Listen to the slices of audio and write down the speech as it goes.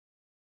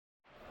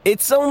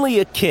It's only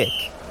a kick,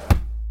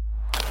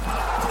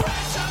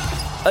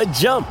 a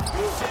jump,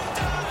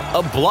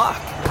 a block.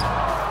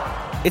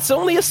 It's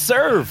only a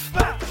serve.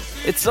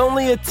 It's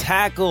only a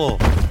tackle,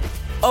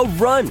 a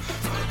run.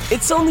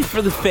 It's only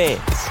for the fans.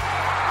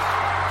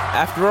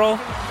 After all,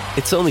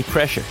 it's only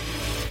pressure.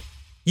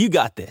 You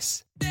got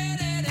this.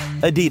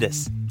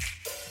 Adidas.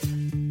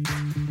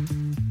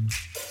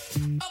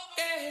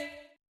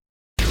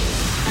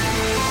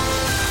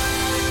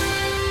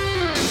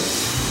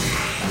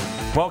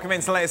 Welcome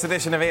into the latest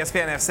edition of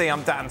ESPN FC.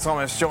 I'm Dan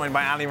Thomas, joined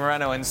by Ali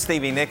Moreno and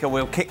Stevie Nicol.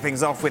 We'll kick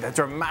things off with a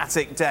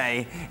dramatic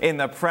day in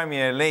the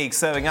Premier League,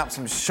 serving up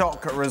some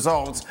shock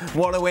results.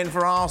 What a win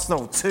for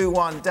Arsenal,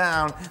 2-1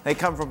 down. They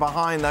come from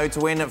behind, though, to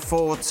win at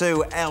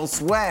 4-2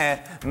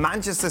 elsewhere.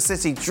 Manchester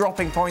City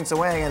dropping points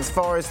away against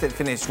Forest. It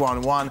finished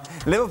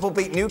 1-1. Liverpool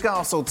beat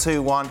Newcastle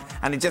 2-1,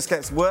 and it just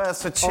gets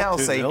worse for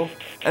Chelsea.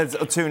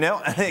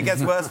 2-0. And it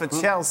gets worse for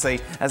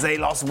Chelsea as they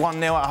lost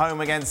 1-0 at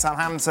home against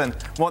Southampton.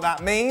 What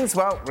that means?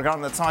 Well,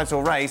 regarding the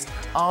title race,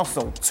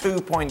 Arsenal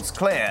 2 points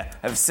clear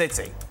of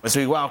City. As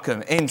we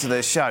welcome into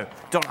the show,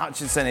 Don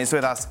Hutchinson is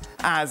with us,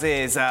 as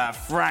is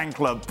Frank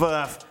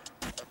Leboeuf.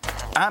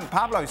 And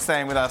Pablo's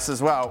staying with us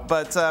as well.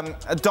 But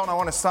Don, I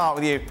want to start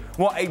with you.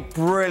 What a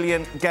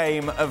brilliant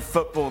game of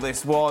football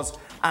this was,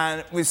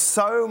 and with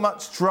so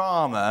much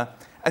drama,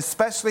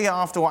 especially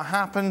after what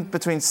happened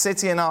between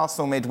City and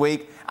Arsenal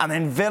midweek, and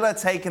then Villa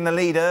taking the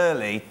lead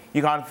early.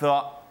 You kind of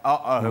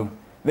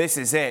thought, this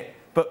is it.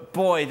 But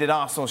boy, did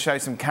Arsenal show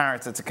some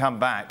character to come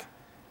back.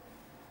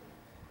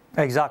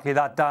 Exactly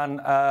that, Dan.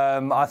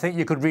 I think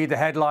you could read the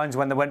headlines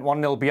when they went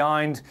 1-0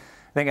 behind.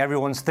 I think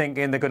everyone's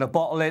thinking they're going to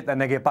bottle it, then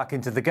they get back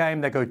into the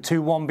game, they go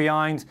 2-1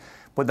 behind.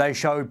 But they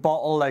showed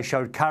bottle, they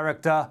showed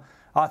character.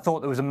 I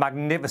thought it was a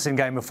magnificent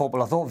game of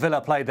football. I thought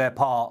Villa played their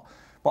part,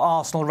 but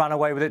Arsenal ran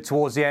away with it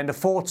towards the end. A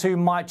 4-2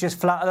 might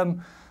just flatter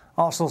them.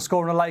 Arsenal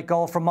scoring a late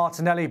goal from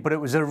Martinelli, but it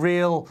was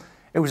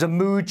a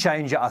mood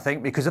changer, I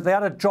think, because if they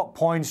had dropped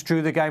points,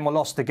 drew the game or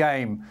lost the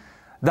game,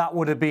 that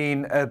would have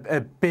been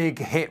a big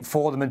hit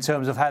for them in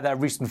terms of how their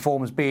recent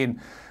form has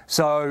been.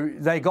 So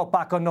they got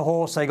back on the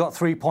horse, they got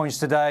 3 points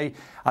today,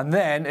 and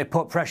then it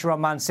put pressure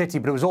on Man City,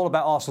 but it was all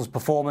about Arsenal's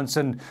performance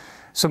and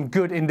some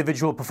good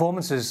individual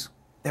performances.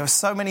 There were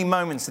so many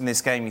moments in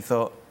this game you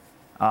thought,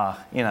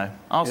 Arsenal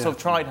have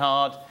tried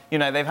hard.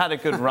 They've had a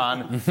good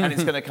run, and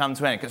it's going to come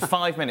to an end. Because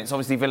 5 minutes,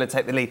 obviously, Villa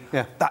take the lead.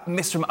 Yeah. That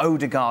miss from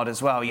Odegaard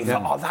as well. You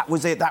thought, that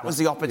was it. That was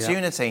the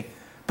opportunity. Yeah.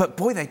 But,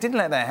 boy, they didn't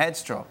let their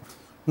heads drop.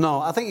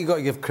 No, I think you've got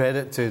to give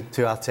credit to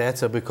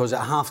Arteta, because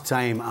at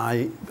half-time,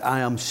 I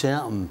am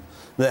certain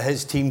that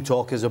his team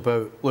talk is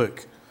about,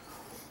 look,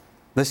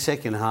 the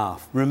second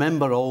half,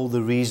 remember all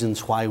the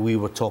reasons why we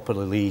were top of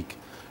the league.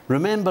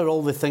 Remember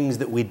all the things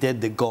that we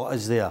did that got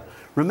us there.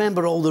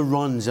 Remember all the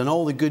runs and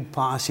all the good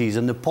passes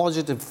and the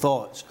positive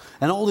thoughts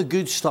and all the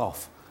good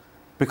stuff,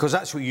 because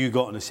that's what you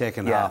got in the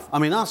second half. I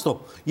mean,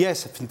 Arsenal,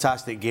 yes, a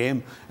fantastic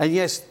game. And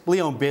yes,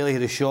 Leon Bailey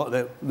had a shot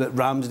that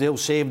Ramsdale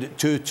saved at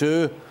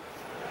 2-2.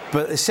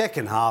 But the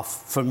second half,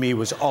 for me,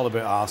 was all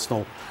about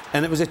Arsenal.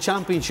 And it was a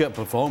championship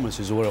performance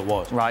is what it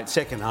was. Right.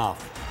 Second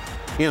half.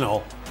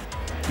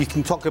 You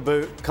can talk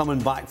about coming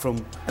back from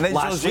and then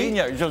last week.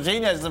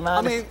 Jorginho's the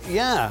man.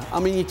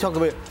 You talk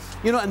about...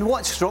 and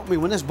what struck me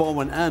when this ball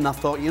went in, I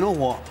thought, you know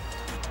what?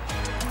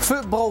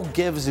 Football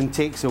gives and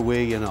takes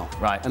away,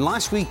 Right. And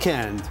last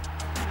weekend,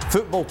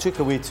 football took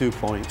away 2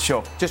 points.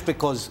 Sure. Just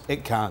because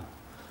it can.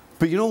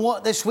 But you know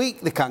what? This week,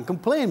 they can't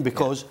complain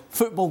because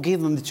football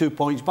gave them the 2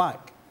 points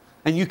back.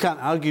 And you can't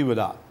argue with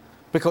that.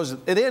 Because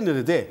at the end of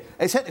the day,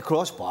 it's hit the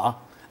crossbar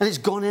and it's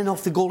gone in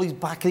off the goalie's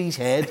back of his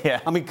head. Yeah.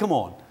 I mean, come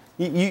on.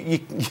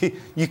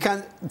 You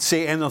can't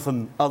say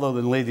anything other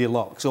than Lady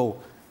Luck.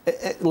 So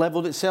it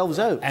levelled itself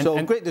out.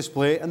 And great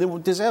display, and they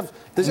deserve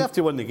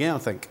to win the game, I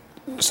think.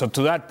 So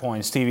to that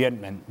point, Stevie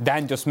Edmund,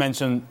 Dan just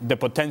mentioned the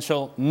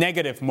potential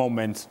negative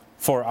moments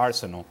for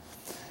Arsenal.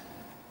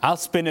 I'll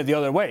spin it the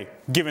other way,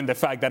 given the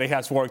fact that it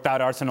has worked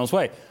out Arsenal's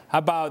way. How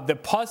about the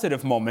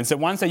positive moments, the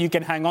ones that you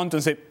can hang on to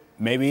and say,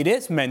 maybe it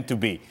is meant to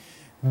be?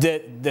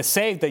 The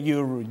save that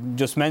you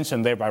just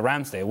mentioned there by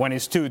Ramsdale, when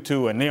it's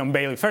 2-2 and Leon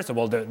Bailey, first of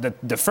all,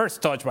 the first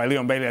touch by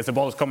Leon Bailey as the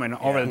ball is coming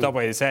over the top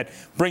of his head,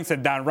 brings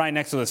it down right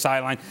next to the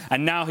sideline,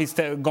 and now he's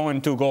going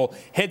to goal,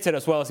 hits it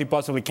as well as he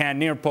possibly can,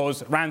 near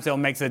post, Ramsdale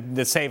makes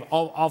the save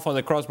off of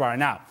the crossbar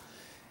and out.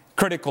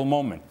 Critical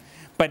moment.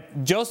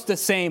 But just the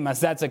same as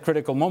that's a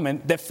critical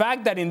moment, the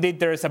fact that indeed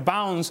there is a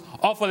bounce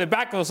off of the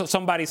back of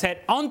somebody's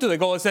head onto the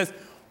goal, it says,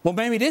 well,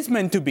 maybe it is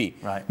meant to be.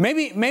 Right.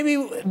 Maybe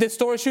the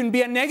story shouldn't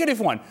be a negative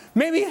one.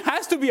 Maybe it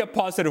has to be a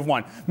positive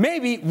one.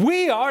 Maybe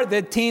we are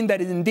the team that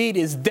indeed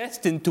is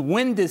destined to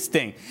win this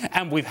thing.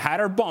 And we've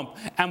had our bump,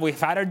 and we've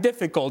had our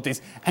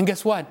difficulties. And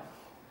guess what?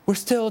 We're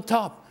still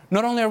top.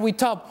 Not only are we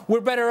top, we're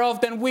better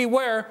off than we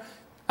were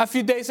a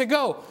few days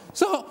ago.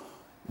 So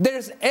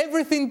there's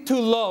everything to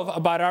love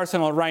about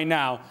Arsenal right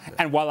now.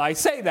 And while I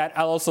say that,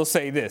 I'll also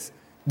say this.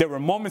 there were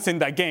moments in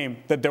that game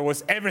that there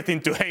was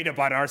everything to hate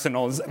about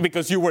Arsenal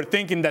because you were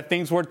thinking that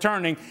things were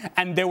turning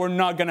and they were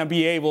not going to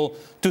be able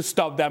to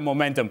stop that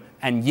momentum.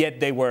 And yet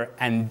they were.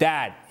 And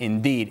that,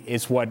 indeed,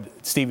 is what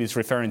Steve is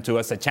referring to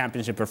as a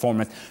championship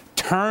performance.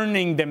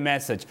 Turning the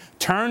message,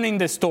 turning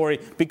the story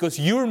because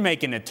you're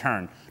making a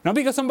turn. Not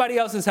because somebody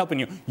else is helping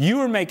you.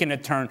 You're making a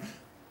turn.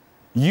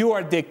 You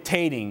are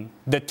dictating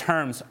the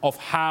terms of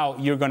how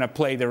you're going to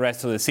play the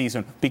rest of the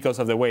season because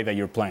of the way that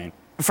you're playing.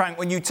 Frank,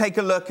 when you take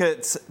a look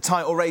at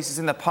title races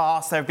in the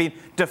past, there have been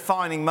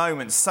defining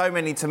moments, so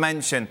many to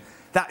mention.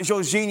 That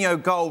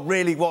Jorginho goal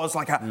really was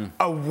like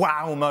a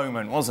wow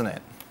moment, wasn't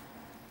it?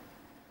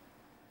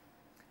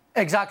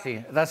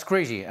 Exactly, that's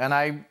crazy. And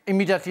I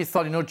immediately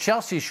thought,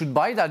 Chelsea should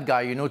buy that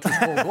guy, to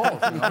score goals.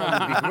 That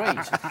would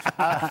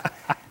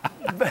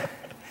be great.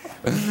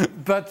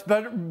 But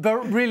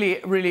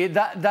really,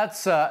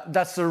 that's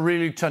a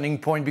really turning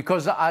point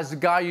because as a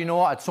guy,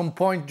 at some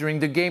point during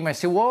the game, I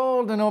say,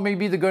 well,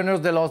 maybe the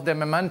Gunners, they lost their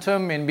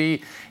momentum.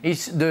 Maybe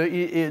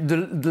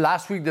the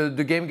last week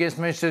the game against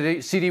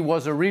Manchester City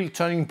was a real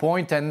turning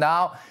point, and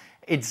now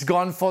it's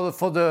gone for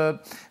the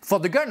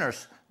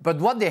Gunners. But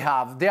what they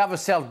have a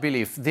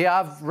self-belief. They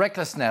have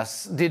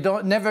recklessness. They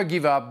never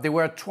give up. They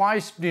were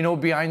twice,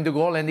 behind the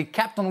goal, and they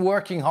kept on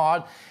working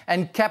hard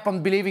and kept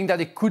on believing that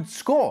they could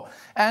score.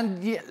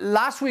 And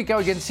last week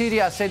against City,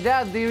 I said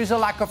that there is a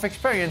lack of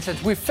experience, and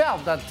we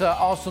felt that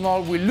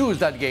Arsenal will lose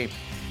that game.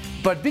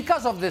 But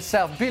because of the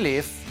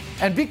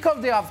self-belief, and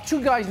because they have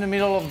two guys in the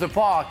middle of the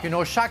park,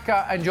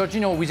 Xhaka and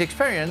Jorginho with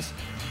experience,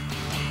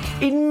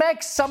 it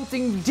makes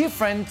something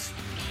different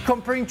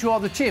comparing to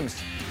other teams.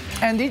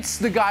 And it's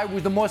the guy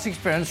with the most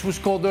experience who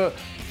scored,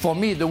 for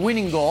me, the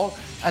winning goal.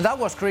 And that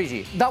was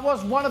crazy. That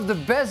was one of the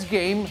best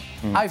games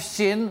I've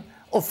seen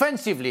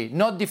offensively,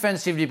 not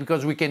defensively,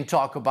 because we can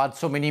talk about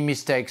so many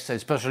mistakes,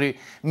 especially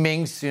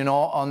Mings,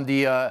 on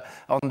the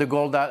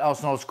goal that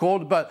Arsenal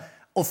scored. But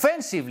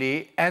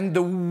offensively, and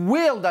the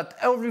will that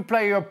every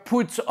player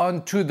puts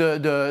onto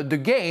the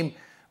game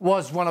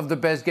was one of the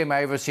best games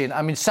I've ever seen.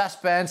 I mean,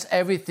 suspense,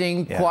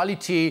 everything,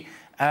 quality,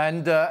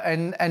 and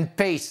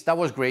pace. That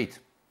was great.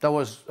 That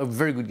was a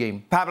very good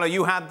game. Pablo,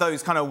 you had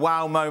those kind of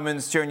wow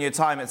moments during your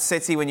time at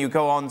City when you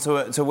go on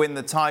to win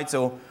the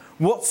title.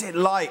 What's it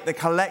like, the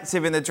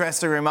collective in the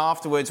dressing room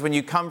afterwards, when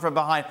you come from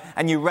behind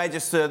and you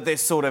register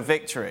this sort of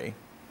victory?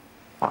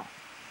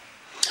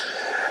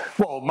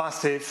 Well,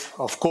 massive,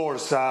 of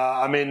course.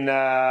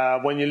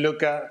 When you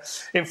look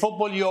at... In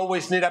football, you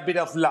always need a bit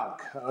of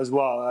luck as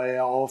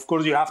well. Of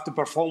course, you have to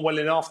perform well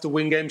enough to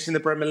win games in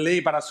the Premier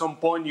League, but at some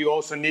point, you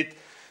also need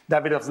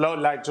that bit of luck,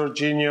 like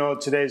Jorginho,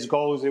 today's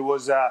goals. It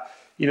was,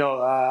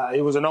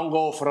 it was an own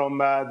goal from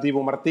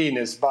Dibu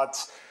Martinez. But,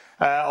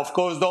 of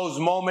course, those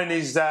moments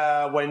is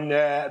when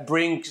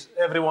brings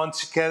everyone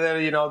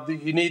together.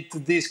 You need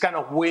this kind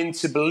of win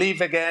to believe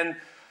again.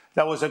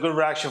 That was a good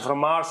reaction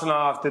from Arsenal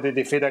after the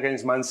defeat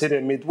against Man City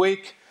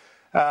midweek.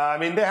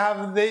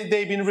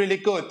 They've been really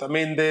good.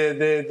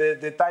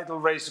 The title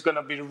race is going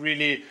to be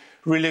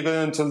really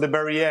good until the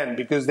very end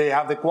because they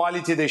have the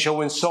quality, they're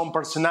showing some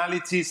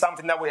personality,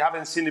 something that we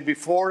haven't seen it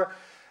before.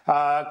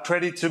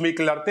 Credit to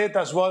Mikel Arteta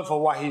as well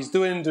for what he's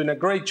doing a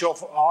great job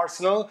for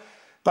Arsenal.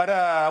 But,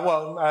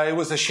 it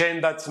was a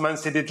shame that Man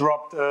City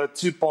dropped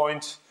 2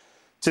 points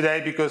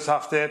today because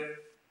after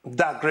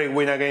that great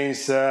win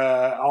against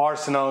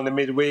Arsenal in the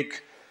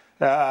midweek,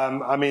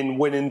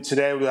 winning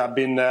today would have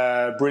been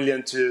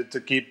brilliant to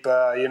keep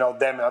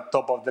them at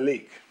top of the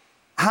league.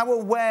 How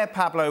aware,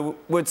 Pablo,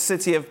 would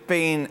City have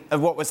been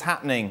of what was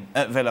happening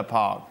at Villa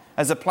Park?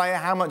 As a player,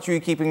 how much were you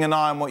keeping an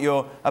eye on what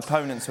your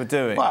opponents were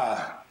doing?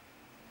 Well,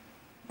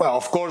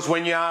 of course,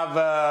 when you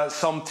have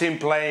some team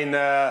playing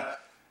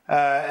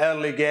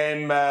early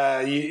game,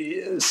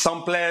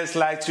 some players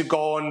like to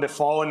go on the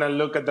phone and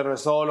look at the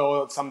result,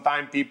 or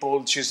sometimes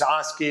people just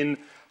asking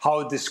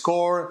how they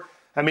score.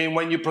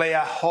 When you play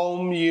at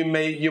home, you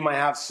might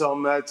have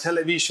some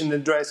television in the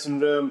dressing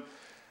room.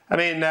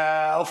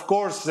 Of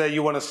course,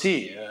 you want to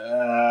see.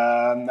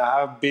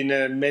 I've been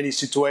in many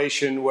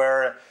situations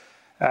where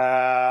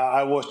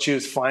I was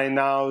just find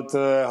out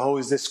who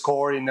is the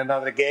score in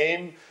another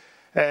game.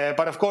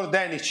 But of course,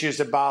 then it's just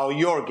about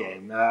your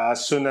game.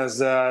 As soon as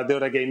the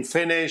other game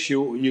finish,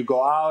 you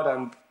go out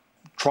and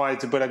try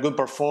to put a good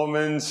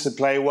performance,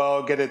 play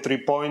well, get 3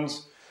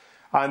 points.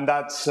 And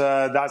that's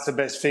the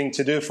best thing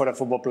to do for a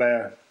football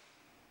player.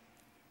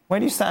 Where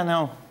do you stand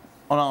now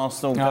on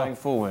Arsenal going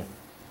forward?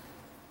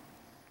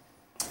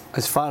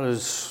 As far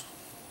as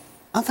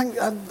I think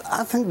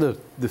they're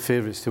the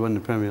favourites to win the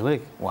Premier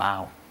League.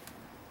 Wow.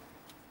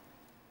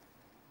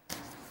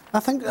 I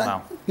think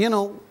the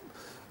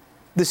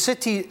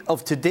City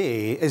of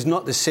today is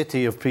not the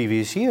City of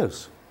previous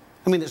years.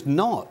 It's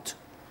not.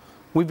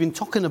 We've been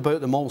talking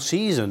about them all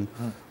season.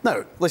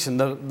 Now, listen,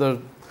 they're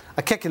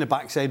a kick in the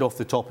backside off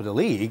the top of the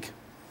league,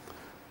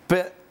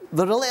 but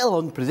they're a little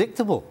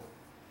unpredictable.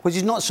 which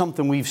is not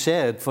something we've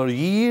said for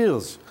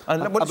years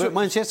about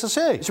Manchester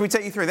City. Should we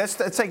take you through? Let's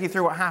take you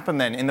through what happened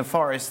then in the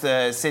Forest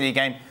City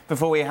game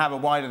before we have a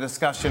wider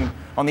discussion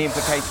on the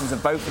implications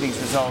of both of these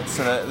results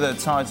to the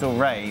title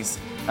race.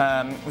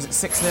 Was it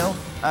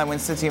 6-0 when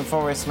City and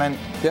Forest met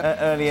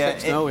earlier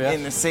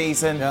in the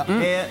season?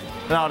 Here,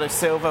 Bernardo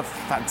Silva,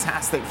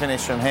 fantastic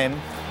finish from him,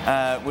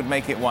 would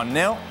make it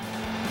 1-0.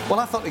 Well,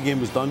 I thought the game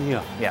was done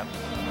here. Yeah.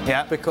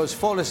 Because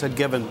Forest had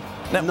given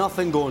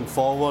nothing going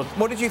forward.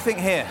 What did you think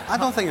here? I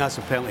don't think that's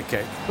a penalty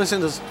kick.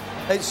 Listen,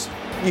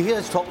 you hear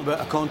us talking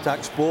about a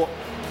contact sport.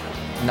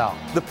 No.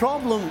 The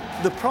problem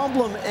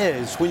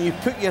is when you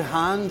put your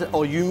hand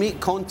or you make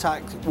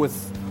contact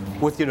with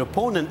your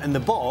opponent in the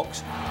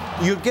box,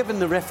 you're giving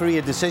the referee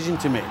a decision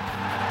to make.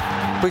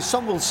 But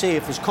some will say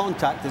if it's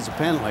contact, it's a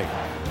penalty.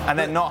 And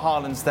then not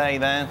Haaland's day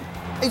there.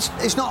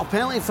 It's not a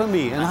penalty for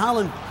me. And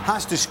Haaland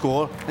has to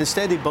score.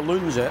 Instead, he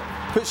balloons it,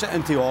 puts it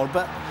into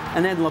orbit.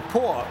 And then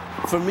Laporte,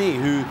 for me,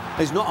 who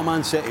is not a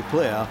Man City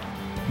player,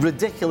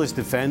 ridiculous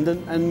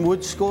defending, and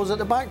Wood scores at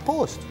the back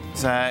post.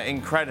 It's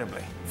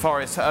incredibly.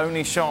 Forest's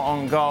only shot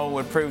on goal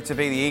would prove to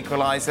be the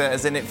equaliser,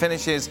 as in it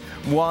finishes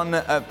 1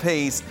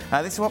 apiece.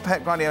 This is what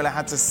Pep Guardiola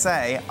had to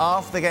say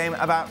after the game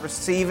about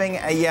receiving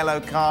a yellow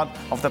card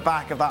off the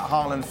back of that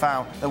Haaland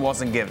foul that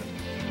wasn't given.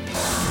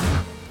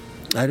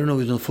 I don't know,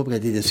 it's not football, I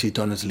didn't see it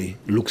honestly.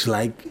 Looks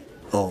like,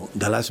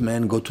 the last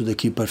man go to the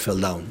keeper, fell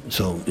down.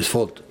 So it's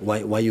fault.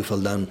 Why you fell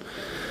down?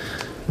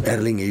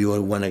 Erling, you are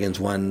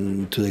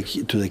 1-against-1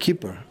 to the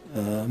keeper.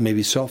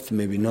 Maybe soft,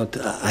 maybe not.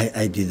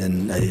 I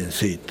didn't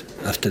see it.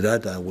 After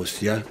that, I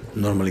was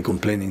normally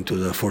complaining to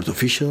the fourth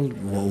official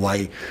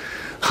why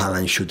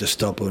Haaland should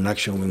stop an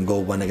action when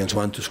go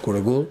 1-against-1 to score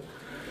a goal.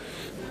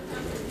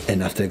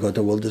 And after I got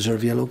a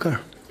well-deserved yellow card.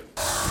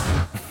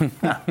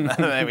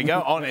 There we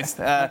go. Honest.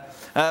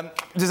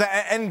 Does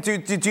that end?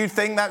 Did you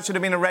think that should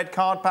have been a red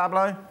card,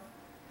 Pablo?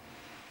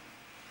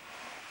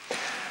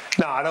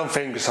 No, I don't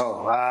think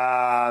so.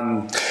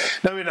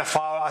 Not even a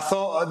foul. I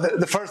thought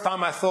the first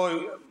time I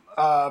thought,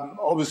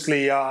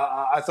 obviously,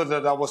 I thought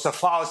that was a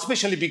foul,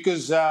 especially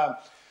because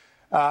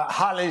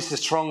Haaland is a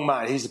strong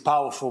man. He's a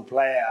powerful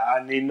player,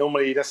 and he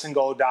normally doesn't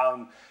go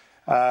down.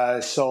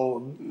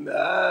 So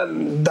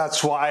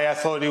that's why I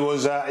thought it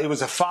was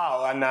a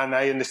foul, and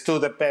I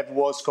understood that Pep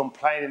was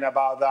complaining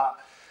about that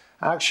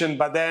action.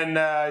 But then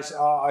I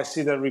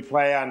see the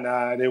replay, and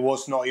there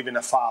was not even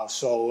a foul.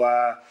 So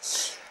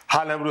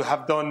Haaland would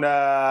have done.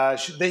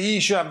 He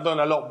should have done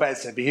a lot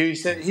better.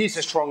 He's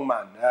a strong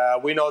man.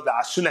 We know that.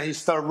 As soon as he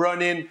starts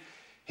running,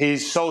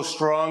 he's so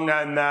strong,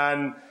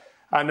 and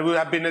it would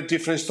have been a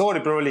different story.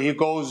 Probably he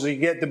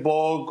get the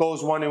ball,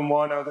 goes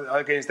 1-on-1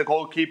 against the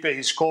goalkeeper.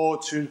 He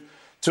scored 2-0,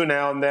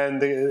 and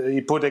then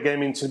he put the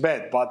game into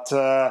bed. But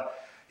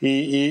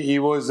he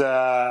was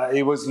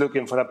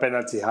looking for a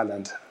penalty,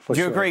 Haaland. Do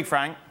you agree,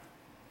 Frank?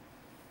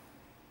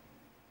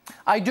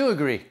 I do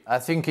agree. I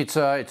think it's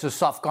a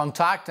soft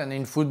contact, and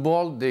in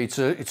football, it's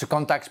a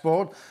contact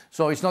sport.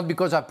 So it's not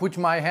because I put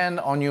my hand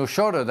on your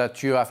shoulder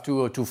that you have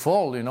to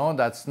fall.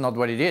 That's not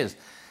what it is.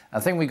 I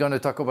think we're going to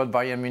talk about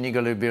Bayern Munich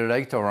a little bit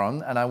later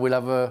on, and I will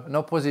have an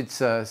opposite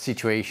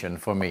situation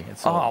for me.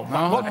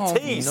 What a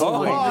tease!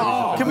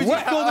 Can we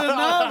just go there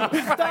now?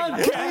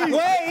 Dan,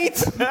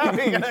 wait!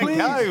 We're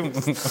going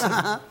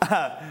to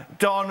go.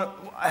 Don,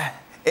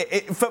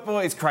 football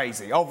is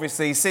crazy.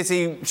 Obviously,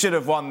 City should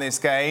have won this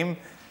game,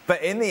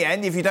 but in the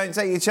end, if you don't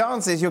take your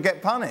chances, you'll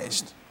get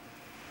punished.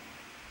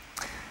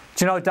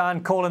 Do you know,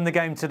 Dan, calling the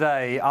game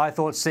today, I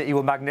thought City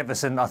were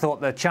magnificent. I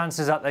thought the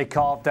chances that they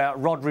carved out,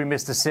 Rodri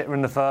missed a sitter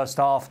in the first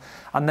half,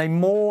 and they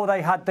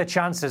had their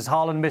chances.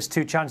 Haaland missed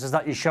 2 chances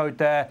that you showed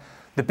there.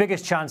 The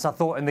biggest chance, I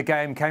thought, in the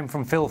game came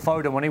from Phil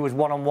Foden when he was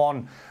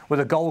 1-on-1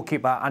 with a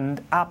goalkeeper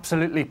and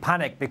absolutely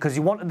panicked because he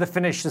wanted to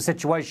finish the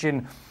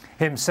situation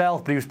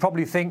himself, but he was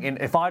probably thinking,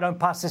 if I don't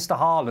pass this to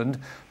Haaland,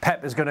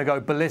 Pep is going to go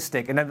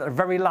ballistic. And then at the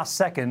very last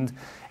second,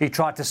 he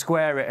tried to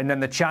square it, and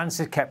then the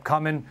chances kept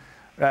coming.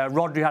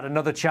 Rodri had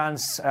another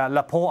chance.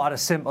 Laporte had a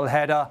simple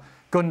header.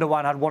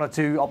 Gundogan had 1 or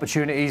 2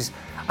 opportunities.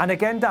 And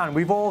again, Dan,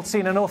 we've all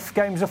seen enough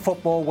games of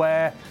football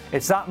where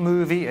it's that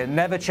movie, it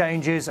never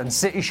changes, and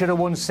City should have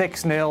won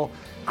 6-0.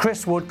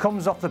 Chris Wood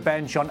comes off the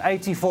bench on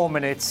 84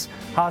 minutes,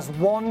 has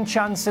 1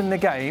 chance in the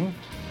game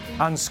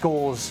and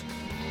scores.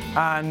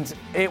 And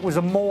it was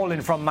a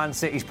mauling from Man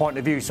City's point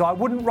of view. So I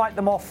wouldn't write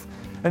them off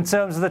in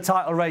terms of the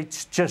title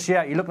race just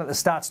yet. You're looking at the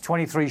stats,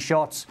 23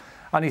 shots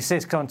and he's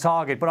 6 on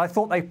target. But I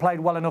thought they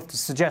played well enough to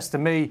suggest to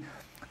me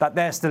that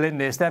they're still in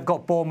this. They've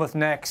got Bournemouth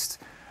next.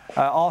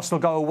 Arsenal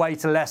go away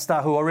to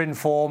Leicester, who are in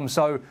form.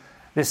 So,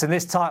 listen,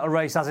 this title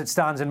race, as it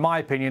stands, in my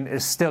opinion,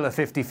 is still a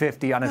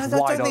 50-50 and it's wide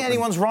open. I don't think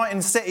anyone's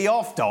writing City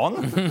off, Don.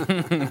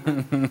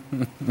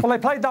 Well, they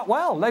played that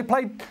well. They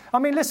played... I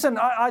mean, listen,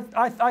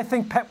 I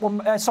think Pep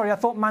were... I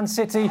thought Man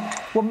City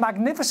were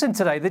magnificent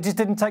today. They just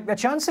didn't take their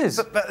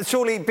chances. But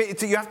surely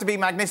you have to be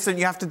magnificent.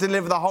 You have to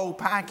deliver the whole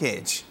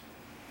package.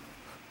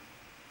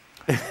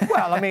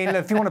 Well, I mean,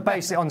 if you want to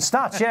base it on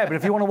stats, yeah, but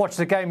if you want to watch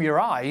the game with your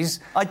eyes,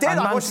 I did. and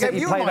I Man watched the City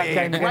game. play that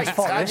game against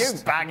Forest.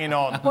 You banging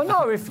on.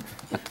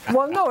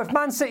 Well, no, if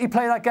Man City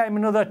play that game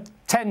another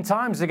 10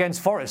 times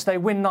against Forest, they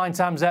win 9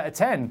 times out of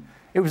 10.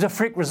 It was a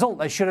freak result.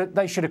 They should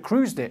have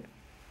cruised it.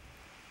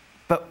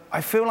 But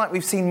I feel like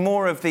we've seen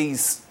more of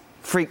these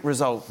freak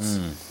results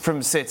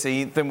from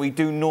City than we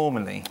do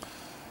normally.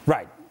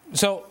 Right.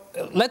 So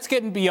let's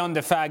get beyond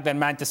the fact that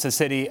Manchester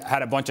City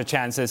had a bunch of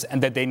chances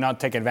and that they not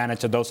take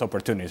advantage of those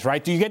opportunities,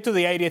 right? You get to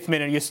the 80th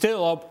minute, you're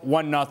still up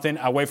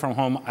 1-0 away from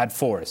home at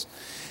Forest.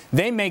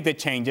 They make the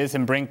changes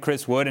and bring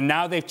Chris Wood, and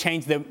now they've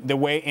changed the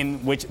way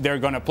in which they're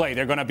going to play.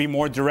 They're going to be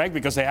more direct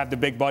because they have the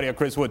big body of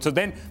Chris Wood. So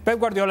then Pep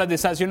Guardiola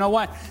decides, you know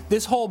what?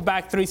 This whole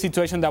back three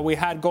situation that we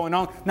had going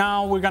on,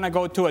 now we're going to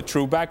go to a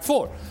true back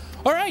four.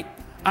 All right,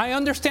 I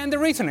understand the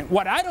reasoning.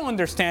 What I don't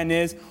understand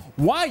is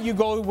why you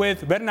go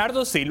with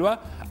Bernardo Silva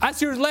as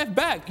your left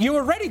back. You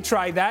already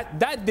tried that.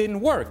 That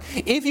didn't work.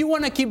 If you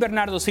want to keep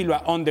Bernardo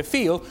Silva on the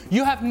field,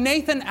 you have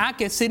Nathan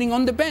Ake sitting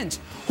on the bench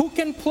who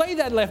can play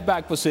that left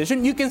back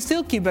position. You can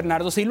still keep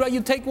Bernardo Silva.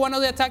 You take one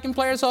of the attacking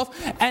players off,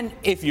 and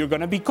if you're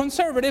going to be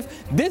conservative,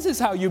 this is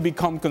how you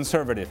become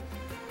conservative.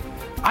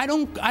 I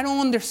don't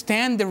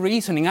understand the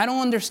reasoning. I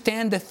don't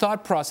understand the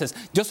thought process.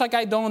 Just like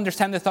I don't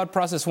understand the thought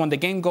process when the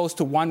game goes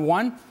to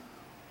 1-1,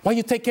 why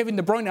you take Kevin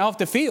De Bruyne off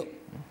the field?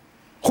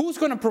 Who's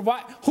going to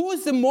provide? Who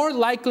is the more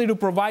likely to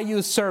provide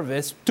you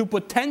service to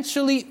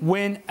potentially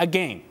win a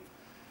game?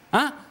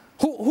 Huh?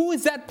 Who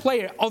is that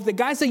player of the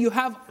guys that you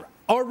have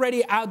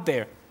already out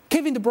there?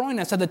 Kevin De Bruyne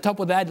is at the top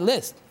of that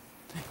list.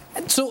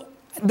 So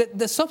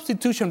the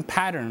substitution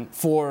pattern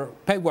for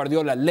Pep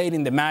Guardiola late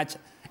in the match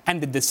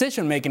and the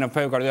decision making of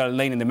Pep Guardiola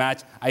late in the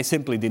match, I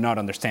simply did not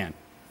understand.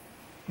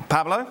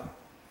 Pablo?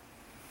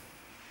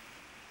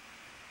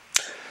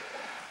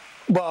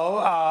 Well,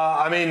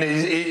 I mean,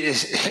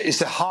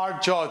 it's a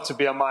hard job to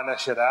be a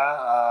manager.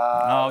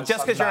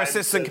 Just because you're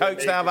assistant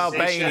coach now of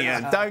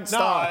Albania, don't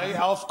start. No,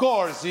 of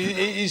course,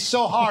 it's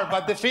so hard.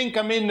 But the thing,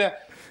 I mean,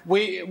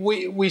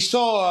 we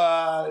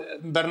saw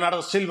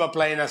Bernardo Silva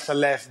playing as a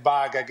left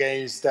back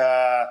against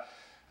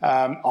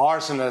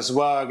Arsenal as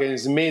well,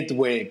 against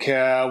Midweek.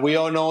 We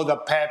all know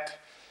that Pep,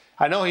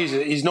 I know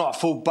he's not a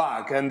full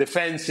back, and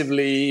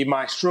defensively he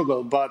might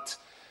struggle, but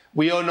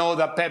we all know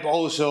that Pep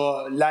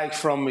also likes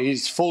from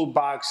his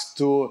full-backs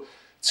to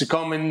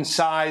come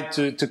inside,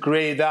 to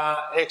create that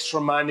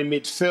extra man in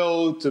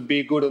midfield, to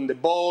be good on the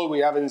ball. We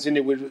haven't seen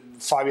it with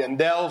Fabian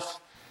Delph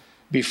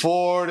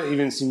before,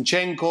 even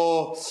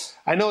Zinchenko.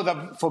 I know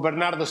that for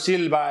Bernardo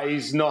Silva,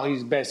 is not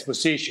his best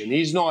position.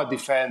 He's not a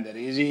defender.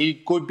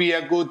 He could be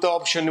a good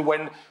option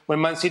when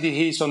Man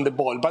City is on the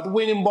ball. But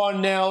winning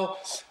 1-0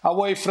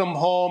 away from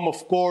home,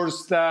 of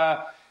course,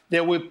 they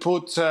will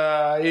put,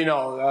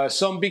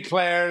 some big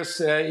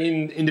players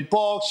in the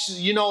box.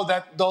 You know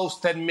that those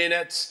 10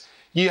 minutes,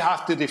 you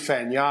have to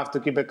defend. You have to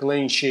keep a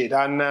clean sheet.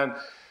 And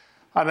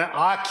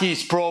Aki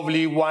is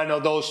probably one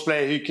of those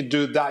players who could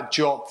do that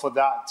job for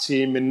that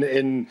team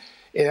in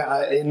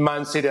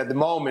Man City at the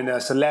moment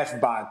as a left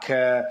back.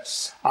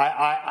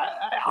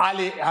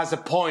 Ali has a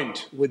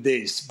point with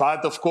this.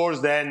 But, of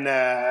course, then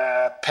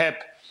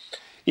Pep,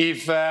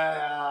 if,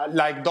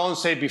 like Don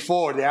said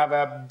before, they have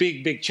a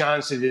big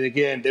chances in the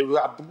game,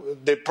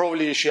 they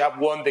probably should have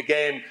won the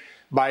game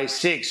by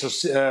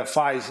 6 or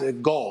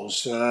 5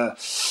 goals.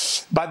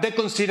 But they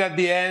consider at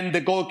the end,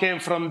 the goal came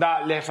from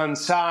that left-hand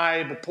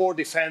side, poor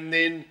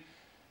defending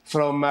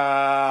from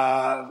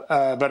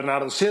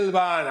Bernardo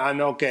Silva,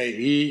 and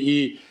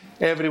okay,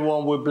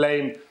 everyone will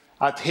blame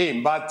at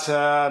him. But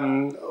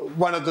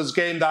one of those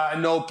games that I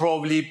know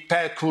probably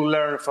Pep could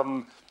learn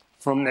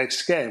from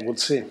next game, we'll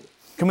see.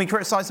 Can we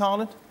criticise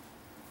Haaland?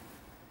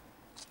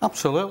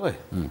 Absolutely.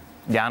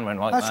 Jan went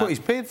like That's that. what he's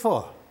paid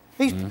for.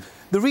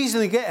 The reason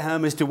they get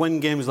him is to win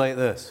games like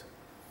this.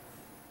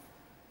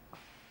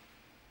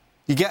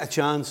 You get a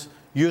chance,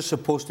 you're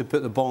supposed to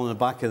put the ball in the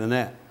back of the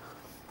net.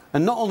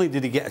 And not only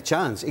did he get a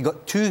chance, he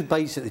got 2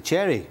 bites at the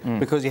cherry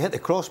because he hit the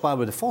crossbar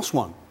with the first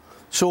one.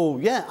 So,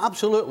 yeah,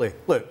 absolutely.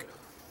 Look,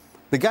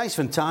 the guy's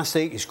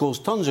fantastic. He scores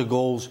tons of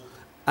goals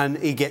and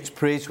he gets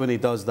praised when he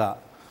does that.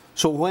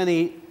 So when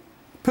he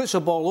puts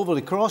a ball over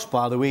the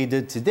crossbar the way he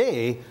did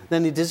today,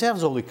 then he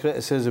deserves all the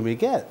criticism he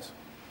gets.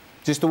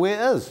 Just the way it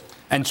is.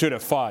 And should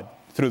have fought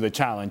through the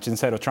challenge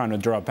instead of trying to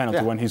draw a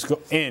penalty when he's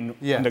in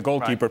and the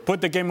goalkeeper. Right. Put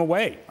the game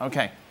away.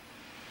 Okay.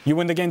 You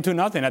win the game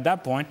 2-0 at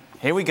that point.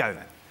 Here we go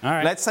then. All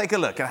right. Let's take a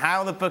look at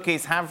how the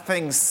bookies have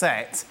things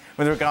set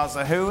with regards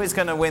to who is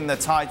going to win the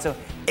title.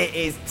 It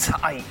is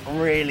tight,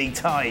 really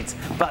tight.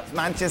 But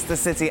Manchester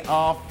City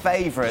are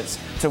favourites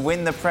to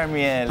win the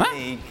Premier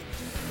League.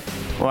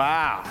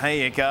 Wow, there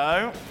you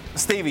go.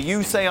 Stevie,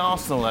 you say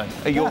Arsenal then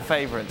are your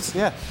favourites.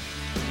 Yeah.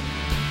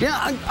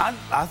 Yeah,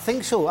 I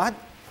think so. I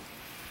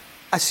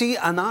see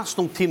an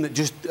Arsenal team that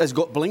just has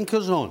got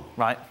blinkers on.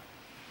 Right.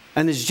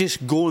 And is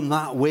just going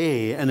that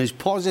way and is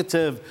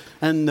positive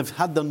and they've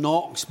had their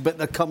knocks but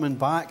they're coming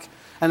back.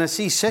 And I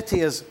see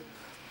City as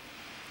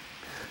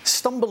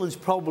Stumbling's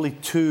probably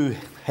too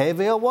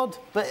heavy a word,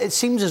 but it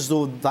seems as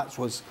though that's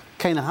what's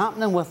kind of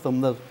happening with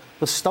them. They're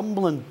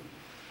stumbling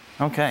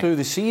through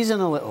the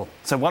season a little.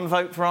 So 1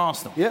 vote for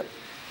Arsenal. Yep.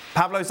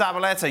 Pablo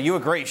Zabaleta, you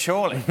agree,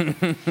 surely?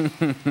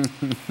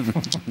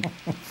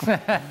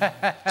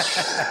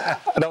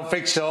 I don't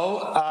think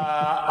so.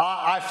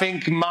 I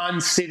think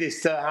Man City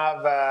still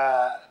have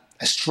a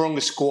strong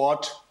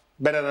squad,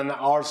 better than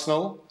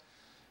Arsenal.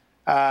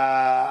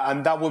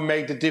 And that will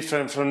make the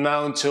difference from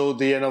now until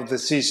the end of the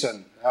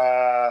season.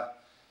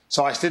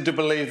 So I still do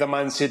believe that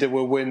Man City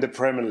will win the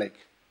Premier League.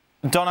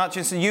 Don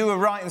Hutchinson, you were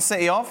writing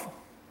City off?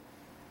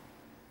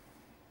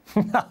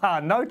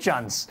 No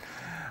chance.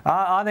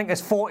 I think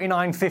it's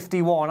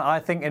 49-51. I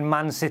think in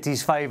Man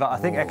City's favour. I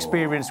think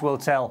experience will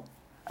tell.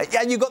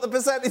 Yeah, you got the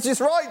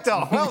percentages right,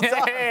 Don. Well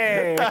done.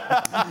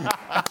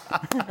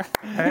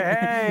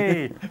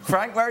 Hey.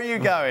 Frank, where are you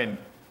going?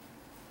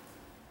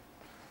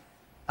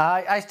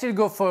 I still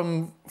go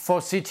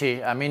for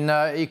City. I mean,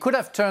 it could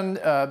have turned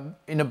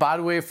in a bad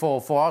way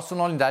for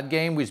Arsenal in that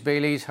game with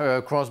Bailey's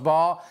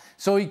crossbar.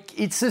 So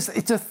it's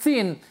a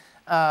thin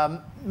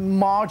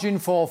margin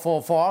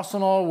for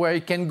Arsenal where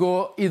it can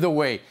go either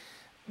way.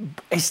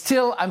 I'm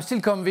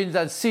still convinced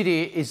that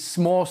City is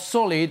more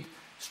solid,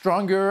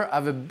 stronger,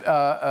 have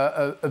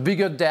a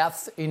bigger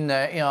depth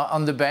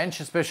on the bench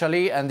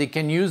especially, and they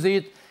can use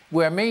it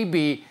where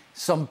maybe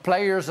some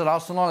players at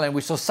Arsenal, and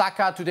we saw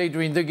Saka today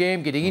during the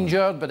game getting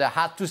injured, but they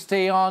had to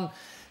stay on.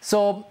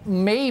 So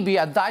maybe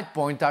at that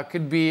point there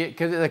could be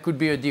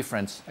a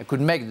difference. It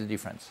could make the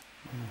difference.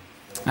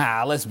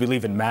 Let's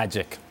believe in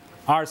magic.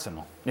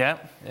 Arsenal. Yeah?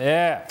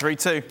 Yeah.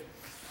 3-2.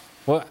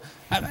 Well,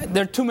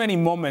 there are too many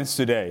moments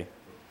today.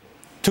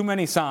 Too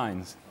many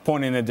signs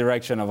pointing in the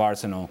direction of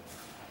Arsenal.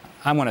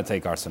 I'm going to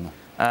take Arsenal.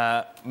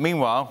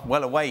 Meanwhile,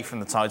 well away from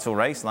the title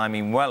race, and I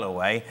mean well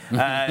away,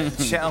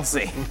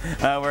 Chelsea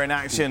were in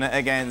action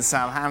against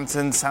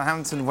Southampton.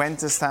 Southampton went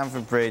to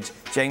Stamford Bridge.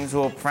 James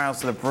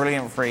Ward-Prowse with a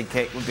brilliant free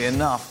kick would be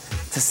enough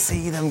to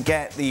see them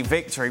get the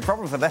victory.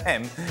 Problem for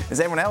them is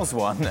everyone else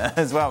won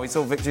as well. We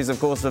saw victories, of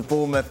course, for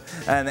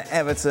Bournemouth and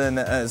Everton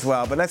as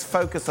well. But let's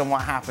focus on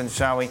what happened,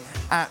 shall we,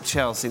 at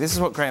Chelsea. This is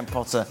what Graham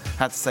Potter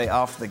had to say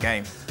after the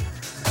game.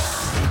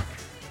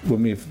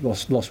 When we've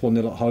lost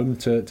 1-0 at home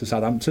to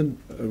Southampton,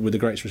 with the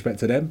greatest respect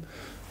to them,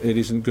 it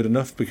isn't good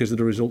enough because of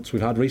the results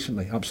we've had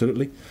recently.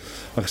 Absolutely,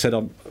 like I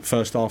said,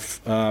 first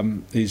half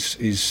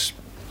is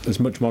as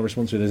much my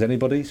responsibility as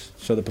anybody's.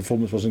 So the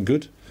performance wasn't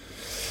good.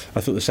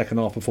 I thought the second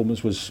half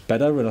performance was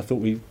better, and I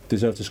thought we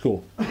deserved to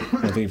score.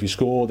 I think if you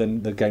score,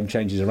 then the game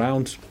changes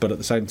around. But at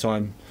the same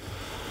time,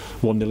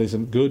 1-0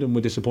 isn't good, and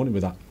we're disappointed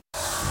with that.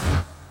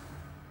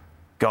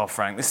 God,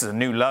 Frank, this is a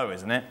new low,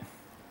 isn't it?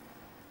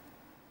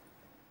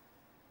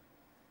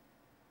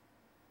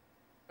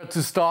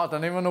 To start, I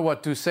don't even know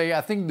what to say. I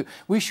think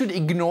we should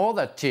ignore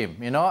that team,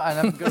 and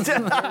I'm going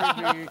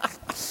to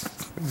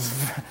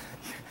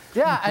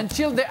yeah,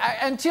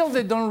 until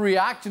they don't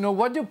react.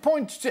 What the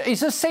point?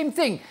 It's the same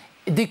thing.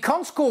 They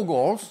can't score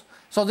goals,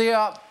 so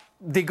they're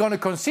going to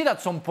concede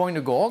at some point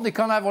a goal. They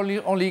can't have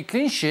only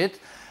clean sheet.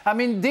 I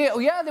mean, they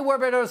were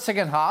better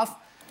second half,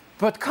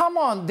 but come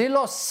on, they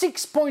lost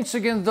 6 points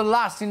against the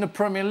last in the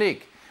Premier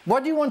League.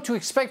 What do you want to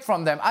expect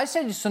from them? I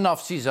said it's an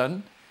off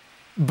season,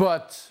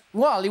 but.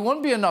 Well, it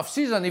won't be enough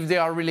season if they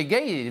are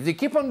relegated. If they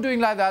keep on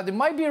doing like that, they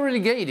might be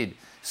relegated.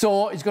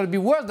 So it's going to be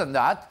worse than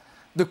that.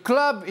 The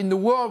club in the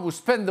world who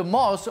spend the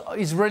most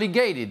is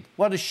relegated.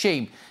 What a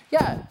shame.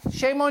 Yeah,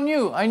 shame on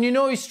you. And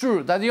it's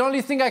true. That's the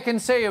only thing I can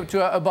say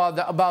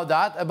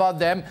about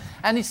them.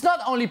 And it's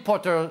not only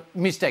Potter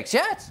mistakes.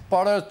 Yes,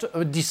 Potter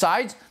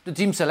decides the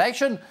team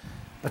selection.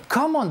 But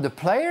come on, the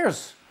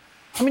players.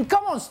 I mean,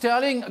 come on,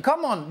 Sterling.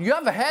 Come on. You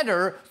have a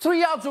header 3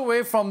 yards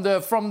away from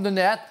the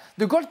net.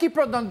 The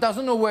goalkeeper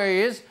doesn't know where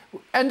he is.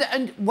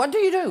 And what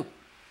do?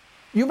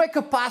 You make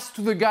a pass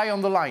to the guy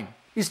on the line.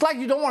 It's like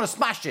you don't want to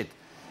smash it.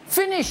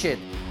 Finish it.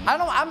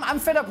 I'm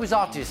fed up with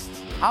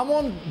artists. I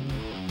want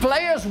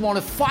players who want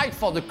to fight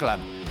for the club.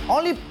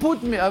 Only put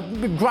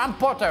Graham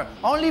Potter.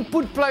 Only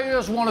put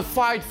players who want to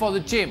fight for the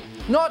team.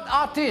 Not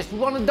artists. We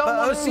don't want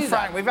to see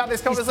Frank, that. We've had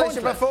this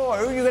conversation before.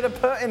 Who are you going to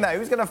put in there?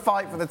 Who's going to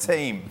fight for the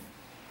team?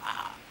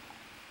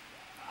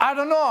 I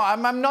don't know.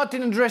 I'm not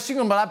in the dressing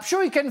room, but I'm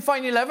sure you can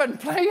find 11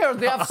 players.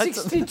 They have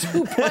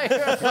 62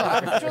 players. So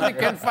I'm sure they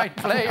can find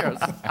players.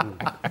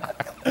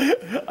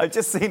 I've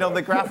just seen on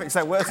the graphics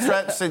that worst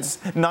stretch since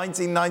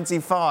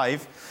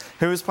 1995.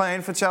 Who was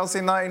playing for Chelsea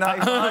in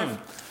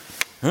 1995?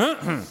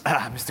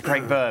 Mr.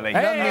 Craig Burley.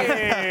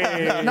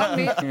 Hey! Not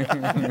me.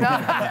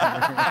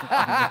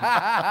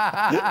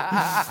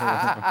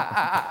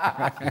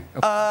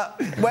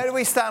 Where do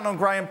we stand on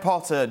Graham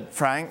Potter,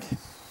 Frank?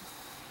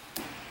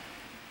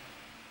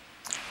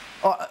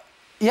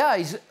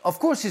 Yeah, of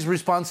course he's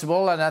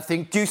responsible, and I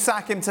think... Do you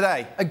sack him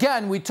today?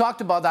 Again, we talked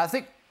about that. I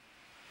think...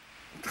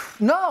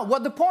 No,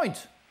 what the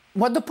point?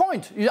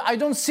 I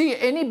don't see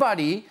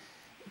anybody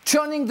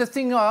turning the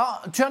thing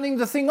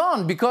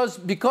on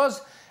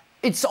because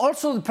it's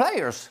also the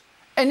players.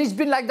 And it's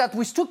been like that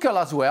with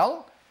Tuchel as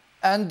well.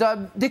 and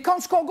they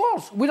can't score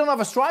goals. We don't have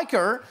a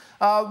striker.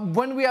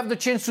 When we have the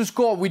chance to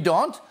score, we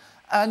don't.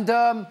 And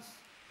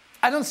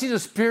I don't see the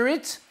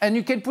spirit. And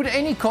you can put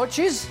any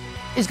coaches,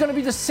 it's going to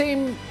be the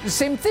same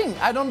thing.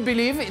 I don't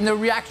believe in a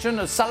reaction,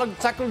 a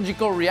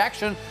psychological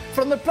reaction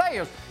from the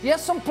players.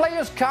 Yes, some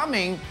players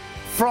coming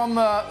from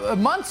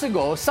months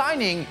ago,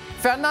 signing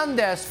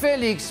Fernandes,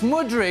 Felix,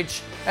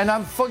 Mudryk, and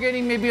I'm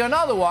forgetting maybe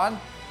another one.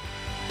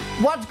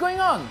 What's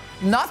going on?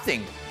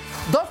 Nothing.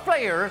 Those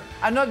players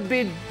are not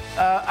been,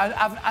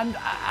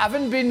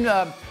 haven't been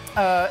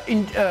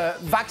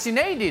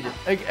vaccinated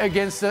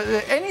against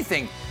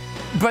anything.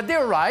 But they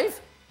arrive,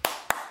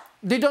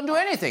 they don't do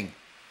anything.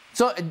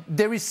 So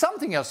there is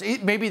something else.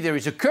 Maybe there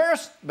is a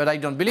curse, but I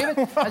don't believe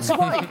it. That's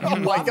why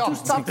you have to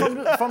start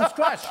from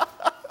scratch.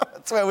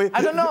 That's where we.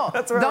 I don't know.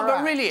 That's where no, we're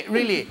but at.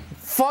 really,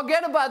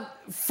 forget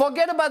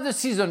about the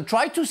season.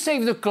 Try to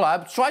save the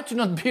club. Try to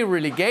not be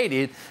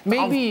relegated.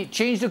 Maybe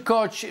change the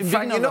coach.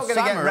 Frank, you're not going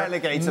to get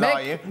relegated,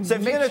 are you? So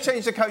if you're going to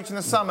change the coach in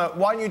the summer,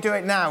 why don't you do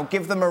it now?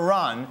 Give them a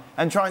run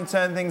and try and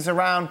turn things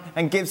around,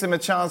 and gives him a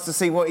chance to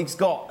see what he's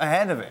got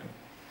ahead of him.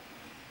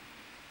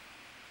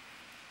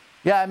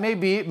 Yeah,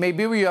 maybe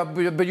we are,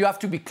 but you have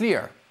to be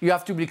clear. You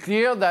have to be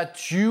clear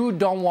that you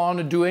don't want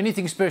to do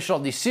anything special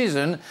this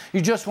season.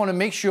 You just want to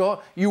make sure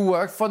you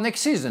work for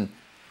next season,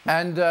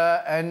 and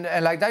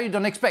like that you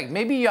don't expect.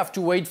 Maybe you have to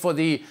wait for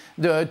the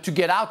to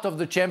get out of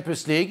the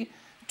Champions League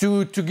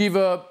to give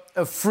a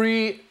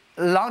free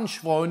lunch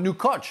for a new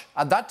coach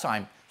at that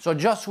time. So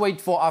just wait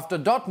for after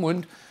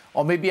Dortmund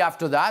or maybe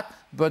after that.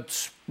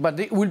 But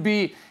it will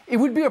be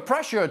a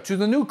pressure to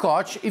the new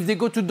coach if they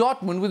go to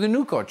Dortmund with a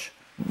new coach.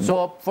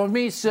 So for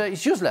me, it's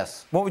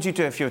useless. What would you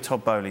do if you were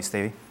Todd Bowley,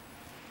 Stevie?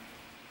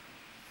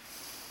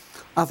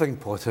 I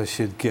think Potter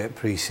should get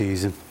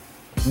pre-season.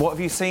 What have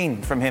you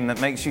seen from him that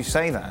makes you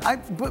say that?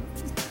 I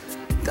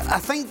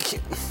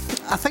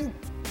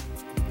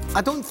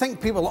don't think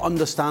people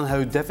understand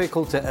how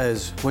difficult it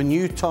is when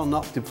you turn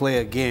up to play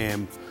a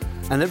game,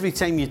 and every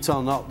time you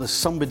turn up, there's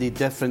somebody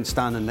different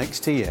standing next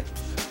to you.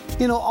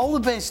 You know, all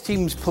the best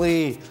teams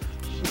play.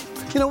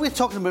 You know, we're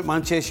talking about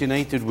Manchester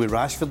United with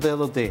Rashford the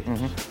other day,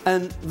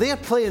 and they're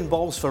playing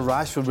balls for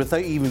Rashford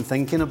without even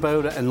thinking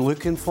about it and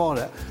looking for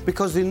it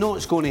because they know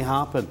it's going to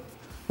happen.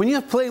 When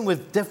you're playing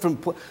with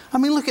different I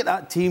mean, look at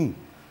that team.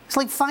 It's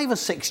like 5 or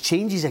 6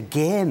 changes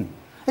again.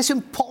 It's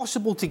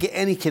impossible to get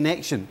any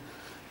connection.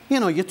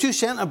 You know, your 2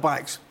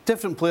 centre-backs,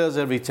 different players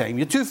every time.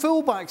 Your 2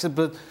 full-backs,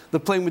 they're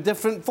playing with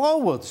different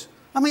forwards.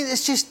 I mean,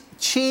 it's just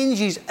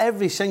changes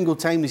every single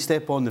time they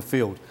step on the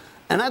field.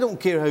 And I don't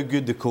care how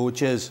good the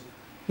coach is.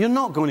 You're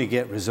not going to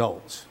get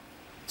results.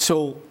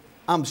 So,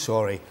 I'm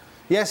sorry.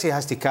 Yes, he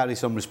has to carry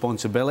some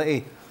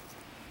responsibility.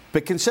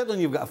 But considering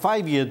you've got a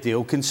 5-year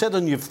deal,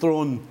 considering you've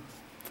thrown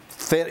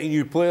 30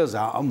 new players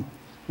at him,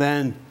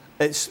 then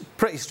it's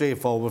pretty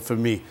straightforward for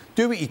me.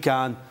 Do what you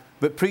can,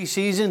 but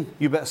pre-season,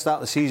 you better start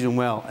the season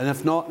well. And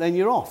if not, then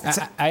you're off.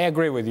 I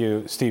agree with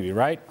you, Stevie,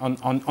 right?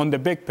 On the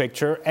big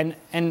picture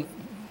and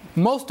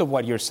most of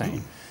what you're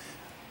saying.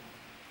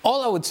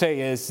 All I would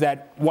say is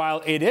that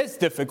while it is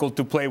difficult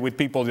to play with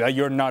people that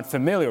you're not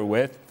familiar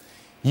with,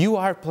 you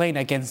are playing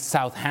against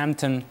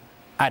Southampton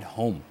at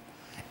home.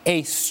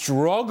 A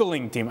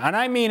struggling team, and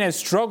I mean a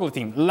struggling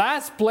team,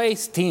 last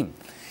place team.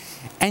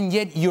 And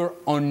yet you're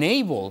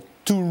unable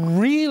to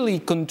really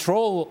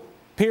control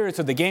periods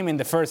of the game in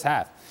the first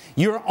half.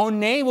 You're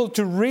unable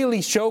to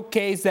really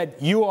showcase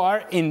that you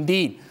are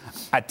indeed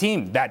a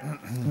team that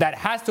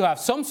has to have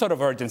some sort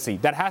of urgency,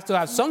 that has to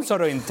have some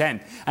sort of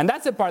intent. And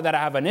that's the part that I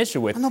have an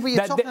issue with. No, but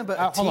you're talking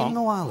about a team,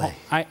 no, Ali.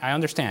 I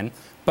understand.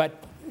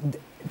 But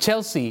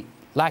Chelsea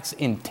lacks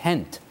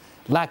intent,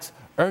 lacks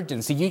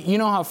urgency. You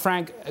know how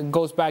Frank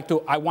goes back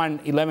to, I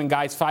want 11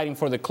 guys fighting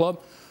for the club?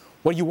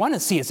 What you want to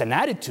see is an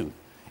attitude.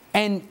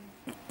 And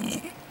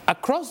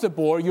across the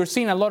board, you're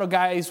seeing a lot of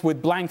guys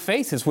with blank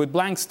faces, with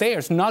blank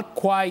stares, not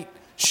quite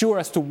sure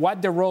as to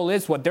what their role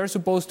is, what they're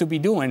supposed to be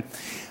doing.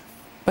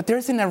 But there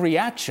isn't a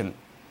reaction.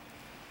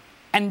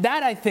 And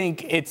that, I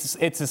think, it's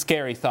a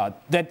scary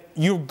thought, that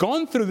you've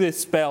gone through this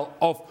spell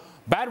of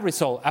bad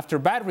result after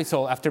bad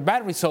result after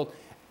bad result,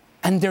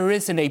 and there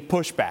isn't a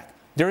pushback.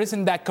 There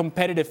isn't that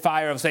competitive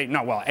fire of saying,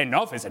 no, well,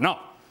 enough is enough.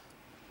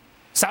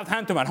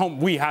 Southampton at home,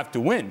 we have to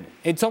win.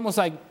 It's almost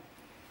like,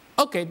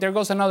 okay, there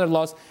goes another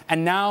loss,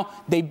 and now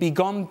they've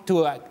begun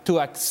to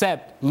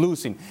accept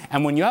losing.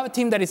 And when you have a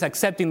team that is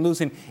accepting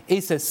losing,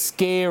 it's a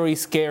scary,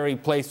 scary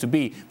place to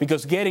be,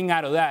 because getting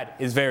out of that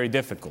is very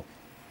difficult.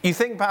 You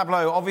think,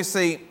 Pablo,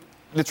 obviously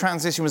the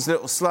transition was a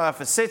little slower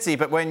for City,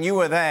 but when you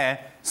were there,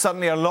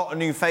 suddenly a lot of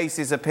new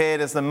faces appeared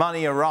as the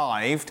money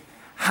arrived.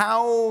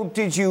 How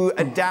did you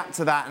adapt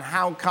to that, and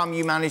how come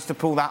you managed to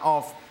pull that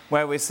off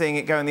where we're seeing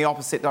it go in the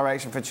opposite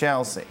direction for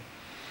Chelsea?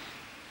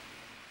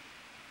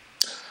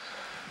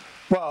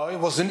 Well, it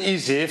wasn't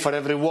easy for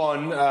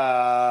everyone.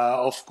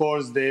 Of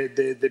course,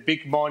 the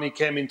big money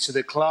came into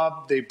the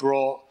club. They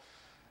brought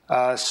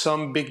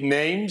some big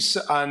names,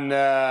 and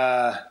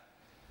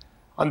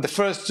on the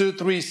first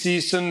 2-3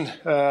 seasons,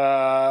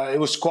 it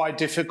was quite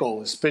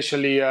difficult,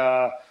 especially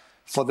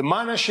for the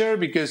manager,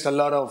 because a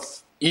lot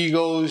of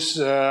egos.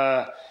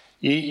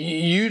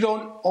 You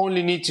don't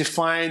only need to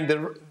find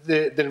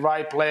the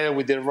right player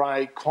with the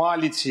right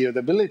quality or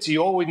the ability.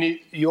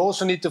 You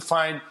also need to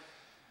find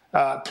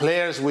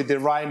players with the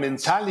right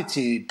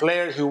mentality,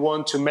 players who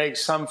want to make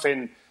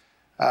something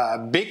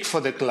big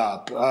for the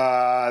club.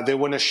 They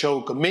want to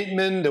show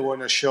commitment. They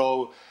want to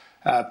show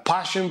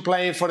passion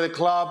playing for the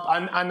club.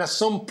 And at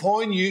some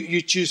point,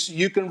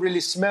 you can really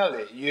smell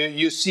it.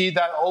 You see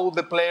that all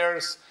the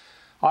players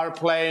are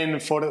playing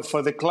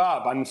for the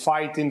club and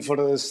fighting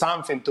for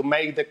something to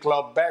make the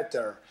club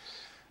better.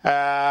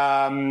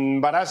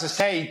 But as I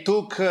say, it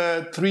took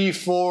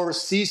 3-4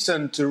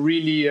 seasons to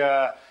really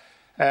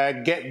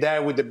get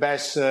there with the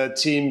best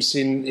teams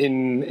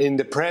in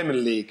the Premier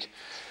League.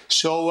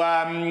 So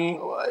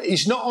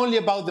it's not only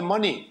about the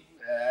money.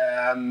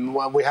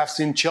 We have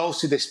seen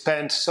Chelsea, they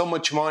spent so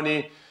much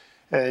money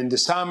in the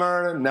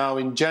summer, now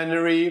in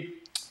January.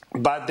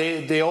 But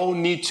they all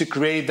need to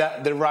create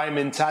the right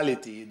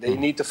mentality. They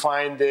need to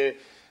find the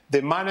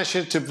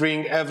manager to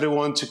bring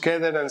everyone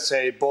together and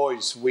say,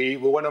 boys, we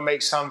want to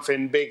make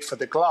something big for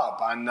the club.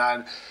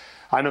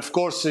 And of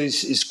course,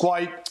 it's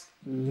quite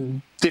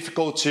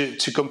difficult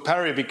to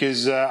compare it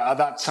because at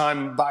that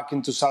time, back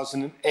in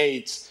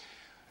 2008,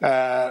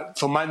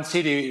 for Man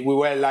City, we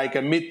were like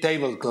a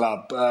mid-table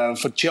club.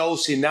 For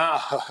Chelsea now,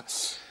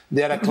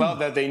 they're a club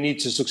that they need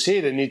to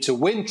succeed. They need to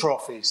win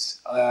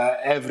trophies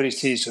every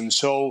season.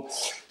 So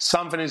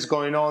something is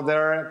going on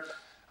there.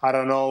 I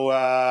don't know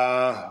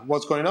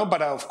what's going on,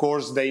 but of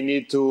course they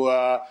need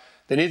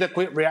a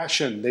quick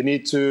reaction. They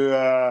need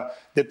to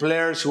the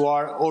players who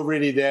are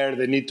already there.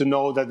 They need to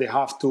know that they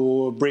have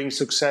to bring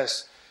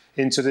success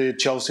into the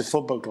Chelsea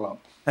Football Club.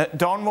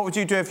 Don, what would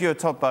you do if you were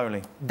Todd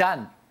Boehly?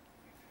 Dan.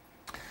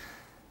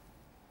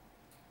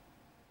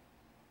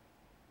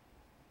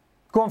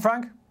 Go on,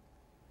 Frank.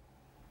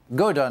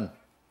 Go, Don.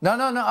 No.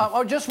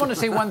 I just want to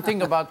say one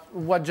thing about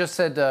what just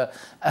said,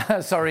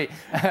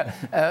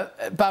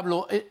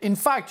 Pablo. In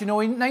fact,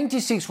 in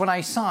 '96 when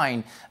I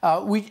signed,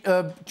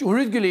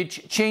 Ruud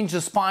Gullit changed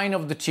the spine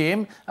of the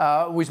team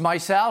with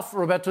myself,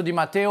 Roberto Di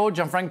Matteo,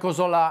 Gianfranco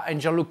Zola, and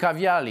Gianluca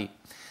Vialli.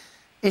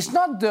 It's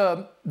not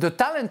the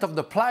talent of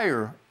the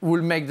player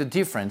will make the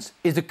difference.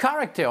 It's the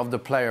character of the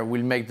player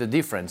will make the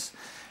difference.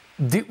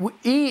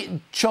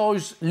 He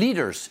chose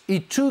leaders.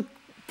 He took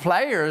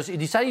players, he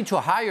decided to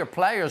hire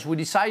players who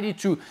decided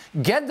to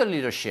get the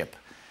leadership.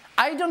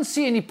 I don't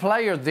see any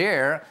player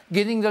there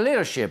getting the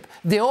leadership.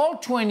 They're all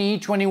 20,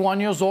 21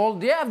 years old.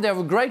 They have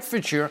a great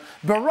future.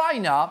 But right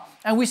now,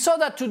 and we saw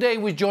that today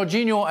with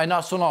Jorginho and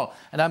Arsenal,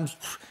 and I'm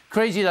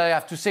crazy that I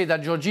have to say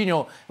that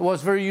Jorginho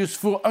was very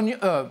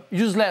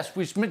useless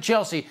with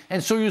Chelsea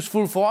and so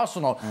useful for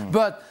Arsenal.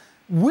 But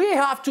we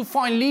have to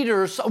find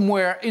leaders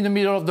somewhere in the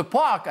middle of the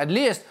park, at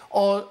least,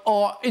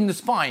 or in the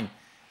spine,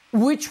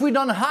 which we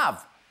don't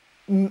have.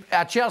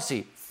 At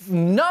Chelsea,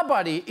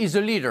 nobody is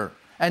a leader.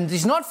 And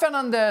it's not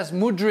Fernandes,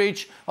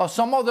 Mudryk, or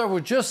some other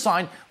who just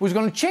signed who's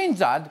going to change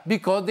that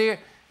because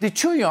they're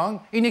too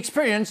young,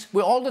 inexperienced,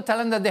 with all the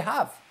talent that they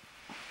have.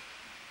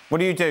 What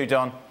do you do,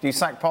 Don? Do you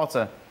sack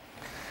Potter?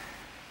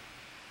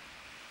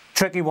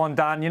 Tricky one,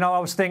 Dan. I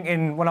was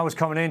thinking when I was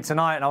coming in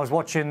tonight and I was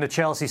watching the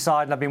Chelsea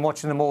side, and I've been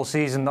watching them all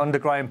season under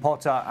Graham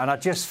Potter, and I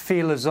just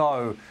feel as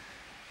though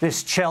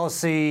this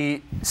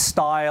Chelsea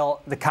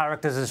style, the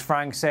characters, as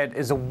Frank said,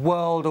 is a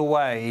world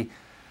away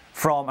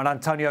from an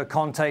Antonio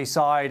Conte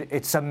side.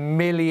 It's a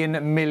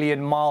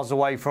million miles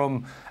away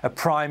from a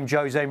prime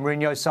Jose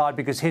Mourinho side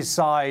because his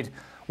side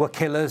were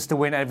killers to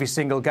win every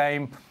single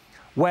game.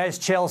 Where's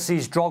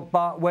Chelsea's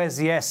Drogba? Where's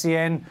the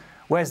Essien?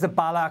 Where's the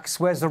Ballacks?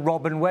 Where's the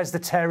Robben? Where's the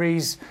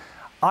Terrys?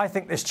 I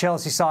think this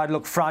Chelsea side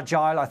look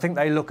fragile. I think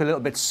they look a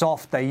little bit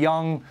soft. They're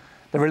young.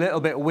 They're a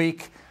little bit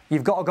weak.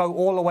 You've got to go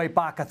all the way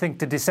back, I think,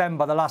 to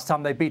December, the last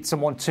time they beat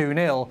someone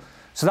 2-0.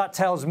 So that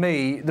tells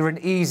me they're an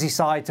easy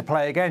side to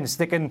play against.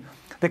 They can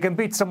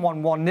beat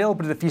someone 1-0,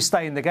 but if you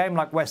stay in the game,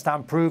 like West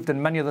Ham proved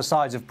and many other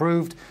sides have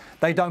proved,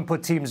 they don't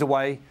put teams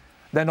away.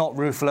 They're not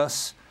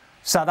ruthless.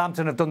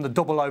 Southampton have done the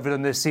double over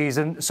them this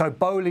season. So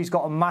Boehly's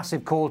got a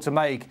massive call to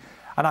make.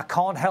 And I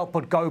can't help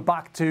but go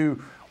back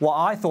to what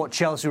I thought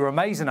Chelsea were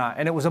amazing at.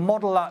 And it was a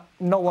model that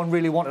no one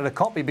really wanted to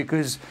copy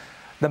because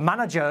the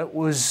manager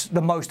was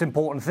the most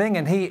important thing,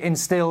 and he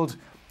instilled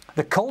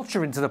the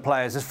culture into the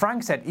players. As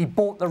Frank said, he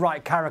brought the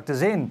right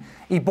characters in.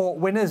 He brought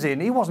winners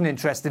in. He wasn't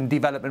interested in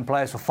developing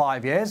players for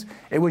 5 years.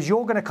 It was,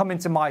 you're going to come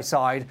into my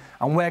side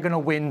and we're going to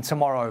win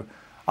tomorrow.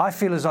 I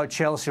feel as though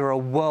Chelsea are a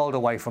world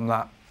away from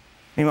that.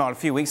 Meanwhile, a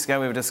few weeks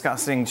ago we were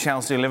discussing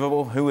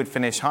Chelsea-Liverpool, who would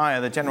finish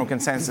higher. The general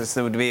consensus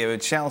would be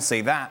with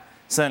Chelsea. That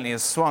certainly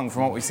has swung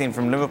from what we've seen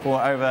from Liverpool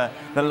over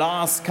the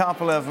last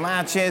couple of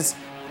matches.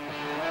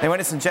 They went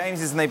to St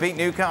James's and they beat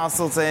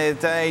Newcastle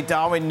today.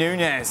 Darwin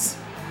Núñez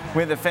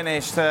with the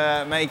finish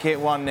to make it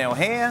 1-0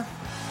 here.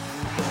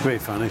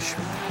 Great finish.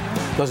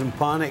 Doesn't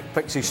panic,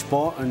 picks his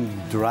spot and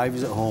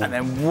drives it home. And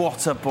then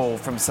what a ball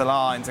from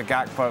Salah into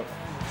Gakpo.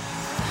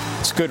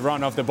 It's a good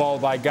run off the ball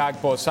by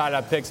Gakpo.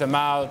 Salah picks him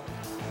out.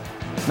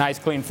 Nice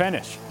clean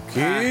finish.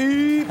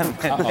 Keep.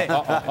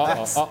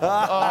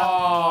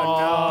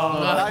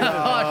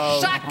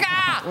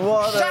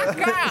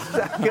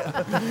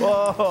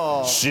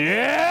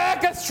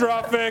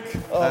 Catastrophic.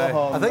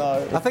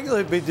 I think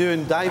they'll be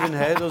doing diving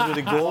headers with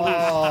the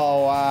goalies.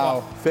 Oh,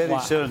 wow. Very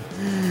soon.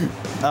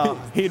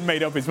 He'd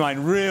made up his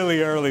mind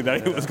really early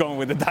that he was going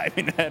with the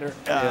diving header.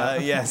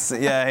 Yes,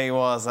 yeah, he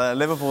was.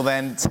 Liverpool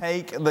then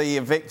take the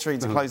victory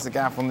to close the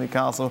gap on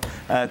Newcastle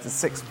to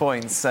 6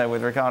 points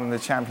with regard to the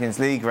Champions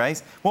League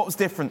race. What was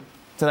different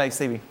today,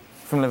 Stevie,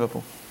 from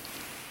Liverpool?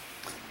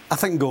 I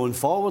think going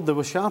forward they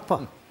were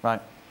sharper. Right.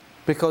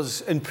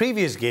 Because in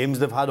previous games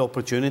they've had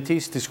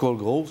opportunities to score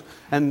goals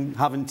and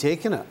haven't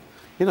taken it.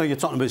 You know, you're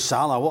talking about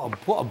Salah.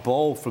 What a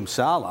ball from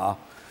Salah.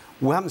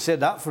 We haven't said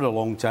that for a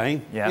long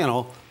time. Yeah. You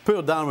know,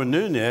 poor Darwin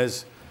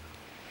Núñez,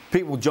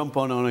 people jump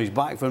on his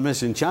back for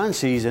missing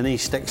chances and he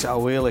sticks it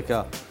away like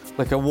a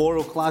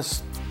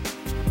world-class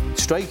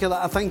striker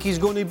that I think he's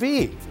going to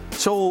be.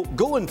 So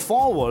going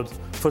forward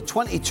for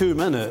 22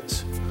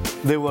 minutes,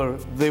 they were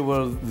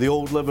the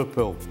old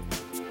Liverpool.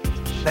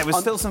 There was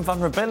still some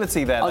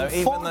vulnerability there, though,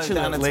 even though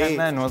down to 10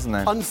 men, wasn't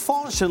there?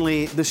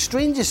 Unfortunately, the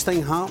strangest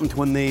thing happened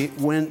when they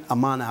went a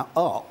man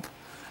up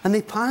and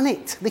they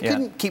panicked. They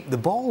couldn't keep the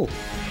ball.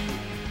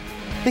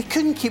 They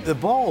couldn't keep the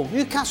ball.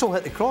 Newcastle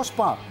hit the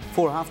crossbar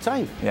for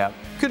half-time. Yeah.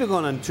 Could have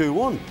gone in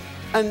 2-1.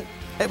 And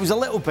it was a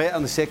little better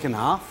in the second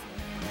half,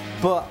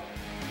 but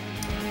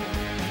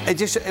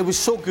it was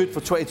so good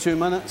for 22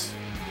 minutes.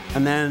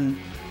 And then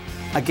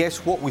I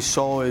guess what we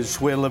saw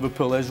is where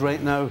Liverpool is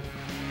right now.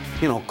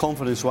 You know,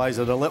 confidence-wise,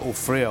 they're a little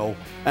frail,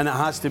 and it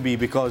has to be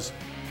because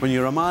when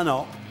you're a man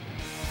up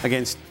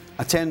against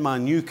a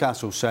 10-man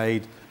Newcastle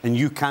side and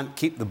you can't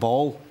keep the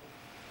ball,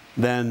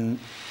 then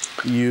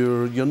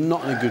you're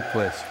not in a good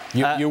place.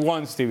 You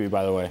won, Stevie,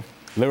 by the way.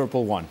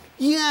 Liverpool won.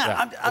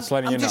 Yeah, just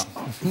letting you know.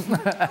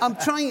 I'm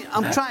trying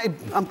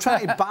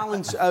to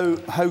balance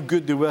out how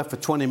good they were for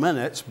 20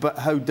 minutes, but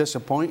how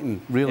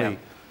disappointing, really. Yeah.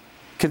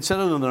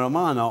 Considering they're a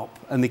man up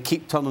and they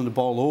keep turning the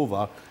ball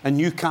over, and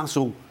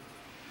Newcastle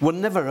were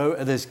never out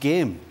of this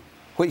game,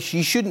 which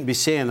you shouldn't be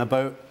saying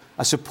about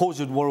a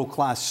supposed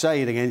world-class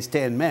side against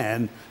 10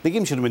 men. The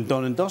game should have been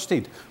done and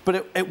dusted,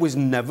 but it was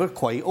never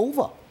quite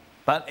over.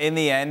 But in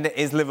the end, it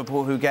is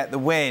Liverpool who get the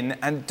win.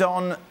 And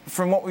Don,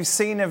 from what we've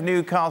seen of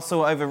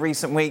Newcastle over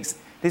recent weeks,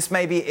 this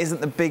maybe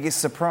isn't the biggest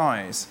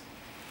surprise.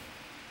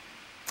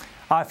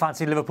 I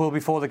fancied Liverpool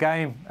before the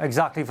game,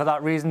 exactly for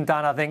that reason,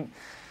 Dan. I think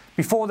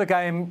before the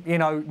game, you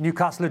know,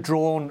 Newcastle had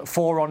drawn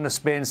 4 on the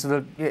spin, so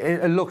that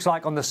it looks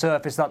like on the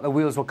surface that the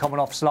wheels were coming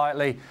off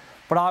slightly.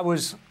 But I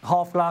was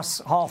half glass,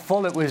 half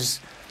full. It was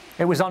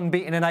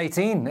unbeaten in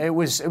 18. It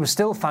was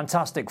still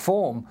fantastic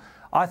form.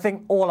 I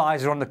think all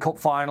eyes are on the cup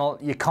final.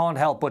 You can't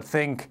help but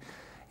think,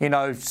 you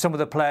know, some of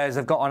the players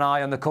have got an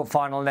eye on the cup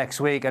final next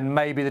week, and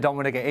maybe they don't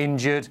want to get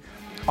injured.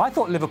 I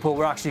thought Liverpool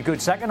were actually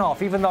good second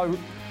half, even though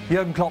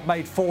Jurgen Klopp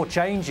made 4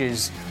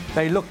 changes.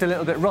 They looked a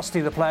little bit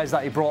rusty, the players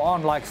that he brought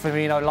on, like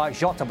Firmino, like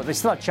Jota, but they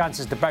still had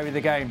chances to bury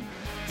the game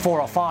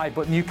 4 or 5.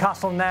 But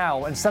Newcastle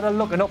now, instead of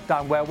looking up,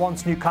 down, where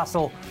once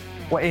Newcastle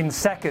were in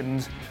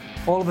second,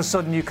 all of a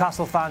sudden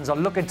Newcastle fans are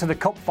looking to the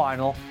cup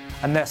final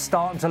and they're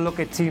starting to look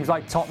at teams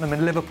like Tottenham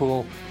and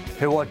Liverpool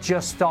who are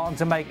just starting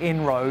to make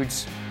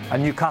inroads,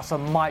 and Newcastle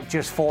might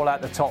just fall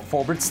out the top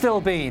 4. But it's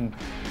still been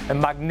a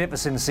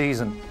magnificent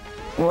season.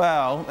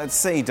 Well, let's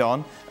see,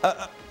 Don.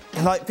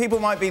 Like, people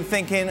might be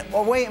thinking,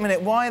 well, wait a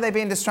minute, why are they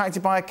being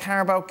distracted by a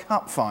Carabao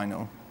Cup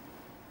final?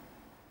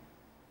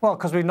 Well,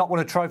 because we've not won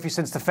a trophy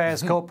since the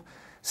Fairs Cup,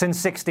 since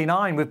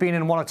 '69. We've been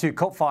in 1 or 2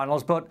 cup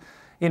finals, but,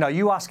 you know,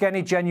 you ask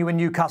any genuine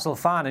Newcastle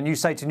fan and you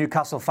say to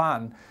Newcastle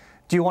fan,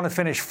 do you want to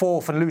finish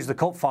 4th and lose the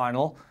cup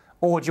final,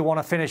 or do you want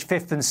to finish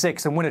 5th and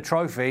 6th and win a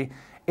trophy?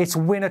 It's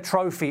win a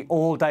trophy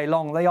all day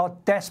long. They are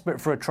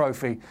desperate for a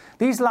trophy.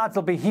 These lads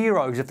will be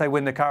heroes if they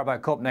win the Carabao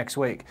Cup next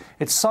week.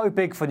 It's so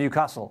big for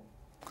Newcastle.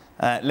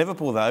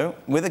 Liverpool, though,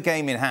 with a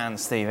game in hand,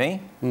 Stevie.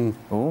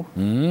 Ooh.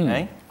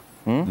 Hey?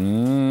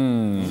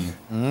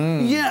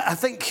 Yeah, I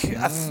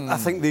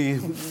think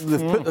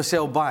they've put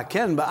themselves back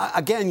in, but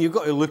again, you've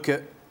got to look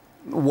at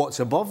what's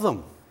above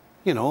them.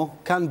 You know,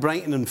 can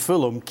Brighton and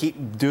Fulham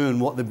keep doing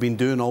what they've been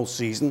doing all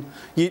season?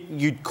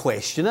 You'd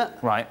question it.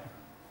 Right.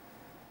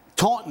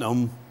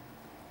 Tottenham,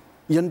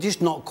 you're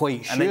just not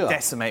quite sure. And they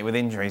decimate with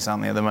injuries,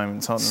 aren't they, at the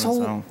moment,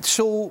 Tottenham?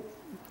 So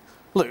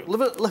look,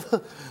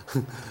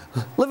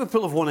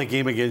 Liverpool have won a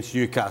game against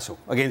Newcastle,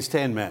 against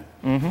 10 men.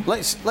 Mm-hmm.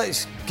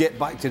 Let's get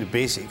back to the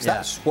basics. Yeah.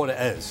 That's what it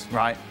is.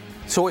 Right.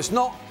 So it's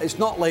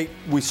not like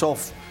we saw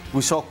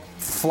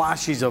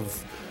flashes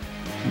of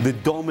the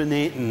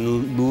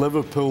dominating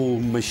Liverpool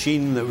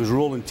machine that was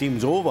rolling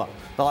teams over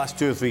the last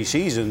 2 or 3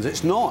 seasons.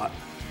 It's not.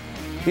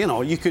 You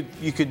know, you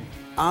could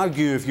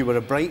argue if you were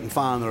a Brighton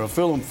fan or a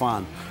Fulham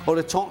fan or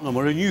a Tottenham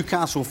or a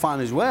Newcastle fan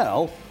as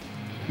well,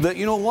 that,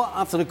 you know what,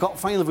 after the cup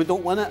final, if we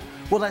don't win it,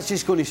 well, that's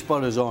just going to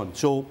spur us on.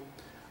 So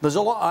there's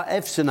a lot of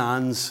ifs and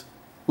ands.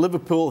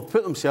 Liverpool have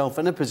put themselves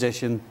in a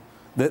position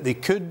that they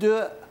could do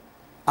it.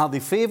 Are they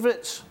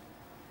favourites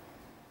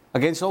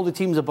against all the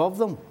teams above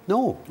them?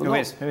 No. Who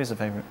is the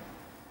favourite?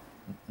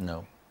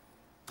 No.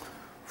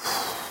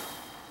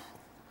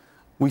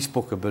 We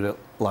spoke about it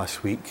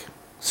last week.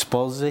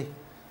 Spursy,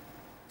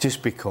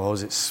 just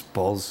because it's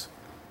Spurs,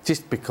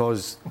 just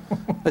because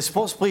if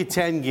Spurs play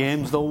 10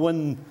 games, they'll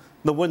win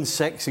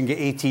 6 and get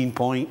 18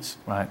 points.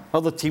 Right.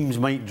 Other teams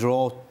might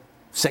draw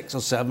 6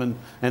 or 7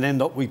 and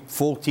end up with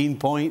 14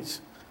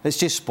 points. It's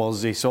just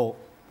Spursy, so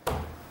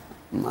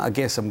I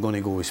guess I'm going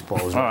to go with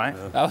Spurs. All right.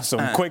 That was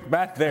some quick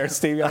bet there,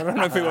 Stevie. I don't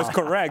know if it was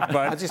correct,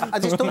 but I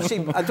just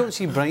don't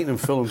see Brighton and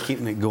Fulham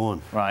keeping it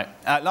going. Right.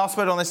 Last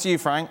word on this to you,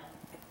 Frank.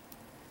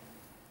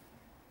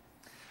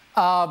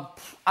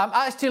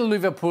 I still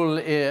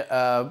Liverpool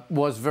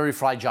was very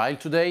fragile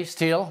today.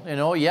 Still,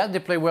 they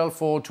play well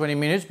for 20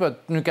 minutes,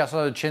 but Newcastle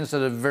had a chance at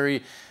the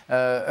very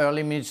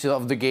early minutes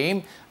of the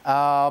game.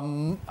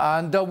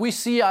 And we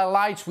see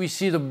highlights. We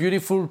see the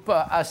beautiful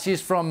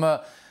assist from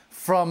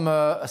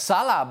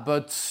Salah.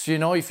 But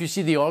if you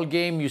see the whole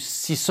game, you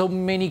see so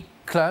many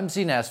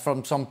clumsiness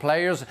from some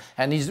players,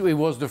 and he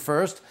was the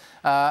first.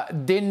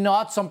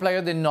 Some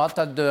players they're not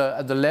at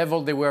the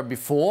level they were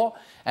before.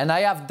 And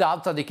I have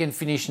doubt that they can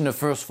finish in the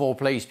first 4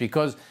 place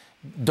because,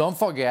 don't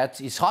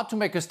forget, it's hard to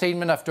make a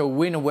statement after a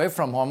win away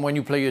from home when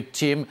you play a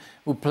team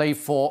who play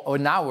for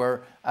an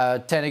hour,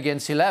 10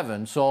 against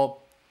 11. So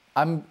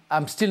I'm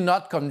still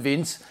not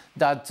convinced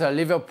that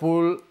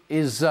Liverpool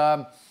is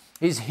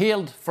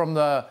healed from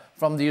the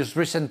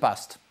recent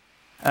past.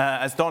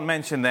 As Don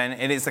mentioned then,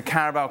 it is the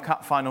Carabao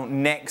Cup final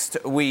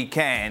next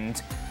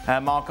weekend.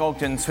 Mark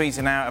Ogden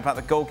tweeting out about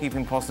the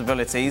goalkeeping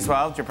possibilities.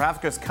 Well,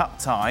 Dubravka's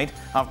cup-tied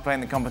after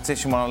playing the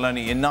competition while alone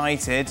at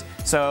United.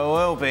 So it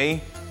will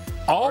be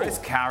Boris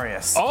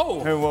Karius,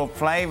 who will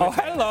play with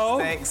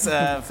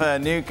for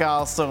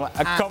Newcastle.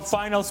 A cup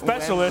final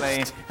specialist.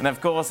 Wembley. And of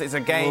course, it's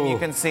a game you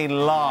can see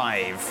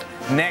live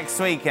next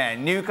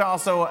weekend.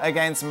 Newcastle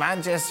against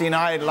Manchester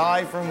United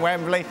live from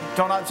Wembley.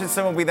 John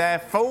Hutchinson will be there.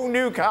 Full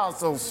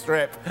Newcastle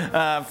strip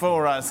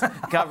for us.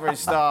 Coverage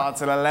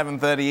starts at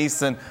 11:30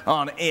 Eastern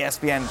on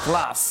ESPN+.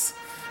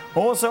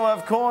 Also,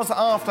 of course,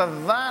 after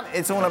that,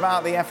 it's all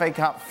about the FA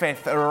Cup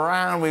 5th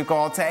round. We've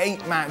got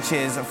 8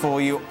 matches for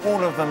you,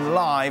 all of them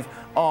live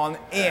on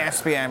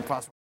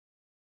ESPN+.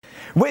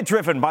 We're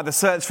driven by the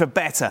search for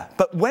better,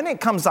 but when it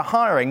comes to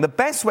hiring, the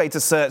best way to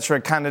search for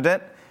a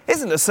candidate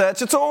isn't to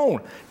search at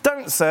all.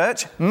 Don't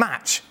search,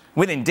 match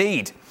with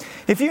Indeed.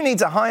 If you need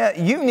to hire,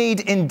 you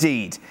need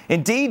Indeed.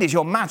 Indeed is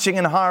your matching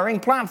and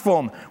hiring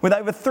platform with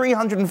over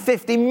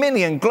 350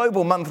 million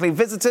global monthly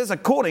visitors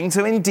according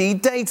to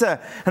Indeed data,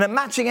 and a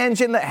matching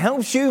engine that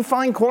helps you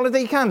find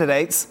quality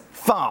candidates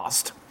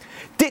fast.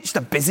 Ditch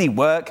the busy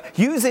work.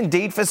 Use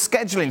Indeed for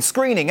scheduling,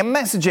 screening and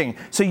messaging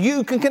so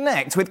you can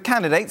connect with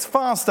candidates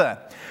faster.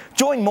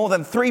 Join more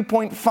than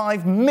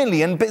 3.5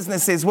 million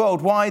businesses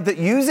worldwide that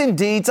use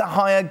Indeed to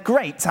hire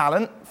great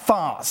talent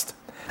fast.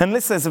 And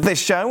listeners of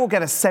this show will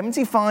get a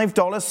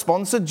 $75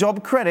 sponsored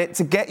job credit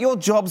to get your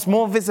jobs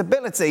more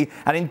visibility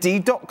at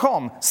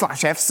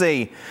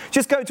Indeed.com/FC.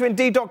 Just go to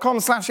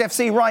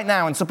Indeed.com/FC right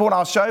now and support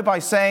our show by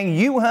saying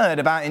you heard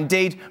about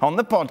Indeed on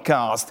the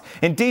podcast.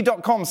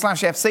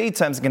 Indeed.com/FC,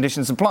 terms and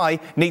conditions apply.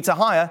 Need to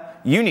hire?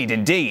 You need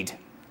Indeed.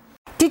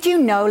 Did you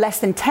know less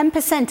than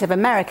 10% of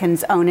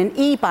Americans own an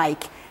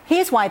e-bike?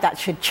 Here's why that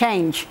should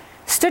change.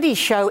 Studies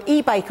show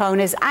e-bike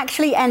owners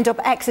actually end up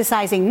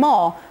exercising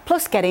more,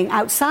 plus getting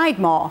outside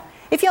more.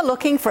 If you're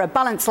looking for a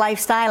balanced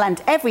lifestyle and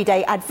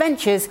everyday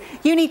adventures,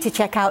 you need to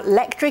check out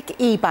Lectric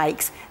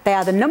e-bikes. They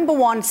are the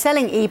 #1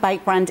 selling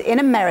e-bike brand in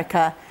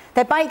America.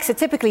 Their bikes are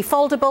typically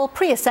foldable,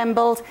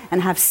 pre-assembled,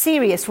 and have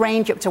serious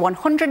range up to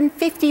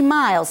 150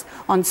 miles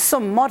on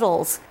some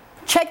models.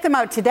 Check them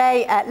out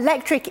today at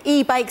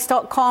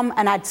lectricebikes.com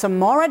and add some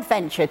more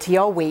adventure to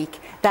your week.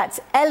 That's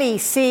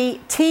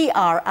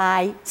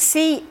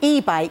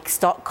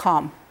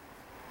lectricebikes.com.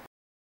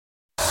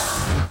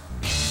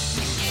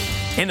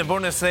 In the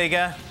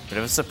Bundesliga, bit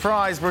of a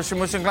surprise. Borussia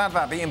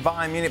Mönchengladbach beating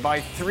Bayern Munich by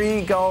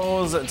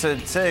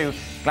 3-2.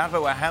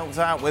 Gladbach were helped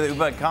out with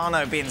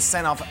Upamecano being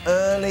sent off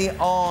early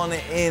on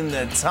in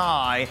the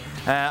tie.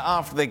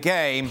 After the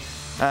game,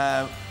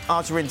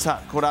 Archer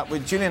Rintuck caught up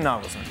with Julian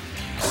Nagelsmann.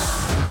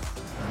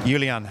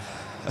 Julian,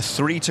 a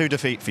 3-2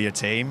 defeat for your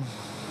team.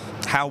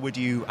 How would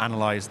you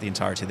analyse the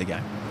entirety of the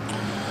game?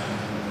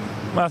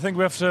 Well, I think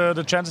we have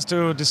the chances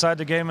to decide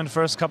the game in the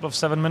first couple of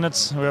 7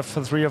 minutes. We have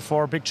 3 or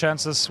 4 big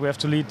chances. We have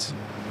to lead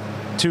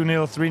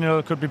 2-0,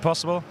 3-0 could be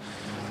possible.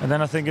 And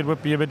then I think it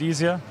would be a bit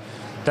easier.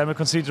 Then we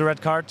concede the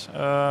red card,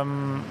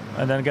 and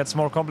then it gets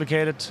more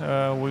complicated.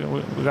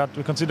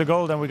 We concede the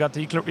goal, then we got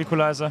the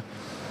equalizer.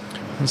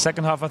 In the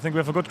second half, I think we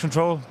have a good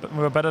control. We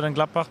were better than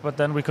Gladbach, but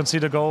then we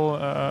concede a goal,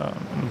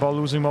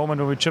 ball-losing moment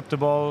when we chip the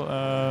ball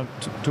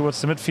towards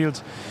the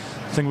midfield.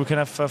 I think we can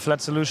have a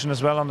flat solution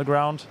as well on the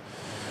ground.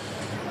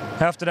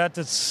 After that,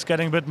 it's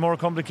getting a bit more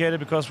complicated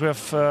because we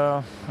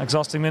have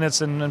exhausting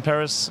minutes in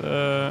Paris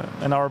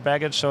in our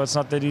baggage, so it's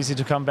not that easy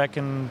to come back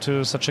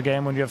into such a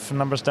game when you have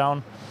numbers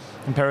down.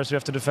 In Paris, we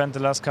have to defend the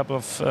last couple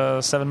of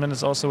 7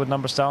 minutes also with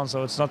numbers down,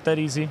 so it's not that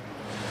easy.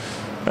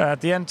 At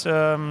the end,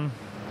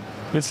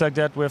 it's like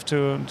that. We have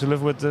to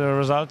live with the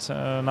result.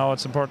 Now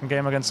it's an important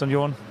game against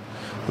Union.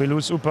 We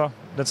lose Upa.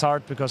 That's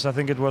hard because I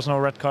think it was no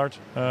red card.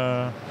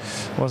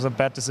 It was a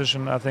bad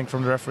decision, I think,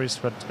 from the referees.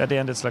 But at the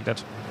end, it's like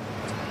that.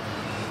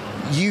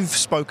 You've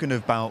spoken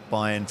about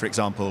Bayern, for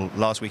example,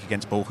 last week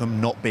against Bochum,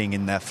 not being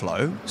in their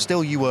flow.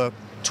 Still, you were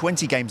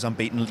 20 games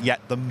unbeaten, yet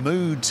the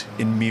mood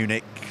in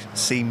Munich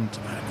seemed,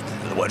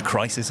 the word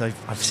crisis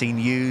I've seen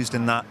used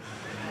in that.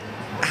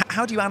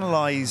 How do you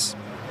analyse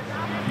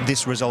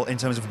this result in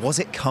terms of, was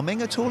it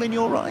coming at all in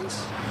your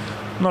eyes?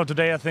 No,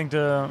 today I think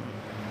the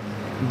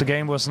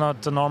game was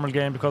not a normal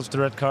game because of the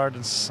red card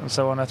and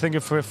so on. I think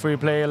if we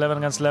play 11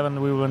 against 11,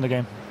 we will win the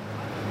game.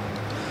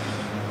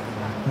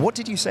 What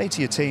did you say to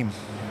your team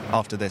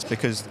after this?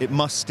 Because it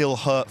must still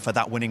hurt for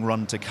that winning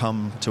run to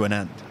come to an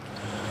end.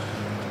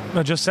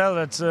 I just tell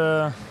that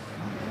the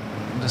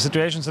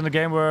situations in the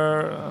game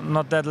were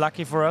not that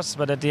lucky for us,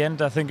 but at the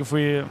end I think if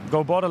we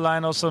go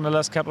borderline also in the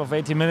last couple of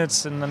 80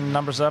 minutes and then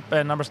numbers up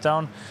and numbers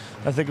down,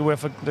 I think we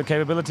have the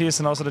capabilities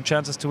and also the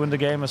chances to win the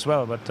game as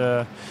well.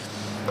 But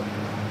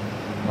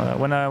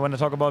when I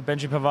talk about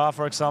Benji Pavard,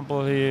 for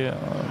example, he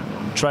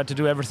tried to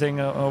do everything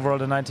over all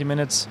the 90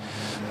 minutes.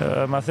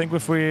 I think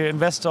if we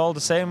invest all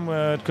the same,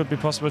 it could be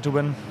possible to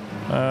win.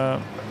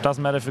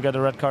 Doesn't matter if we get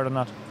a red card or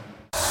not.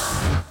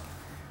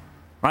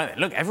 Right,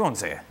 look,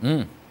 everyone's here.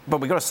 But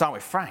we've got to start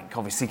with Frank.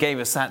 Obviously, gave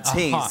us that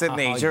tease, didn't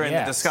he, during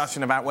the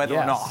discussion about whether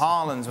or not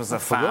Haaland's was a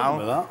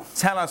foul.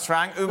 Tell us,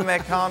 Frank,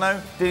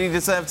 Upamecano, did he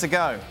deserve to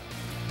go?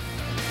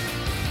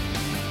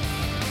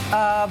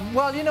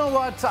 Well, you know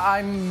what?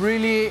 I'm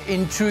really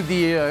into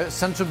the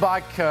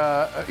centre-back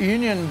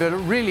union, but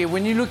really,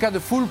 when you look at the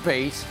full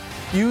pace,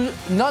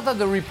 not at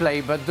the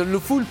replay, but the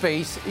full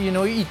pace, you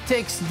know, he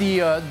takes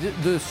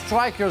the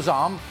striker's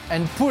arm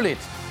and pull it,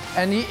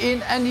 and he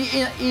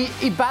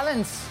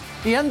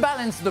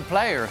unbalanced the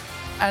player,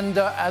 and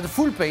at the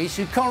full pace,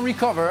 he can't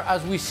recover,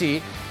 as we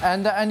see,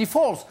 and he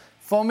falls.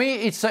 For me,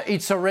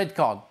 it's a red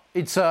card.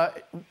 It's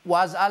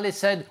as Ali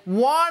said,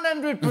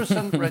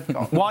 100% red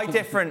card. Why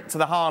different to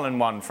the Haaland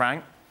one,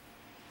 Frank?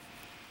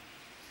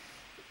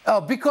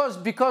 Because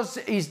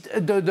he's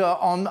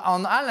on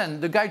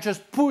Haaland, the guy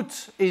just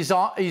put his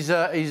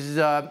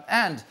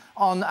hand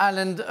on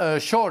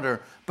Haaland's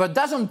shoulder, but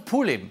doesn't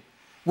pull him.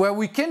 Where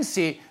we can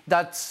see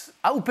that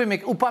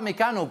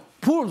Upamecano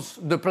pulls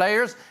the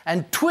players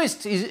and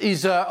twists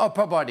his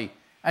upper body,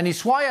 and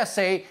it's why I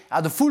say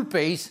at the full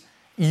pace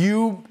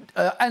you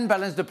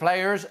unbalance the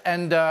players,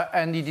 and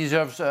he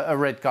deserves a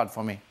red card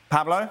for me.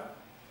 Pablo?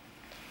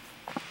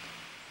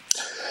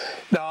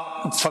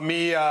 No, for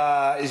me,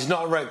 it's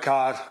not a red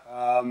card.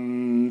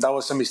 That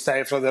was a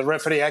mistake from the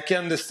referee. I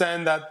can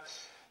understand that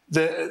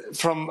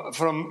from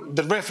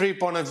the referee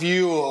point of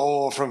view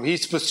or from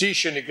his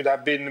position, it could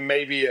have been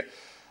maybe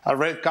a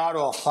red card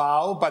or a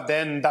foul, but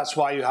then that's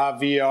why you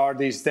have VAR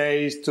these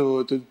days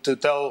to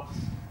tell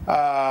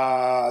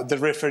the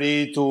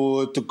referee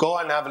to go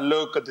and have a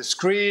look at the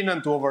screen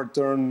and to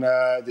overturn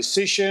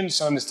decisions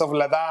and stuff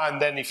like that.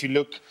 And then if you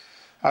look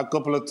a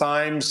couple of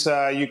times,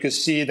 you can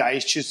see that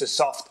it's just a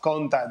soft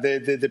contact.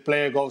 The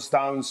player goes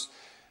down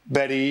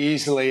very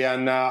easily,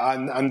 and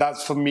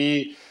that's for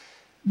me.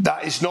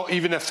 That is not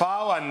even a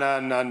foul,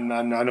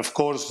 and of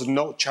course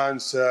no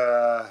chance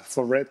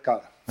for red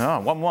card.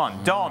 Oh,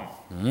 1-1.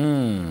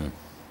 Don.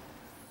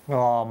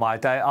 Oh my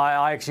day!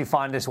 I actually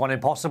find this one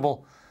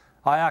impossible.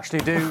 I actually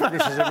do.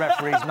 This is a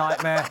referee's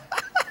nightmare.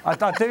 I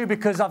do,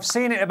 because I've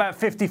seen it about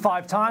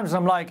 55 times. And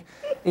I'm like,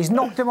 he's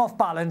knocked him off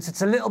balance.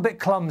 It's a little bit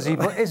clumsy,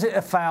 but is it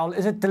a foul?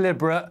 Is it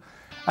deliberate?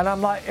 And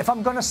I'm like, if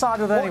I'm going to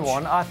side with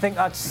anyone, I think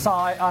I'd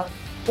side.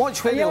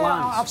 Watch where he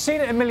lands. I've seen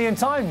it a million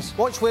times.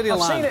 Watch where he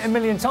lands. I've seen it a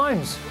million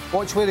times.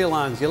 Watch where he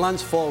lands. He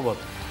lands forward.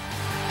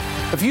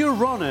 If you're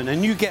running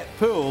and you get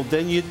pulled,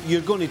 then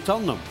you're going to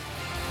turn him.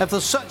 If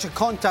there's such a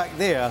contact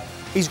there,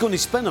 he's going to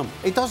spin him.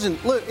 He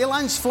doesn't. Look, he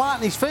lands flat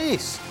in his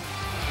face.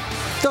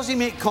 Does he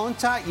make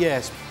contact?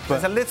 Yes.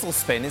 There's a little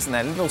spin, isn't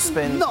there? A little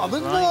spin. No,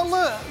 look,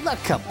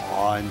 come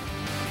on.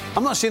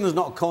 I'm not saying there's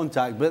not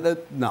contact,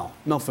 but no,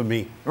 not for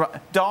me.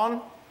 Right.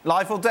 Don,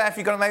 life or death,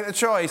 you've got to make the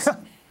choice.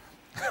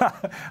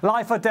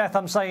 Life or death,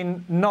 I'm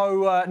saying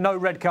no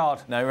red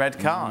card. No red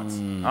cards.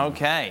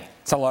 Okay.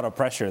 It's a lot of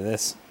pressure,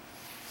 this.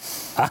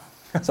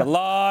 It's a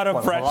lot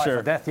of pressure. Life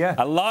or death, yeah.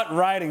 A lot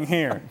riding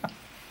here.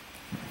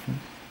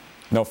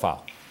 No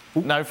foul.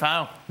 No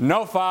foul.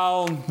 No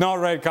foul, no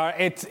red card.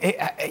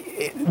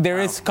 There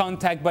is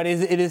contact, but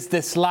it is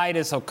the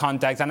slightest of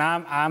contacts, and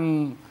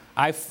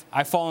I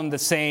fall in the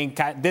same.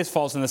 This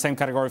falls in the same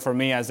category for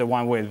me as the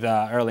one with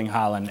Erling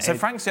Haaland. So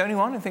Frank's the only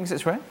one who thinks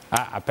it's red?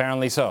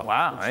 Apparently so.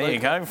 Wow, there you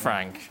go,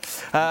 Frank.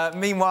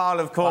 Meanwhile,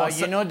 of course,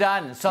 you know,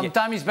 Dan,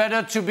 sometimes it's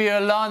better to be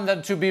alone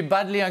than to be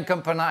badly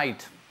accompanied.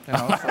 You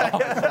know,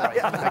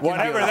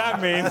 whatever that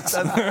means.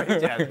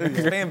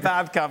 He's being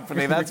bad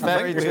company. That's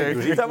very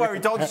true. Don't worry,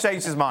 Don's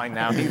changed his mind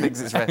now. He thinks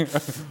it's red.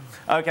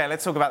 Okay,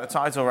 let's talk about the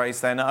title race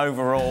then.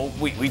 Overall,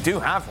 we do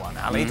have one,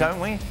 Ali,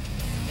 don't we?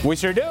 We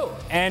sure do.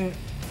 And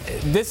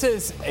this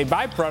is a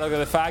byproduct of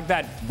the fact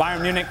that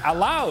Bayern Munich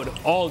allowed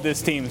all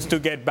these teams to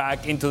get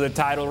back into the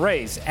title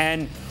race.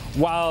 And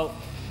while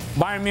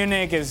Bayern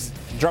Munich is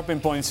dropping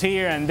points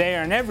here and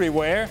there and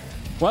everywhere,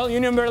 well,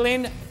 Union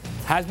Berlin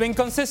has been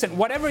consistent.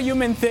 Whatever you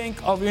may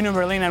think of Union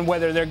Berlin and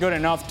whether they're good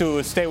enough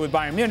to stay with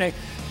Bayern Munich,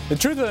 the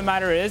truth of the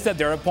matter is that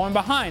they're a point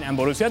behind. And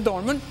Borussia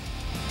Dortmund,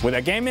 with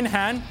a game in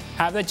hand,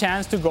 have the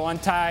chance to go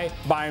and tie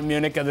Bayern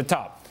Munich at the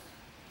top.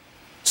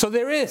 So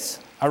there is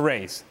a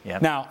race.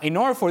 Yep. Now, in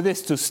order for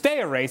this to stay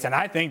a race, and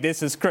I think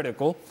this is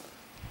critical,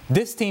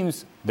 these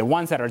teams, the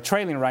ones that are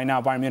trailing right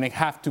now, Bayern Munich,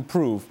 have to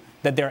prove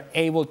that they're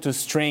able to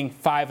string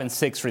 5 and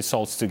 6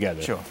 results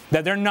together. Sure.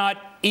 That they're not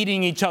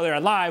eating each other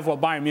alive while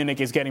Bayern Munich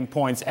is getting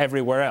points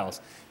everywhere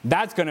else.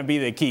 That's going to be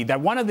the key.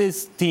 That one of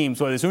these teams,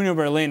 whether it's Union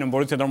Berlin and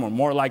Borussia Dortmund,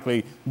 more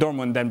likely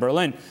Dortmund than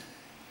Berlin,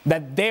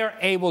 that they're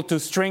able to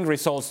string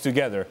results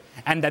together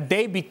and that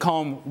they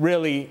become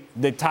really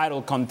the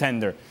title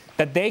contender.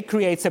 That they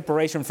create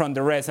separation from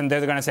the rest and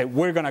they're going to say,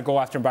 we're going to go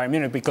after Bayern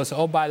Munich because,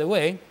 oh, by the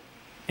way,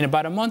 in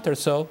about a month or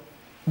so,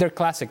 their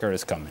Klassiker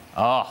is coming.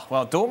 Oh,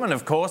 well, Dortmund,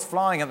 of course,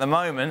 flying at the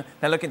moment.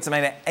 They're looking to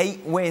make it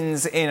 8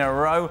 wins in a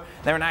row.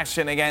 They're in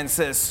action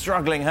against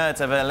struggling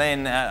Hertha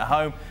Berlin at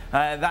home.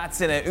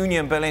 That's in a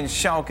Union Berlin,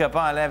 Schalke,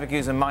 Bayer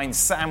Leverkusen, Mainz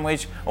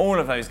sandwich. All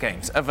of those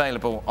games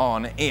available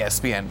on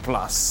ESPN+.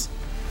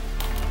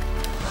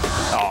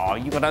 Oh,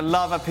 you've got to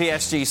love a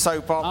PSG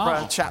soap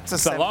opera, chapter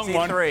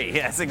 73.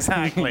 Yes,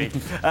 exactly.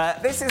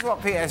 This is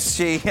what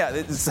PSG,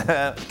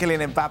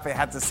 Kylian Mbappe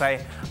had to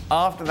say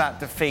after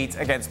that defeat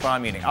against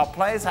Bayern Munich. Our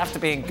players have to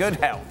be in good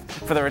health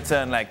for the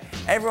return leg.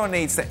 Everyone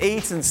needs to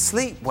eat and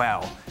sleep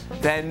well.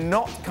 They're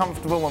not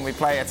comfortable when we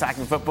play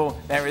attacking football.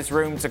 There is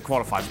room to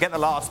qualify. Forget the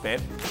last bit.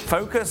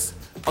 Focus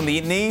on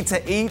the need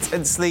to eat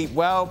and sleep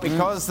well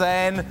because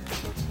then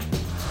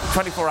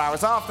 24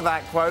 hours after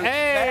that quote,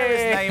 there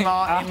is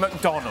Neymar in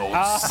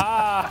McDonald's.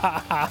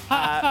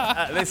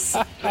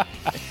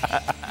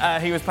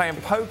 He was playing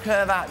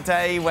poker that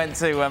day, went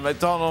to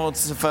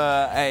McDonald's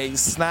for a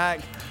snack.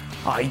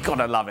 Oh, you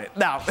gotta love it.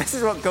 Now, this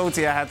is what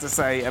Gaultier had to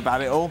say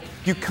about it all.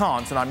 You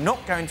can't, and I'm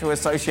not going to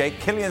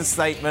associate Kylian's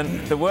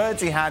statement, the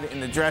words he had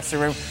in the dressing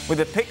room, with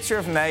a picture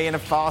of Ney in a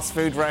fast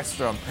food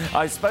restaurant.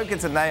 I've spoken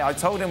to Ney, I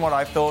told him what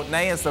I thought.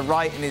 Ney has the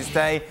right in his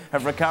day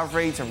of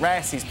recovery to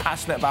rest. He's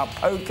passionate about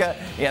poker.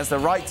 He has the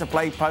right to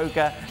play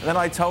poker. And then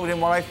I told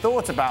him what I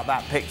thought about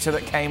that picture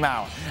that came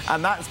out.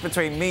 And that's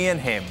between me and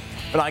him.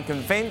 But I'm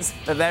convinced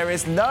that there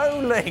is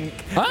no link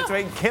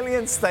between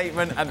Kylian's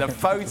statement and the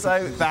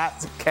photo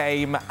that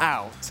came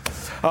out.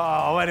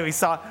 Oh, where do we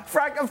start?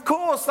 Frank, of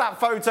course that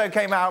photo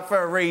came out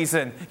for a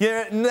reason.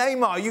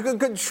 Neymar, you can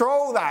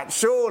control that,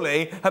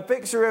 surely. A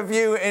picture of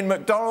you in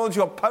McDonald's,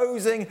 you're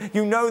posing.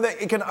 You know that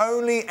it can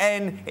only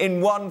end in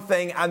one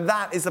thing, and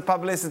that is the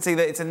publicity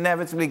that it's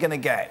inevitably going to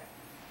get.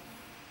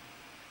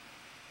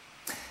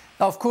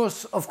 Of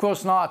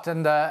course not,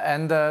 and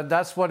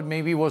that's what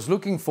maybe was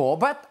looking for.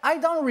 But I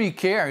don't really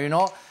care, you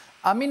know.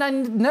 I mean, I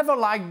never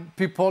liked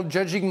people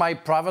judging my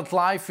private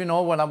life, you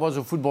know, when I was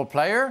a football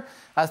player.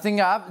 I think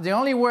the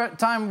only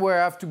time where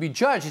I have to be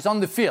judged is on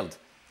the field.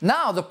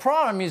 Now, the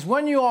problem is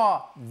when you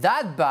are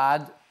that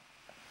bad,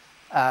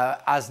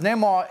 as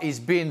Neymar is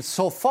being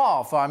so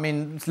far,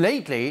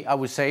 lately, I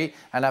would say,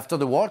 and after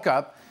the World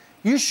Cup,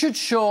 you should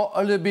show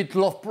a little bit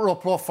low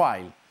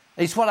profile.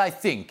 It's what I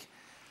think.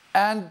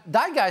 And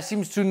that guy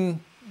seems to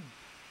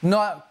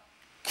not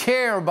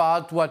care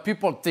about what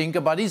people think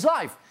about his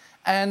life.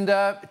 And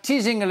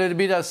teasing a little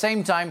bit at the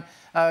same time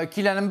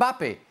Kylian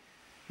Mbappe.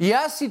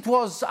 Yes,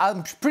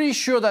 I'm pretty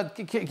sure that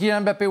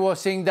Kylian Mbappe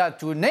was saying that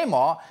to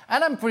Neymar,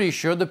 and I'm pretty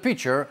sure the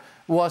picture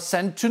was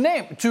sent to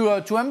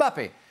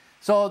Mbappe.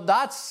 So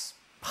that's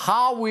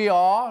how we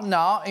are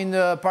now in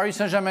the Paris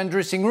Saint-Germain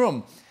dressing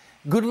room.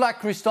 Good luck,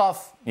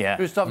 Christophe. Yeah.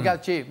 Christophe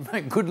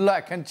Galtier. Good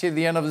luck until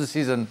the end of the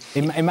season.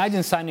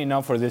 Imagine signing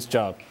up for this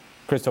job,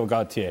 Christophe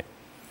Galtier.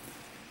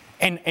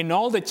 And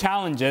all the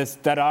challenges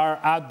that are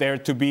out there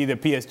to be the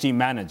PSG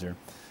manager.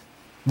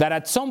 That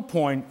at some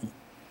point,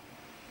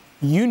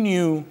 you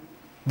knew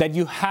that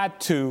you had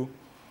to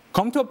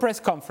come to a press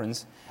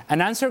conference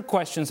and answer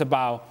questions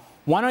about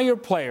one of your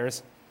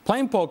players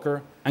playing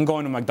poker and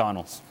going to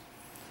McDonald's.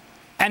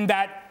 And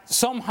that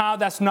somehow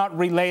that's not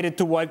related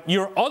to what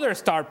your other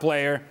star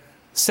player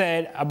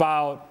said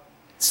about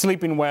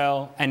sleeping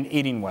well and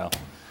eating well.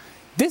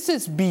 This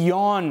is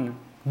beyond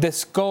the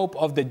scope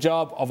of the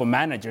job of a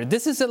manager.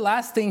 This is the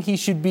last thing he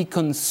should be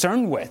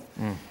concerned with.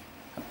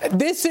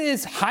 This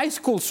is high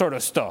school sort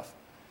of stuff.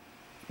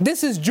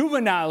 This is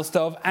juvenile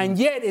stuff, and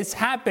yet it's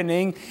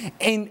happening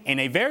in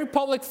a very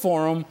public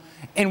forum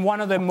in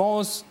one of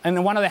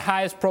the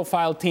highest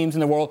profile teams in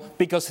the world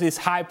because there's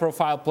high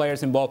profile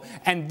players involved.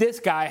 And this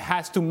guy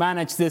has to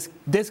manage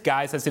these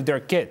guys as if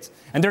they're kids.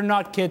 And they're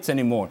not kids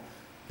anymore.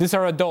 These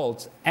are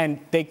adults, and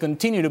they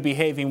continue to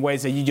behave in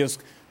ways that you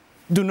just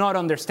do not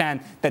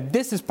understand that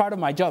this is part of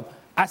my job.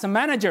 As a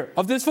manager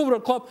of this football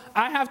club,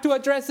 I have to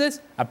address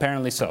this?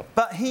 Apparently so.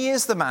 But he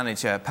is the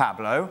manager,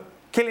 Pablo.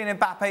 Kylian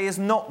Mbappe is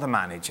not the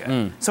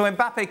manager. So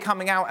Mbappe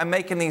coming out and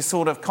making these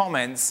sort of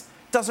comments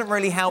doesn't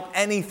really help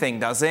anything,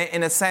 does it?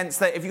 In a sense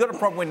that if you've got a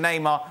problem with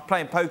Neymar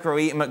playing poker or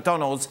eating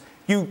McDonald's,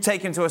 you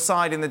take him to a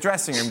side in the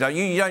dressing room, don't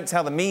you? You don't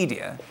tell the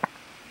media.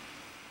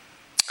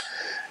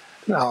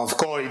 No, of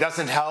course, it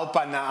doesn't help.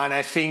 And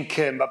I think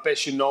Mbappé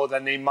should know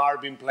that Neymar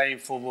has been playing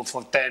football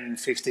for 10,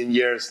 15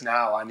 years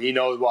now. And he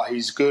knows why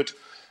he's good,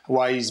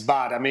 why he's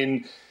bad. I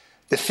mean,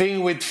 the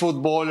thing with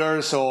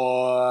footballers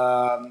or,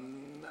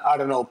 I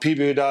don't know,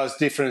 people who does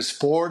different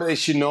sport, they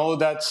should know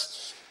that,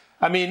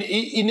 I mean,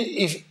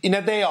 in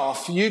a day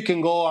off, you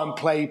can go and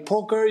play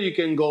poker, you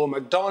can go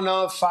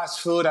McDonald's, fast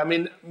food. I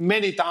mean,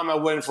 many times I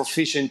went for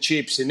fish and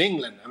chips in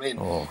England,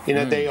 in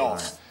a day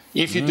off.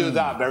 If you do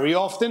that very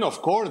often,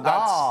 of course,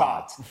 that's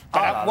bad.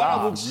 But what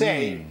I would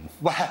say,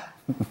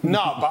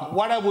 but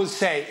what I would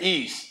say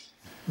is,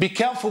 be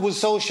careful with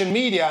social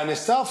media and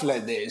stuff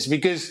like this,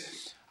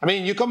 because, I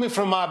mean, you're coming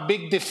from a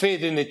big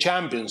defeat in the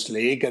Champions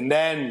League, and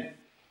then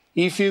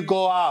if you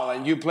go out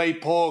and you play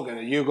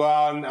poker, you go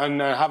out and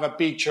have a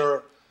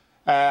picture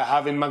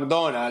having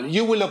McDonald's,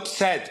 you will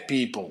upset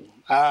people.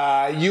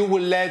 You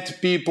will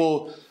let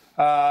people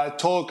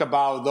talk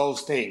about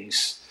those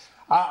things.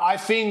 I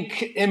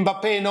think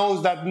Mbappé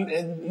knows that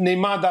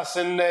Neymar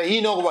doesn't.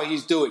 He knows what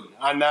he's doing,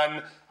 and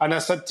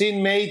as a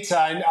teammate,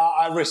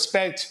 I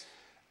respect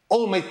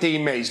all my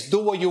teammates. Do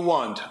what you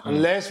want,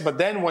 but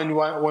then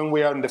when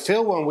we are in the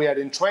field, when we are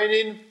in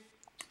training,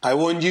 I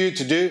want you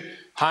to do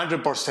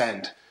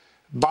 100%.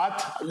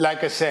 But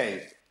like I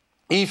say,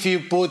 if you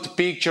put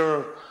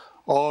picture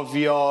of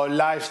your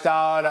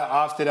lifestyle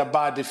after a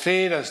bad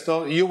defeat and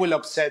stuff, you will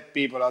upset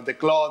people at the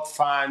club,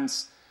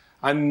 fans,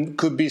 and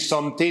could be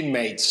some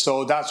teammates.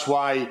 So that's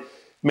why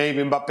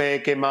maybe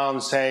Mbappé came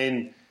out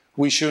saying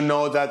we should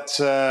know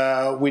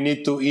that we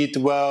need to eat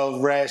well,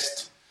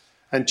 rest,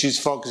 and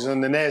just focus on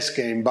the next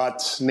game. But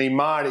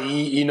Neymar,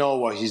 he knows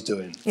what he's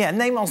doing. Yeah,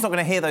 Neymar's not going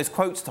to hear those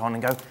quotes, Don,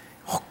 and go,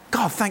 oh,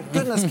 God, thank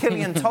goodness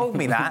Kylian told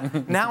me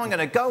that. Now I'm going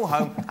to go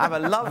home, have a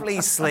lovely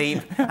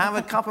sleep, have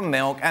a cup of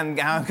milk, and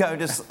go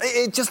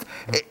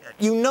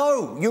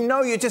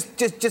you're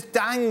just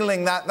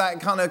dangling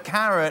that kind of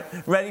carrot,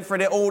 ready for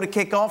it all to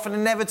kick off, and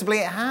inevitably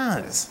it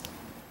has.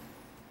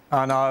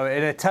 I know,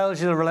 it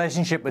tells you the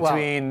relationship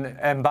between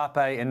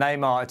Mbappe and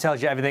Neymar. It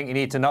tells you everything you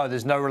need to know.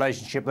 There's no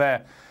relationship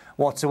there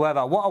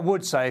whatsoever. What I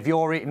would say, if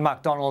you're eating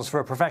McDonald's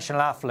for a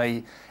professional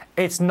athlete,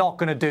 it's not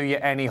going to do you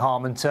any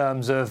harm in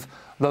terms of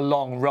the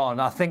long run.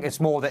 I think it's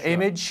more the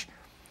image.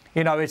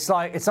 You know, it's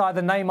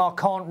either Neymar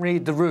can't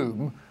read the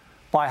room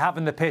by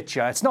having the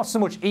picture. It's not so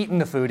much eating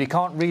the food, he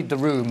can't read the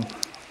room,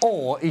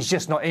 or he's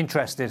just not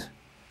interested.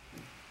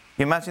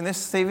 You imagine this,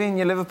 Stevie, in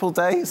your Liverpool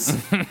days?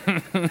 It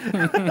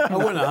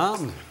wouldn't have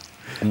happened.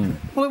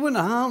 Well, it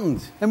wouldn't have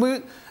happened.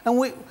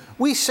 And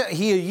we sit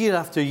here year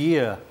after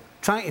year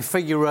trying to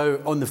figure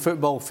out on the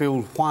football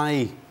field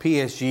why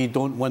PSG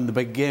don't win the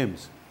big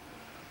games.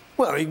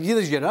 Well,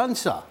 here's your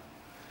answer.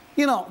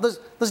 You know,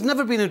 there's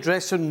never been a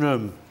dressing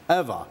room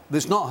ever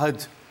that's not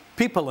had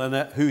people in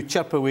it who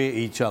chip away at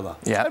each other.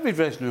 Yeah. Every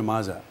dressing room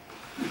has it.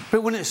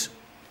 But when it's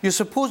your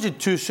supposed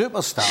two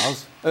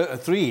superstars out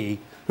of three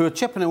who are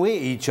chipping away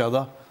at each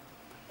other,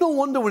 no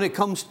wonder when it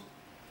comes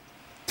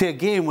to a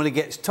game, when it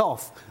gets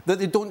tough, that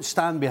they don't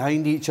stand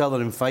behind each other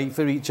and fight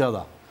for each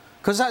other.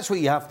 Because that's what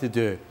you have to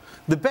do.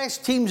 The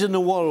best teams in the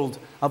world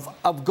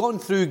have gone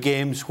through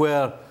games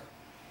where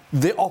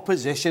the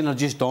opposition are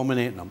just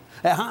dominating them.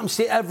 It happens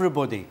to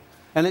everybody.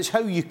 And it's how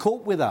you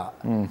cope with that.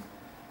 And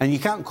you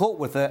can't cope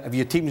with it if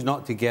your team's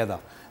not together.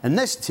 And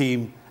this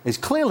team is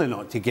clearly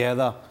not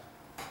together.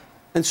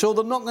 And so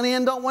they're not going to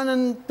end up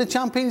winning the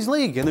Champions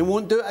League. And they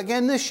won't do it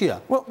again this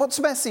year. What's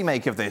Messi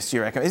make of this, do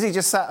you reckon? Is he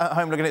just sat at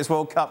home looking at his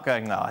World Cup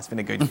going, no, it's been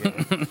a good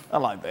year. I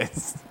like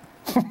this.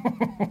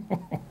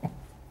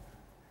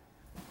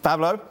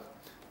 Pablo?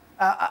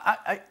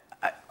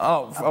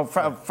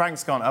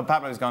 Frank's gone.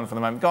 Pablo's gone for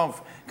the moment. Go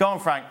on,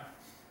 Frank.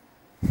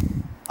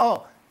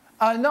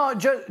 No,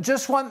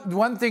 just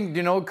one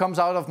thing, comes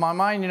out of my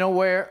mind,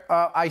 where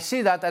I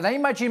see that, and I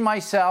imagine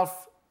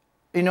myself,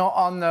 on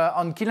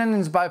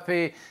Kylian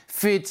Mbappé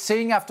feet,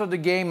 saying after the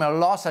game, a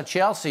loss at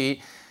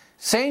Chelsea,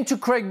 saying to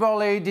Craig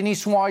Burley,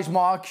 Dennis Wise,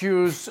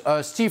 Marcus,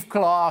 Steve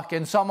Clark,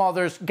 and some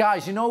others,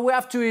 guys, we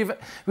have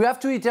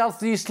to eat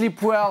healthy,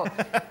 sleep well.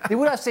 They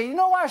would have said, you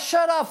know what,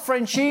 shut up,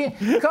 Frenchie,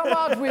 come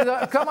out with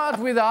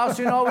us.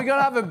 We're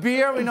gonna have a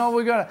beer.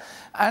 We're gonna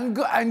and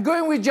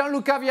going with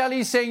Gianluca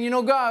Vialli saying,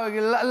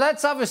 go,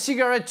 let's have a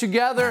cigarette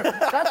together.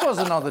 That was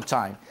another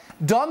time.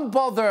 Don't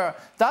bother.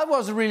 That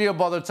was really a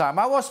bother time.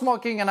 I was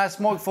smoking, and I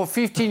smoked for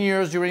 15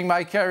 years during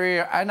my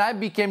career, and I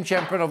became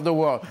champion of the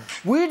world.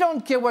 We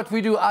don't care what we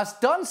do. As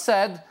Don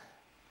said,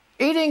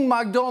 eating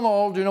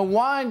McDonald's,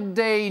 one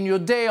day in your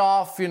day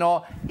off,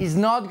 is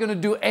not going to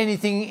do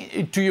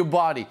anything to your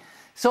body.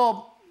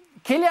 So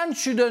Kylian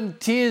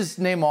shouldn't tease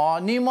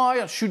Neymar.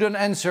 Neymar shouldn't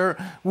answer.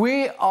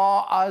 We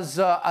are, as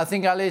I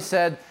think Ale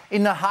said,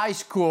 in a high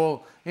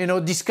school,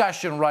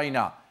 discussion right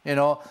now.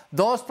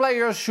 Those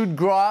players should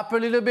grow up a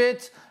little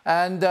bit,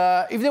 and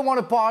if they want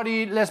to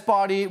party, let's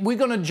party. We're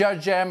going to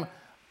judge them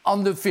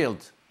on the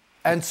field.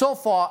 And so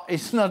far,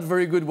 it's not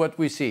very good what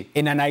we see.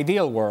 In an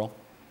ideal world,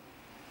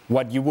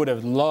 what you would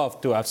have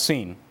loved to have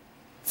seen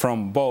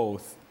from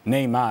both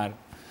Neymar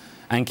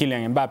and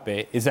Kylian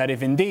Mbappe is that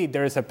if indeed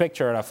there is a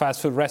picture at a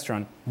fast food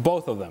restaurant,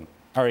 both of them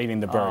are eating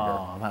the burger.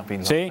 Oh, that'd be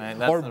nice. See?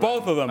 Or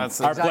both of them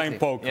are playing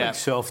poker. Yeah.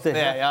 Softy.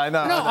 Yeah, I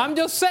know. No, I'm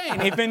just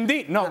saying,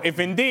 if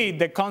indeed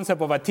the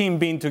concept of a team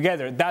being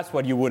together, that's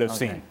what you would have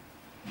seen.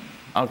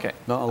 Okay.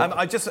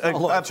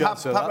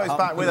 Pablo's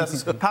back with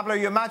us. Pablo,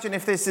 you imagine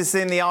if this is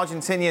in the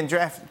Argentinian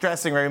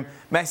dressing room,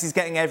 Messi's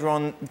getting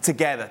everyone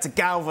together to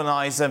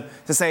galvanise them,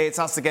 to say it's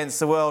us against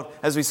the world,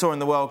 as we saw in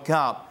the World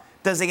Cup.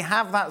 Does he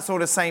have that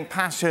sort of same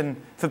passion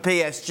for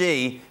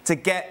PSG to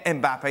get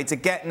Mbappe, to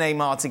get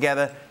Neymar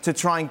together, to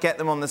try and get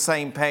them on the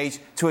same page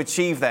to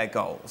achieve their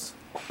goals?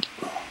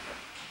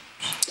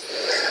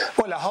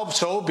 Well, I hope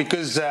so,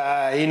 because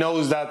he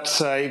knows that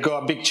he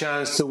got a big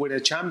chance to win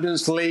a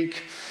Champions League.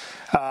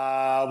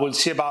 We'll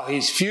see about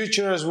his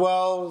future as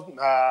well.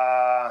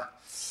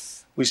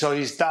 We saw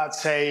his dad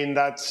saying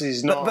that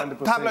he's not 100%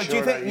 but Pablo, sure. do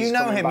you think you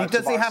know him?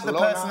 Does he have the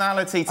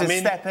personality to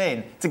step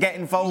in, to get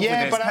involved with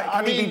this?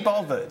 Can he be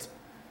bothered?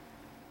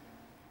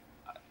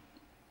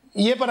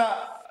 Yeah, but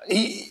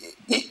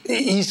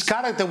his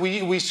character,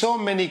 we saw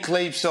many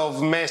clips of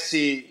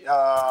Messi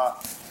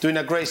doing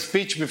a great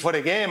speech before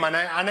the game, and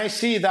I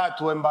see that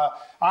to Mbappe.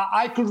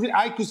 I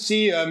could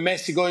see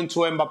Messi going to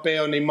Mbappe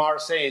or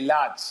Neymar saying,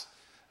 lads,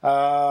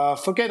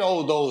 forget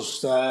all those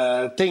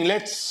things.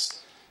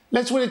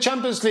 Let's win the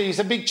Champions League. It's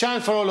a big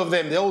chance for all of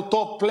them. They're all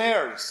top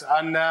players,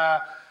 and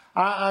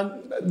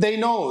they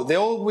know they've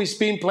always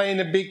been playing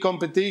in big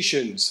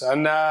competitions.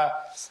 And I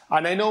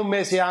know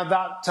Messi has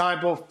that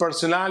type of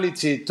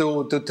personality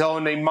to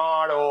tell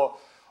Neymar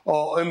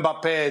or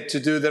Mbappe to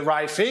do the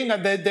right thing,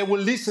 and they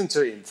will listen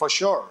to him for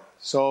sure.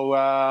 So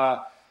I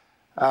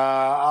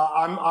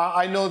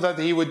know that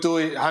he would do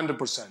it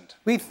 100%.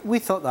 We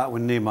thought that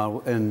when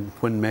Neymar and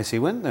when Messi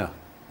went there.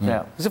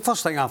 Yeah, it's the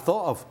first thing I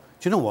thought of.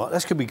 Do you know what?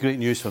 This could be great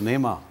news for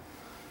Neymar.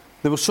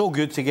 They were so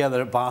good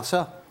together at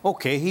Barca.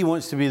 Okay, he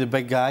wants to be the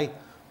big guy.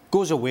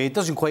 Goes away,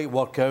 doesn't quite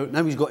work out.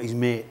 Now he's got his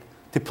mate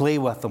to play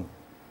with him.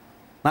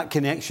 That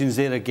connection's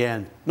there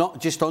again. Not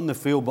just on the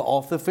field, but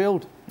off the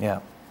field. Yeah.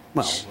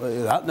 Well,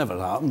 that never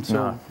happened.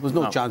 So there's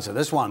no chance of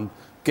this one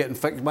getting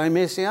fixed by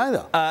Messi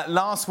either.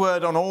 Last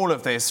word on all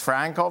of this,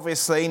 Frank.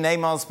 Obviously,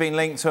 Neymar's been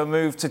linked to a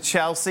move to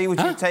Chelsea. Would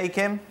you take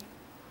him?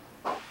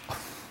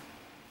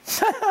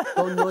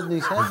 Don't nod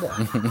his head there.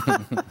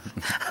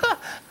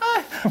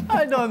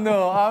 I don't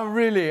know.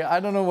 I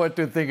don't know what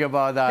to think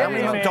about that.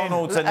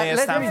 McDonald's are near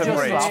Stamford Bridge.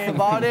 Let me just laugh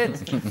about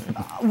it.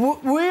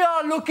 We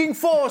are looking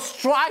for a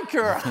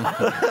striker.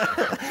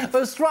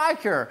 A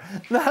striker.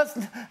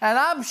 And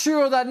I'm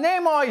sure that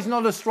Neymar is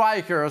not a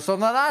striker. So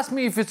don't ask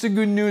me if it's a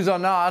good news or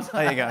not.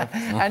 There you go.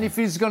 And if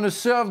he's going to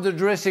serve the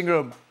dressing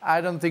room.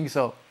 I don't think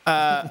so.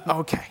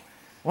 Okay.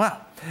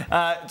 Well,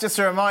 just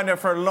a reminder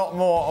for a lot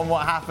more on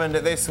what happened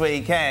this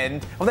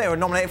weekend. Well, they were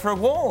nominated for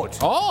awards.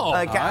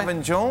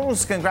 Gavin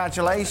Jules,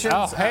 congratulations.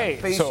 Oh, hey.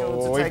 Be so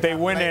sure to if they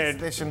win it,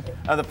 edition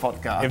of the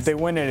podcast. If they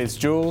win it, is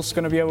Jules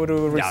going to be able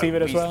to receive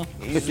it as well?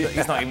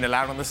 He's not even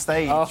allowed on the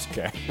stage.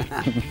 Okay.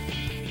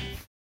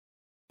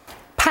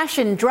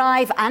 Passion,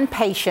 drive and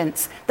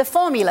patience. The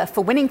formula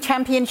for winning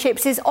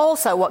championships is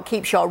also what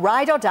keeps your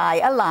ride or die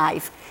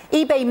alive.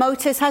 eBay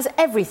Motors has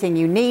everything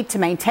you need to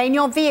maintain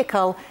your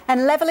vehicle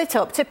and level it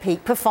up to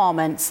peak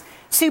performance.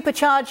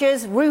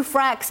 Superchargers, roof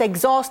racks,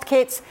 exhaust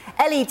kits,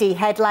 LED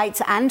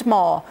headlights and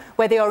more.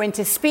 Whether you're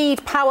into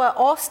speed, power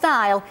or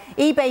style,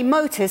 eBay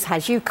Motors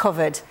has you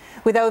covered.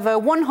 With over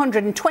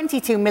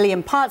 122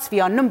 million parts for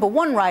your number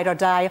one ride or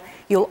die,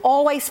 you'll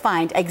always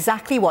find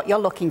exactly what you're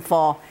looking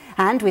for.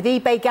 And with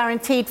eBay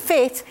Guaranteed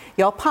Fit,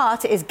 your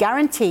part is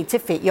guaranteed to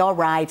fit your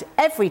ride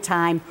every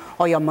time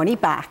or your money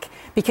back.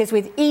 Because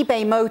with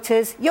eBay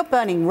Motors, you're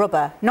burning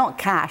rubber, not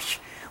cash.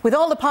 With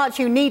all the parts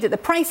you need at the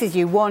prices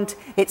you want,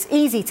 it's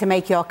easy to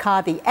make your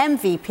car the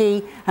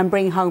MVP and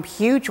bring home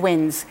huge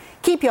wins.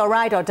 Keep your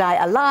ride or die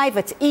alive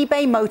at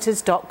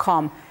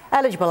ebaymotors.com.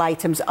 Eligible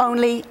items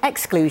only,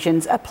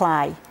 exclusions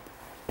apply.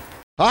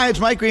 Hi,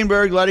 it's Mike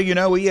Greenberg letting you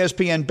know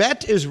ESPN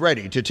Bet is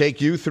ready to take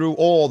you through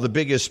all the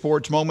biggest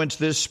sports moments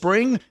this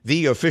spring.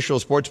 The official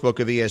sportsbook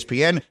of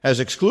ESPN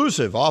has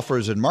exclusive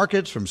offers and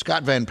markets from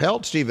Scott Van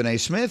Pelt, Stephen A.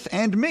 Smith,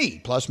 and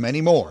me, plus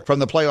many more. From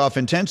the playoff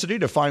intensity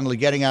to finally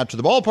getting out to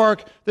the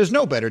ballpark, there's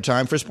no better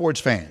time for sports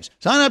fans.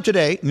 Sign up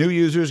today. New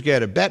users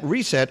get a bet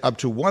reset up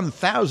to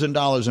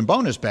 $1,000 in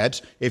bonus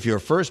bets if your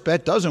first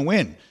bet doesn't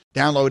win.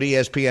 Download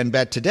ESPN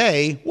Bet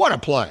today. What a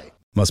play.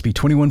 Must be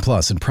 21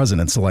 plus and present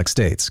in select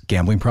states.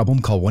 Gambling problem?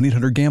 Call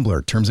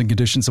 1-800-GAMBLER. Terms and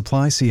conditions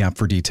apply. See app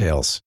for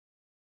details.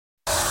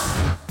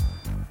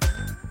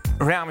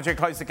 Real Madrid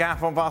closed the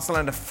gap on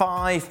Barcelona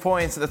 5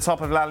 points at the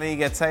top of La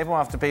Liga table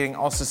after beating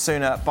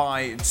Osasuna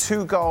by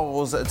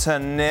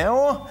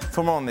 2-0.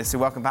 For more on this, we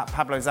welcome back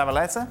Pablo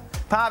Zabaleta.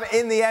 Pab,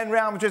 in the end,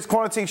 Real Madrid's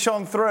quality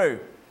shone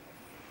through.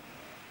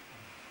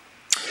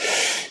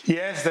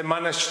 Yes, they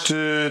managed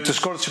to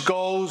score 2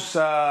 goals.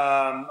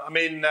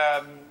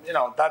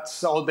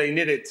 That's all they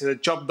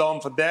needed. Job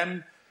done for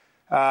them.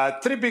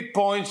 3 big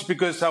points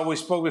because we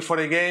spoke before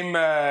the game.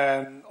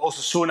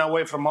 Osasuna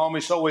away from home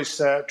is always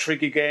a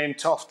tricky game,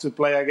 tough to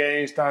play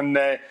against. And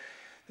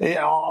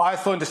I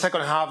thought in the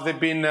second half they've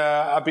been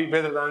a bit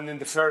better than in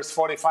the first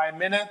 45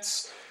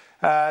 minutes.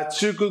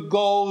 2 good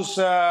goals,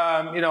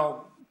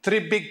 3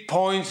 big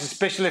points,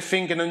 especially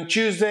thinking on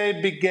Tuesday,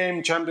 big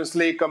game, Champions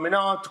League coming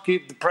out, to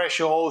keep the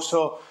pressure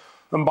also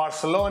on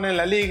Barcelona in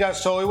La Liga.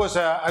 So it was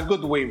a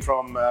good win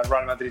from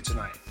Real Madrid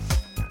tonight.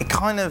 It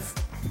kind of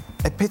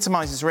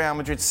epitomises Real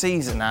Madrid's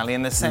season, Ali,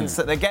 in the sense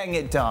that they're getting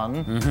it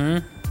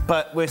done,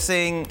 but we're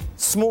seeing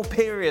small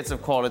periods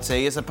of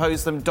quality as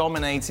opposed to them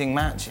dominating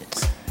matches.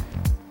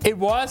 It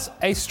was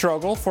a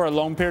struggle for a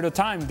long period of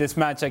time, this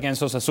match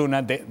against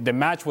Osasuna. The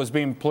match was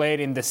being played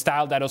in the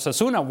style that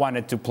Osasuna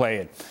wanted to play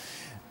it.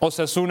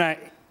 Osasuna,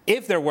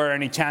 if there were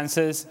any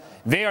chances,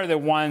 they are the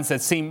ones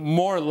that seem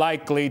more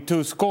likely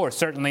to score,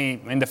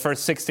 certainly in the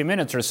first 60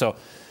 minutes or so.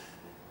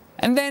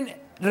 And then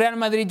Real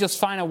Madrid just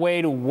find a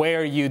way to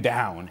wear you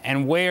down.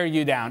 And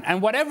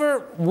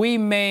whatever we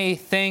may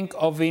think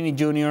of Vini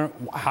Jr.,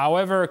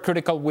 however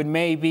critical we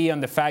may be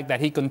on the fact that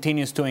he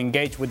continues to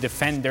engage with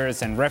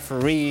defenders and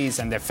referees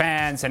and the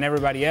fans and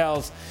everybody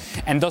else,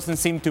 and doesn't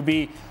seem to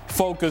be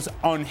focused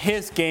on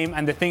his game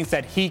and the things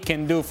that he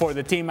can do for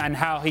the team and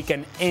how he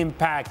can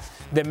impact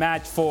the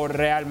match for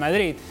Real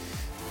Madrid.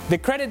 The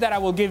credit that I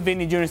will give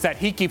Vini Jr. is that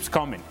he keeps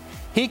coming.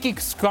 He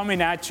keeps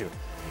coming at you.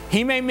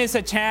 He may miss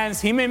a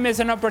chance, he may miss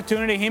an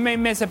opportunity, he may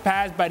miss a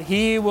pass, but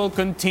he will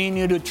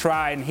continue to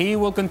try, and he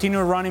will continue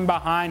running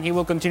behind, he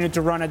will continue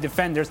to run at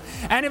defenders,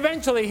 and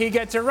eventually he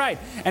gets it right.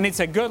 And it's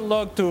a good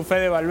look to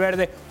Fede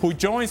Valverde, who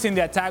joins in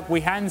the attack.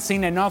 We hadn't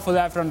seen enough of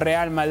that from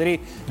Real Madrid,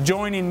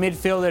 joining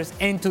midfielders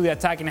into the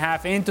attacking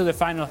half, into the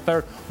final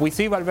third. We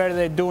see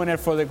Valverde doing it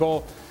for the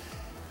goal.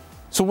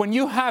 So when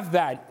you have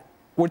that,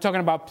 we're talking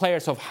about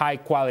players of high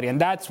quality,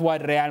 and that's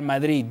what Real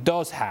Madrid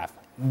does have.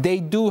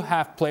 They do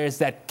have players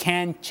that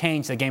can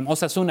change the game.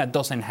 Osasuna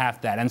doesn't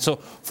have that. And so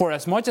for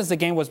as much as the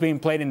game was being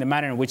played in the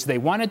manner in which they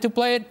wanted to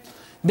play it,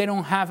 they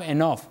don't have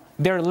enough.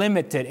 They're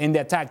limited in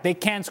the attack. They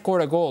can't score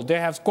a goal. They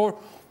have scored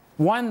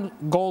 1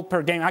 goal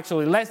per game,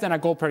 actually less than a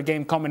goal per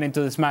game coming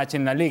into this match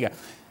in La Liga.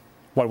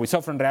 What we saw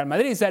from Real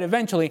Madrid is that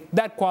eventually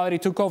that quality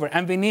took over,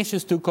 and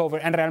Vinicius took over,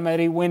 and Real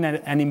Madrid win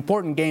an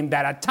important game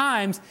that at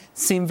times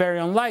seemed very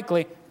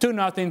unlikely.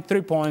 2-0,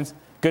 3 points.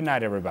 Good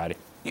night, everybody.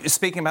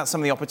 Speaking about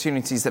some of the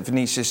opportunities that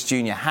Vinicius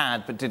Jr.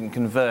 had but didn't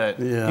convert,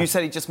 you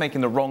said he's just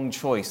making the wrong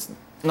choice,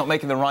 not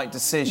making the right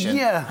decision.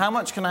 Yeah. How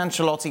much can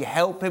Ancelotti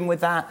help him with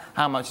that?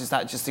 How much is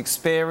that just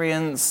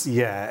experience?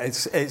 Yeah,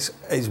 it's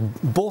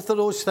both of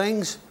those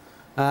things,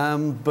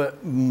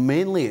 but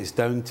mainly it's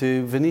down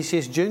to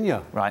Vinicius Jr.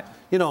 Right.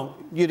 Your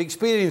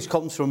experience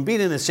comes from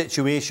being in a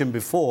situation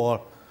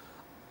before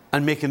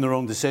and making the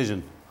wrong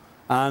decision.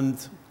 And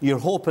you're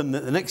hoping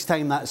that the next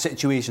time that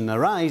situation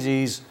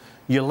arises,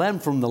 you learn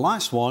from the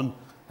last one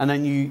and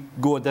then you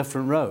go a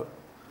different route.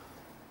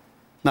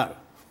 Now,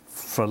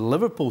 from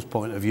Liverpool's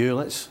point of view,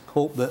 let's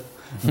hope that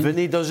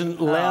Vinny doesn't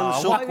learn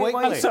so quickly.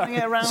 Why are you turning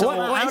it around?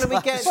 How did we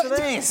get to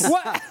this?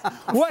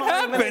 What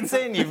happened?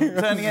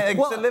 You're turning it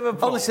to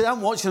Liverpool. Honestly,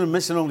 I'm watching him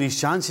missing all these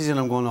chances and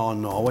I'm going, oh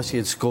no, I wish he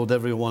had scored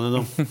every one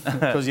of them.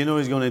 Because he's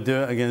going to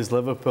do it against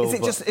Liverpool.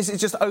 Is it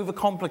just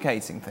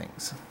overcomplicating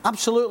things?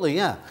 Absolutely,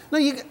 yeah. No,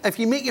 if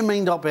you make your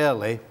mind up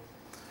early,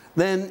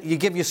 then you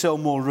give yourself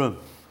more room.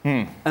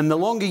 And the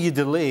longer you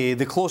delay,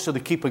 the closer the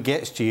keeper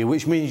gets to you,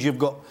 which means you've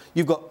got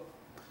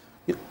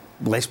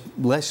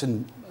less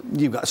and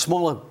you've got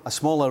a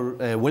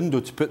smaller window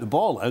to put the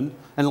ball in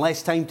and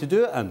less time to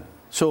do it in.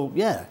 So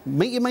yeah,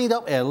 make your mind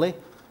up early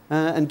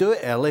and do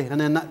it early,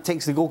 and then that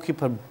takes the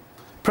goalkeeper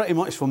pretty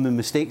much from the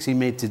mistakes he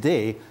made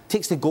today.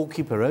 Takes the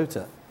goalkeeper out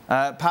of it.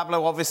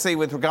 Pablo, obviously,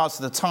 with regards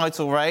to the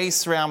title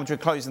race, Real Madrid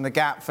closing the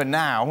gap for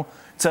now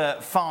to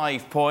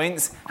 5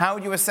 points. How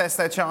would you assess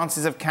their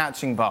chances of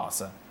catching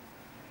Barca?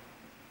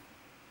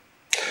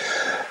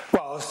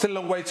 Well, still a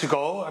long way to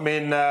go. I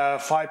mean,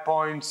 5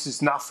 points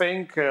is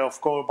nothing. Of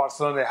course,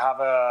 Barcelona, they have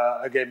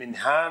a game in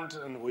hand,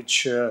 in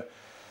which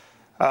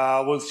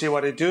we'll see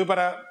what they do.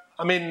 But,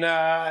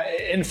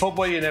 in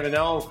football, you never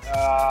know.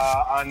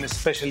 And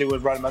especially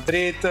with Real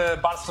Madrid.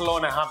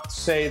 Barcelona, I have to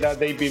say that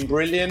they've been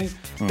brilliant.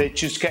 They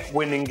just kept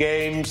winning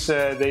games.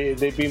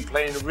 They've been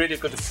playing really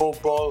good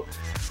football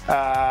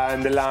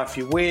in the last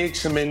few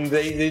weeks. I mean,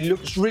 they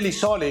look really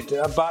solid.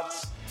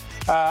 But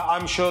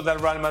I'm sure that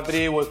Real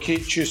Madrid will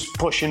keep just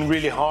pushing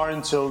really hard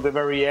until the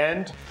very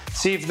end.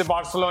 See if the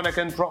Barcelona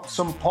can drop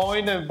some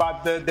point,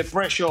 but the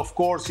pressure, of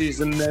course, is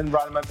in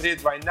Real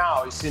Madrid right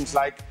now. It seems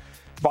like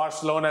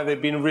Barcelona,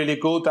 they've been really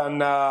good,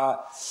 and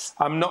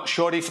I'm not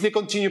sure if they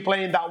continue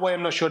playing that way.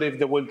 I'm not sure if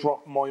they will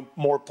drop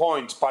more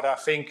points, but I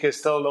think it's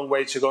still a long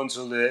way to go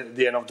until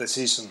the end of the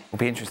season. It'll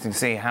be interesting to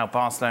see how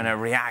Barcelona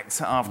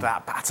react after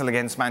that battle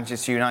against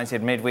Manchester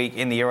United midweek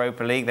in the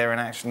Europa League. They're in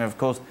action, of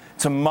course,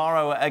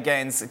 tomorrow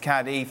against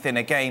Cadiz in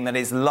a game that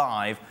is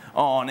live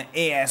on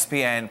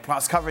ESPN.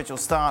 Plus, coverage will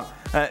start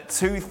at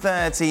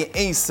 2:30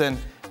 Eastern.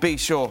 Be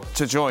sure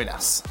to join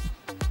us.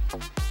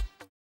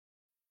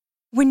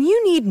 When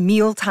you need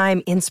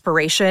mealtime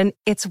inspiration,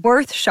 it's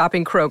worth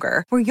shopping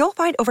Kroger, where you'll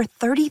find over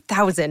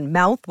 30,000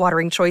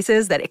 mouth-watering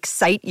choices that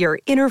excite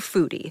your inner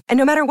foodie. And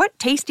no matter what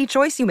tasty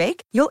choice you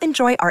make, you'll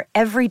enjoy our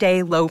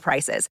everyday low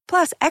prices,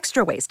 plus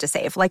extra ways to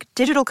save, like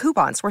digital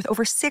coupons worth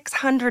over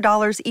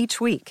 $600 each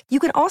week. You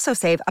can also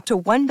save up to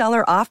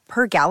 $1 off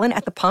per gallon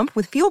at the pump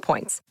with fuel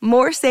points.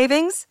 More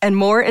savings and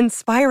more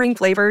inspiring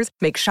flavors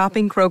make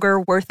shopping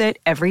Kroger worth it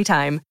every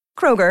time.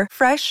 Kroger,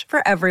 fresh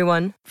for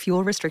everyone.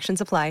 Fuel restrictions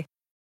apply.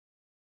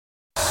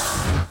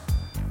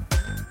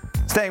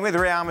 Staying with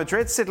Real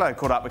Madrid, Sid Lowe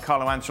caught up with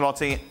Carlo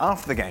Ancelotti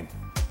after the game.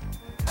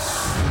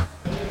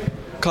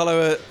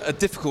 Carlo, a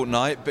difficult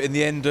night, but in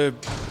the end, a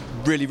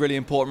really, really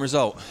important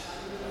result.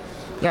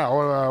 Yeah,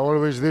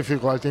 always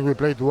difficult. I think we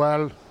played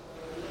well.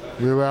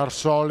 We were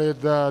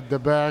solid at the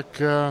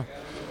back,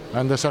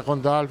 and the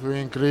second half we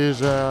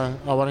increased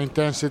our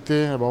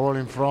intensity, above all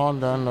in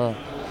front, and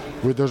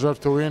we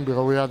deserved to win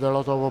because we had a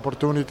lot of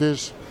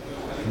opportunities.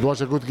 It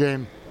was a good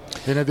game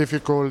in a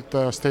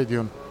difficult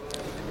stadium.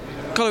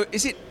 Carlo,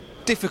 is it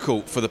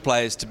difficult for the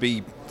players to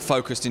be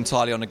focused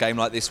entirely on a game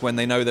like this when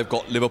they know they've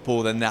got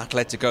Liverpool, then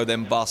Atletico,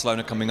 then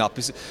Barcelona coming up?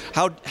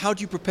 How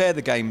do you prepare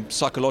the game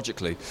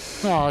psychologically?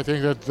 No, I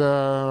think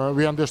that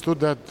we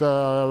understood that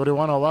every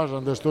one of us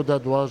understood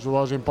that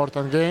was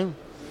important game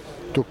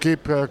to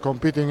keep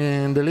competing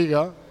in the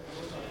Liga,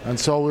 and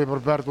so we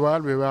prepared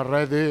well. We were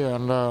ready,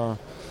 and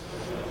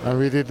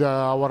we did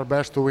our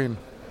best to win.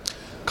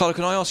 Carlo,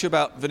 can I ask you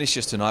about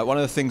Vinicius tonight? One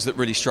of the things that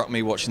really struck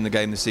me watching the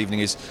game this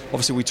evening is,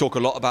 obviously we talk a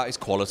lot about his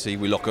quality,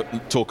 we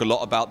talk a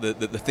lot about the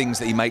things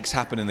that he makes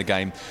happen in the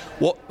game.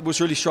 What was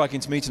really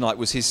striking to me tonight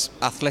was his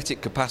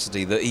athletic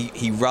capacity, that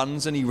he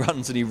runs and he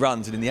runs and he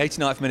runs, and in the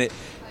 89th minute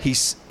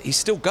he's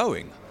still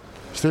going.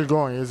 Still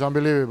going, it's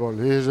unbelievable.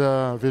 His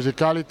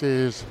physicality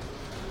is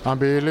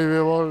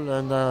unbelievable,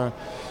 and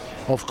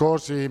of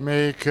course he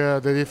make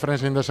the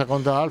difference in the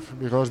second half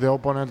because the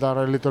opponents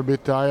are a little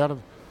bit tired.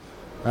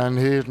 And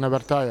he is never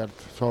tired,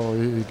 so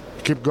he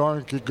keep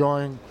going.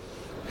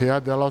 He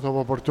had a lot of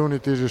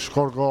opportunities. He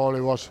scored goal.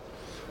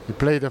 He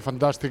played a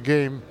fantastic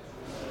game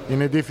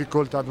in a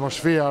difficult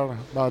atmosphere,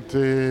 but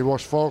he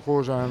was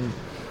focused and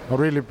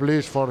really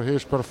pleased for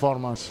his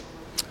performance.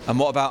 And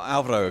what about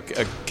Alvaro,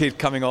 a kid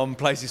coming on,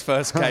 plays his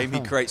first game, he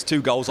creates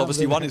 2 goals.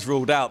 Obviously, one is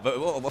ruled out, but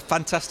what a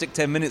fantastic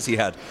 10 minutes he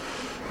had.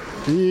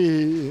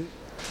 I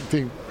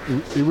think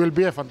he will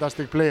be a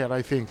fantastic player,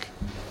 I think.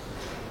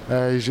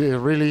 He's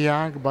really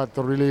young but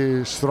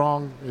really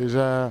strong.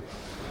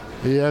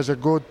 He has a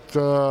good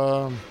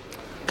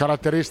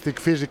characteristic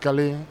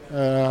physically.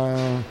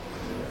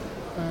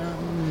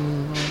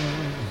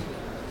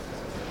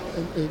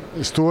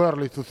 It's too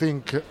early to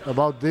think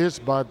about this,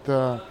 but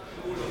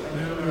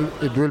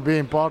it will be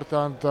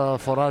important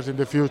for us in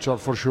the future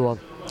for sure.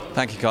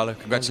 Thank you, Carlo.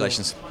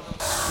 Congratulations.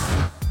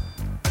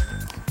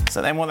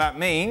 So then what that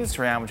means,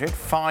 Real Madrid,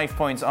 5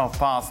 points off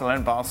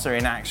Barcelona. Barca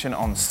in action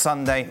on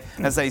Sunday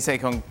as they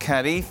take on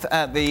Cadiz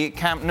at the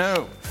Camp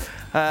Nou.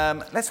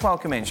 Let's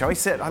welcome in, shall we?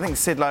 I think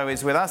Sid Lowe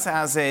is with us,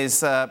 as is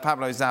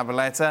Pablo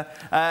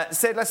Zabaleta.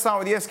 Sid, let's start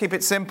with you. Let's keep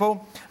it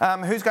simple.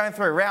 Who's going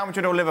through, Real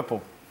Madrid or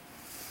Liverpool?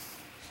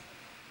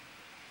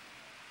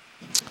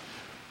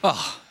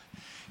 Oh,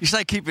 you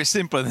say keep it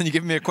simple, and then you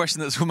give me a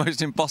question that's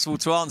almost impossible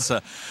to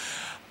answer.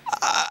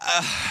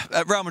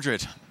 Real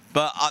Madrid.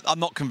 But I'm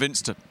not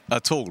convinced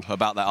at all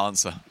about that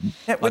answer.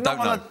 Yeah, we're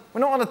not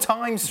on a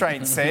time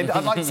strain, Sid.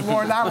 I'd like some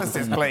more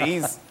analysis,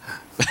 please.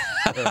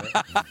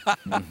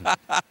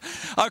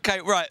 OK,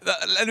 right.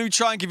 Let me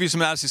try and give you some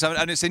analysis.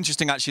 And it's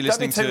interesting, actually,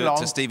 listening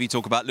to Stevie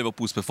talk about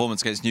Liverpool's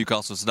performance against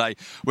Newcastle today,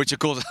 which, of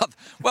course,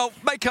 well,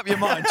 make up your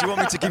mind. Do you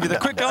want me to give you the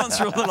quick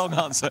answer or the long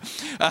answer?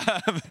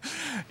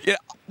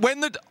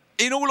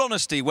 In all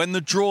honesty, when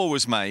the draw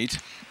was made,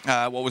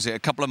 a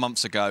couple of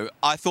months ago,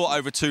 I thought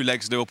over 2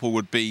 legs Liverpool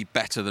would be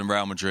better than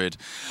Real Madrid.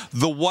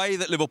 The way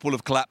that Liverpool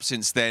have collapsed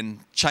since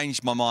then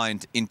changed my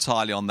mind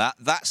entirely on that.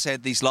 That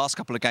said, these last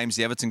couple of games,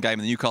 the Everton game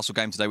and the Newcastle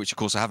game today, which of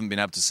course I haven't been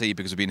able to see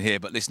because we've been here,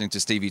 but listening to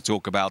Stevie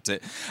talk about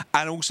it,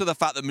 and also the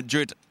fact that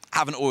Madrid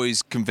haven't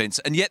always convinced.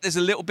 And yet there's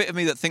a little bit of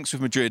me that thinks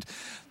with Madrid,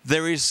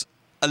 there is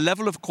a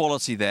level of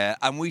quality there,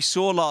 and we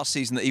saw last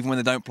season that even when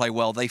they don't play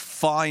well, they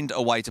find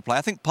a way to play.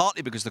 I think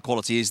partly because the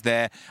quality is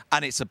there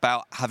and it's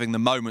about having the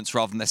moments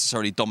rather than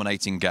necessarily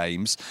dominating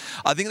games.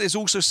 I think there's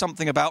also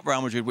something about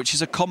Real Madrid which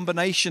is a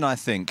combination, I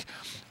think,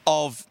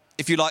 of,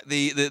 if you like,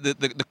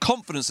 the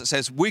confidence that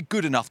says we're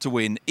good enough to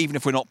win even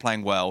if we're not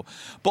playing well,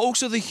 but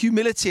also the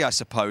humility, I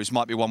suppose,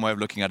 might be one way of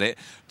looking at it,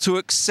 to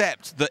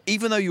accept that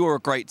even though you're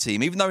a great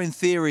team, even though in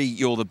theory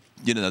you're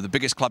the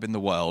biggest club in the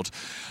world,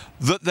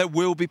 that there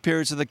will be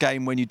periods of the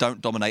game when you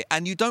don't dominate,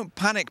 and you don't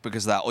panic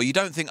because of that, or you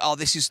don't think,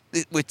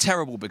 we're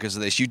terrible because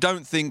of this. You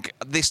don't think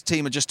this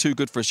team are just too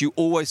good for us. You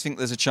always think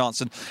there's a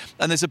chance, and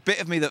there's a bit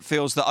of me that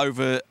feels that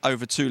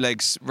over 2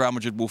 legs, Real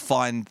Madrid will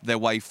find their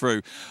way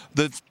through.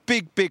 The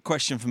big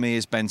question for me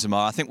is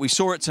Benzema. I think we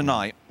saw it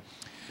tonight.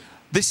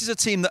 This is a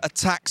team that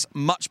attacks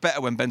much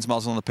better when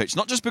Benzema's on the pitch.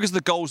 Not just because of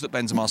the goals that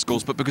Benzema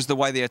scores, but because of the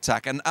way they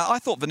attack. And I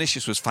thought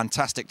Vinicius was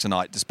fantastic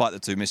tonight, despite the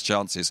 2 missed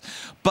chances.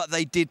 But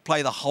they did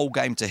play the whole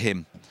game to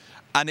him.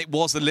 And it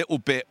was a little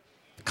bit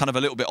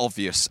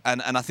obvious.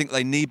 And I think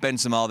they need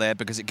Benzema there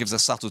because it gives a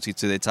subtlety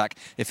to the attack.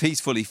 If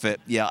he's fully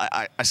fit,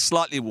 I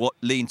slightly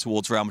lean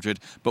towards Real Madrid,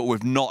 but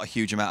with not a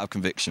huge amount of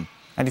conviction.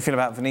 How do you feel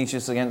about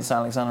Vinicius against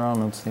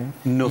Alexander-Arnold, Steve?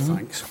 No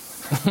thanks.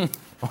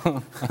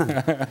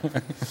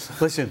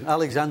 Listen,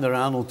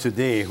 Alexander-Arnold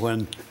today,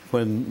 when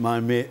my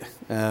mate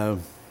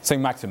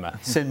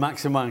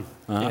Saint-Maximin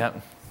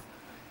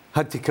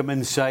had to come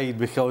inside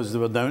because they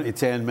were down to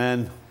 10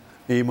 men,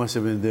 he must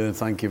have been doing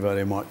thank you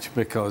very much,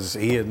 because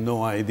he had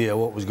no idea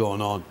what was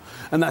going on.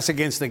 And that's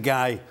against a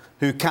guy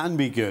who can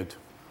be good.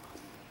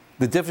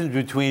 The difference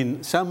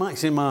between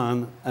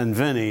Saint-Maximin and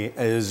Vinny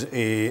is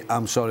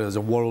there's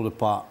a world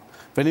apart.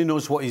 Vinny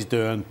knows what he's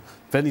doing.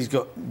 Vinny's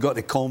got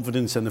the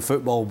confidence and the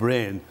football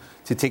brain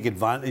to take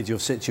advantage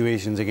of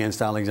situations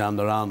against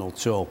Alexander-Arnold.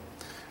 So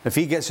if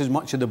he gets as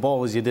much of the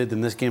ball as he did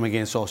in this game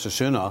against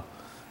Osasuna,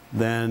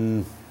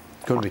 then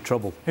it's going to be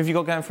trouble. Who have you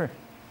got going through?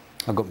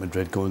 I've got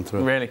Madrid going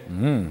through. Really?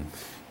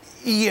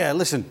 Yeah,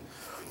 listen.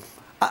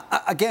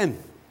 Again,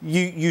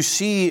 you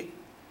see,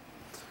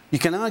 you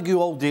can argue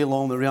all day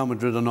long that Real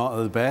Madrid are not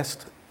the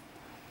best,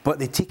 but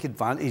they take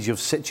advantage of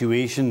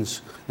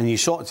situations. And you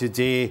saw it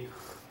today,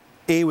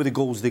 A, with the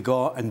goals they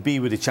got, and B,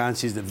 with the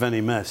chances that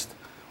Vinny missed.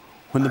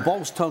 When the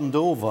ball's turned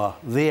over,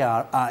 they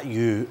are at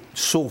you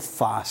so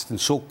fast and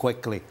so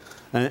quickly,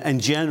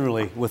 and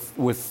generally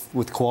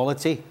with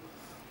quality.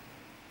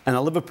 And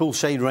a Liverpool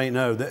side right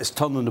now that is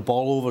turning the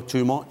ball over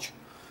too much,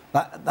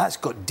 that's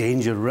got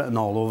danger written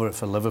all over it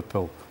for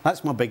Liverpool.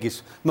 That's my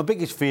biggest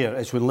fear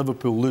is when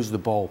Liverpool lose the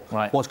ball.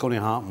 Right. What's going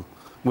to happen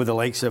with the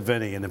likes of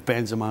Vinny and the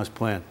Benzema's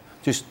playing?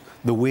 Just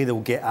the way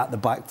they'll get at the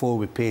back four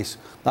with pace,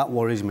 that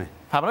worries me.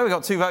 Pablo, we've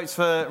got 2 votes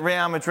for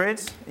Real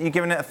Madrid. Are you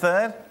giving it a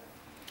third?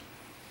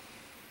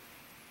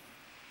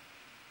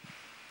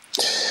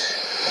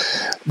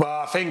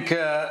 Well, I think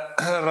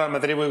Real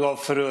Madrid will go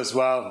through as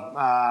well.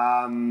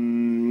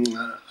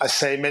 I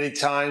say many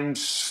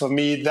times, for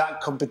me, that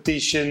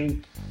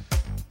competition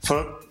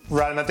for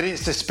Real Madrid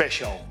is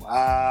special.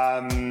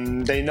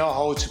 They know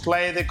how to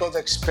play, they got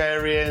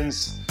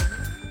experience.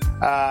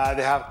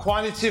 They have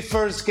quality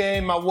first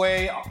game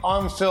away,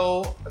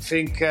 Anfield. I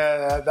think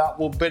that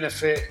will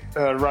benefit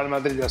Real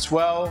Madrid as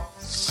well.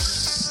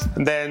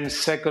 And then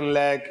second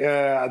leg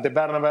at the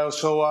Bernabeu.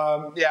 So,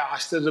 I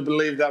still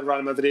believe that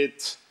Real Madrid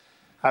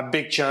have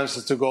big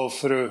chances to go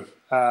through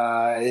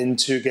in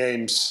 2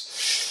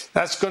 games.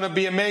 That's going to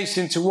be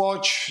amazing to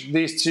watch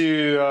these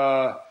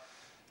 2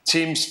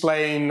 teams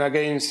playing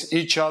against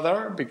each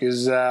other,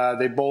 because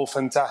they're both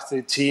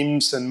fantastic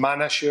teams and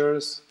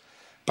managers.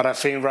 But I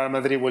think Real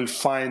Madrid will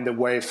find a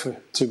way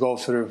to go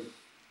through.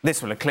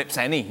 This will eclipse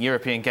any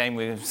European game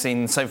we've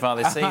seen so far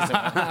this season.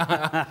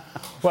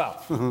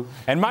 Well,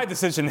 and my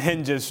decision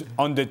hinges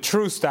on the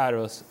true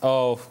status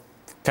of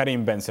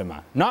Karim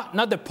Benzema.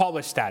 Not the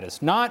published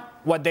status, not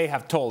what they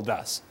have told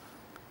us,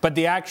 but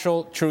the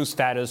actual true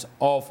status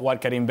of what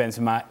Karim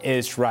Benzema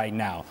is right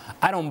now.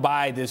 I don't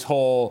buy this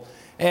whole,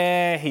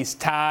 he's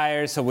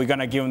tired, so we're going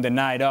to give him the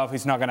night off.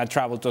 He's not going to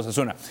travel to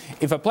Osasuna.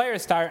 If a player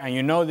is tired, and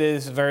you know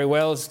this very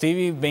well,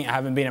 Stevie,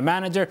 having been a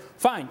manager,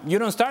 fine, you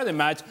don't start the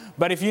match.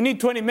 But if you need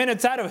 20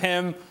 minutes out of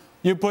him,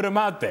 you put him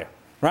out there,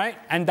 right?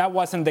 And that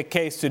wasn't the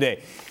case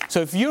today. So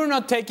if you're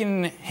not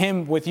taking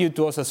him with you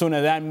to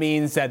Osasuna, that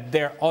means that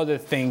there are other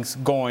things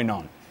going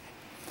on.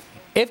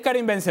 If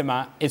Karim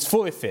Benzema is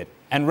fully fit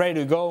and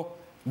ready to go,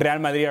 Real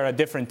Madrid are a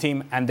different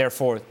team, and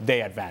therefore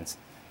they advance.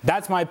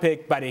 That's my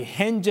pick, but it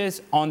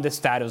hinges on the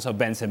status of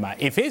Benzema.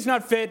 If he's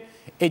not fit,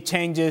 it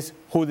changes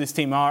who this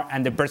team are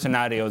and the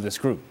personality of this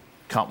group.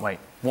 Can't wait.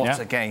 What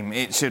a game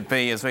it should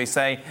be, as we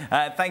say.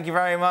 Thank you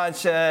very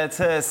much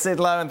to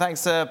Sid Lowe, and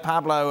thanks to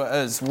Pablo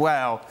as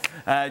well.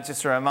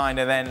 Just a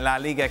reminder then, La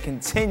Liga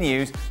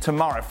continues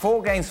tomorrow.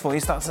 4 games for you.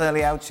 Starts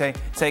early, Elche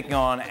taking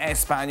on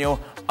Espanyol.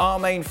 Our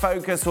main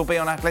focus will be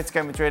on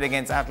Atletico Madrid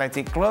against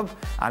Athletic Club.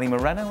 Ali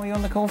Moreno, are you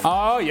on the call?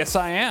 Oh, yes,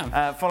 I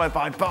am. Followed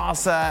by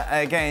Barca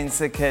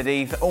against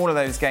Cadiz. All of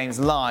those games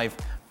live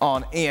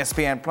on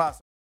ESPN+.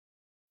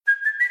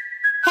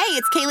 Hey,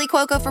 it's Kaylee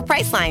Cuoco for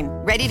Priceline.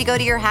 Ready to go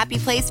to your happy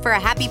place for a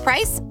happy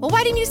price? Well,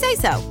 why didn't you say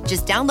so?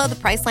 Just download the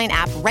Priceline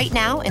app right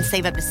now and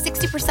save up to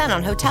 60%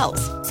 on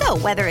hotels. So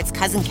whether it's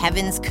Cousin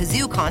Kevin's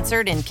Kazoo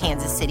Concert in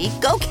Kansas City,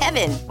 go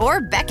Kevin,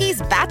 or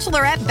Becky's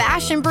Bachelorette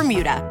Bash in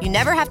Bermuda, you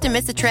never have to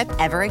miss a trip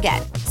ever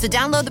again. So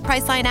download the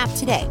Priceline app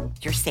today.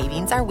 Your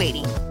savings are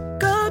waiting.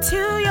 Go to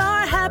your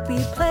happy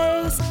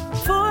place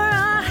for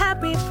a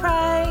happy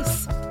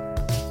price.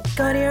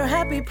 Go to your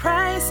happy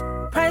price,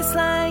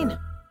 Priceline.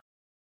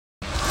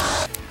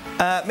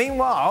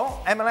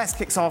 Meanwhile, MLS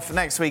kicks off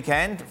next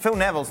weekend. Phil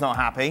Neville's not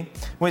happy.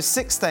 We're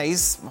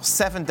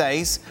 7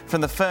 days from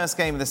the first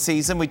game of the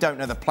season. We don't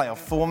know the playoff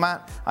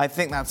format. I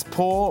think that's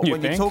poor.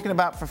 When you're talking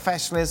about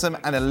professionalism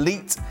and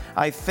elite,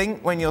 I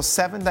think when you're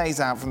 7 days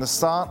out from the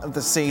start of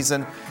the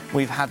season,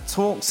 we've had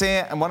talks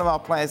here, and one of our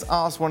players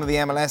asked one of the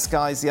MLS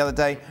guys the other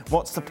day,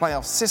 what's the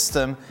playoff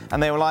system?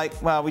 And they were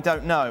like, well, we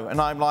don't know.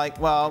 And I'm like,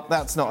 well,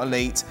 that's not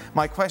elite.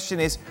 My question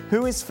is,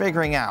 who is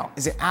figuring out?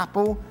 Is it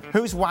Apple?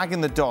 Who's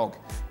wagging the dog?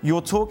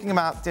 You're talking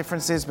about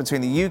differences between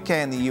the UK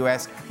and the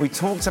US. We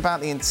talked about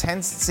the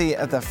intensity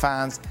of the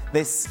fans.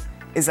 This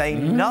is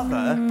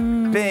another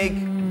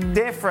big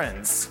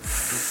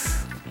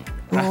difference.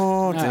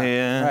 Oh,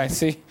 dear. Right,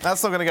 see?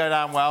 That's not going to go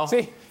down well.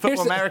 See,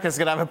 Football America's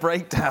going to have a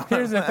breakdown.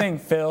 Here's the thing,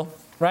 Phil,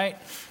 right?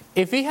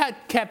 If he had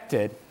kept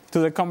it to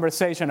the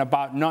conversation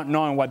about not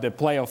knowing what the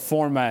playoff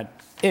format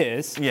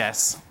is,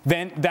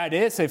 then that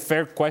is a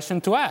fair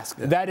question to ask.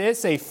 Yeah. That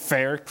is a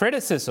fair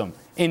criticism.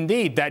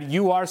 Indeed, that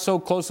you are so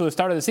close to the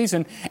start of the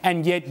season,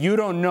 and yet you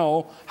don't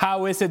know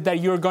how is it that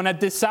you're going to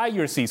decide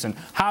your season,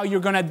 how you're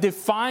going to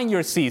define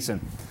your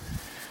season.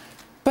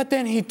 But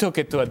then he took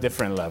it to a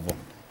different level.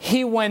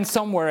 He went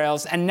somewhere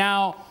else, and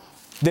now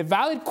the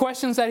valid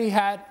questions that he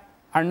had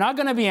are not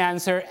going to be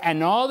answered,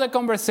 and all the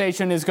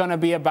conversation is going to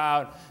be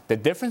about the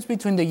difference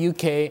between the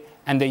UK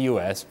and the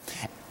US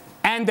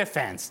and the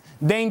fans,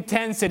 the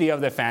intensity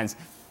of the fans.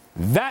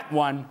 That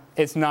one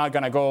is not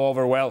going to go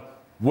over well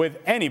with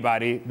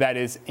anybody that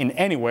is in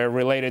anywhere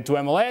related to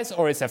MLS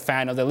or is a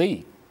fan of the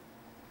league.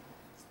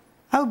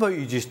 How about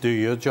you just do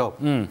your job?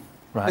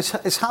 Right.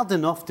 It's hard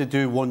enough to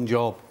do one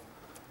job.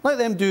 Let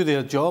them do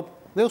their job.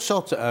 They'll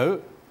sort it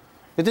out.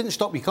 It didn't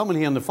stop you coming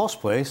here in the first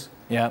place.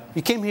 Yeah.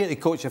 You came here to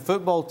coach a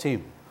football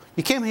team.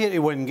 You came here to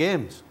win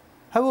games.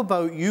 How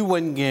about you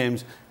win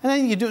games and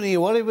then you don't need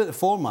to worry what the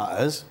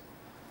format is.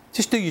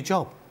 Just do your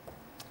job.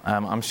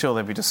 I'm sure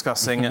they'll be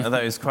discussing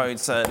those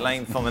quotes at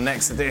length on the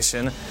next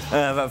edition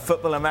of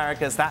Football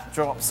Americas. That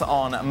drops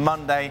on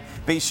Monday.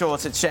 Be sure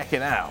to check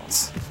it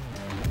out.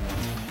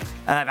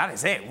 That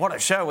is it. What a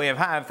show we have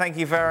had. Thank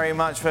you very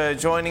much for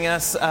joining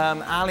us.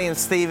 Ali and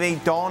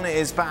Stevie. Don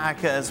is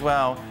back as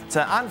well.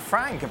 And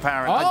Frank,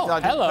 apparently.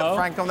 I didn't put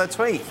Frank on the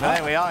tweet. But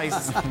there we are.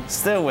 He's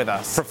still with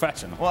us.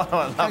 Professional. What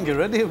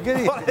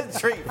a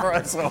treat for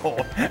us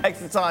all.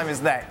 Extra Time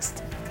is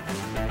next.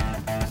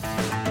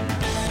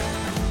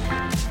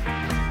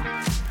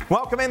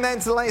 Welcome in then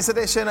to the latest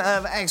edition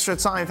of Extra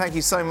Time. Thank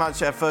you so much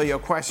for your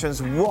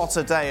questions. What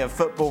a day of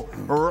football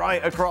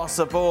right across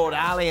the board.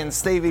 Ali and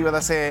Stevie with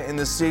us here in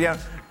the studio.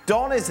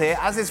 Don is here,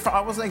 as is.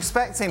 I wasn't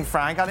expecting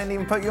Frank. I didn't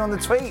even put you on the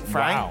tweet,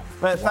 Frank. Wow.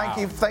 But thank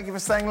you for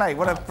staying late.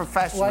 What a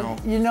professional. Well,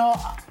 you know,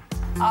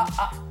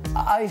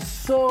 I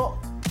so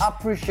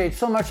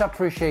much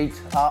appreciate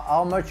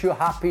how much you're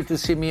happy to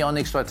see me on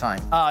Extra Time.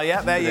 Oh,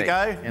 yeah, there you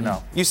go. You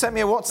know. You sent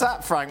me a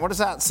WhatsApp, Frank. What does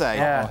that say?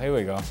 Yeah. Oh, here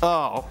we go.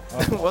 Oh.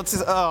 What's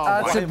his...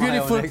 Oh, it's a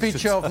beautiful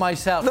picture of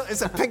myself. Look,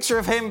 it's a picture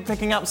of him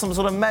picking up some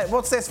sort of...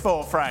 What's this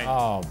for, Frank?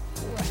 Oh.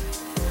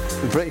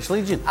 The British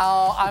Legion.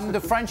 I'm the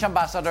French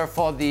ambassador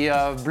for the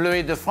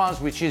Bleuets de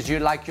France, which is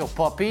like your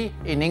poppy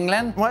in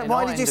England.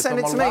 Why did you send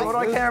it to me? What do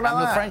I care about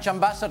I'm that? the French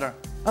ambassador.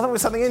 I thought it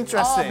was something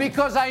interesting. Oh,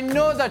 because I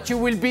know that you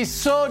will be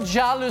so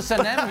jealous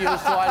and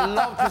envious, so I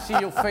love to see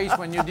your face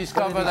when you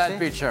discover that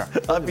picture.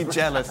 I'd be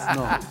jealous.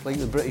 No, like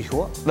the British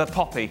what? The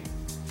poppy.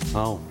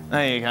 Oh.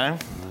 There you go.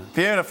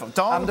 Beautiful.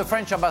 Don? I'm the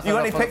French ambassador. You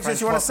got any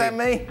pictures you want to send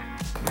me?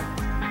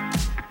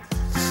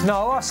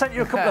 No, I sent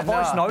you a couple of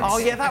voice notes. Oh,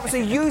 yeah, that was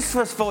a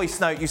useless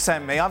voice note you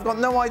sent me. I've got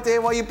no idea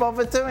why you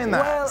bothered doing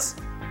that.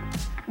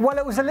 Well,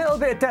 it was a little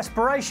bit of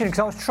desperation because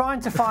I was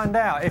trying to find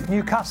out if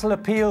Newcastle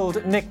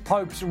appealed Nick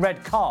Pope's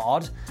red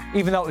card,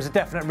 even though it was a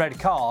definite red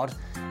card.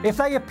 If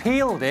they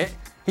appealed it,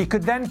 he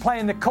could then play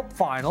in the cup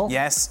final.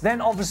 Yes. Then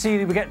obviously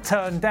he would get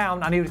turned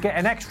down and he would get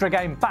an extra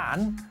game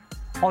ban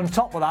on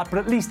top of that, but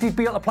at least he'd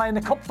be able to play in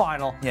the cup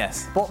final.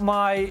 Yes. But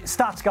my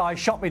stats guy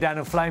shot me down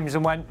in flames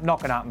and went, not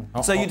going to happen.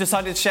 So you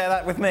decided to share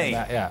that with me?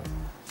 Yeah.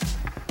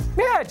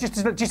 Yeah, just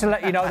to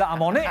let you know that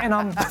I'm on it, and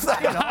I'm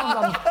trying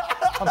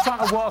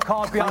to work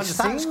hard behind the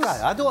scenes.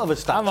 Guy. I don't have a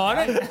stats. I'm on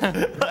it. Have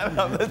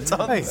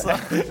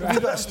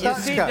you got a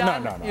stats guy?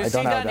 No. You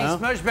see, Dan,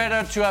 it's much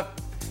better to have.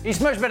 It's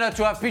much better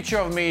to have a picture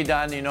of me,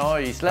 Dan. You know,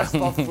 he's less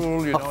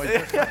thoughtful. You know.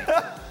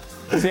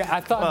 See,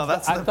 I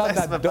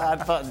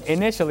thought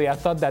initially I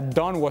thought that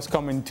Don was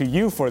coming to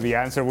you for the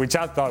answer, which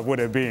I thought would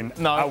have been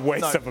a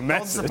waste of a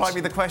message. Don's supplied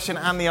me the question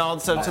and the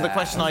answer to the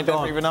question I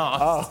don't even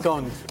ask.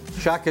 Don,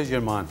 Shaq is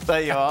your man.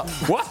 There you are.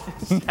 What?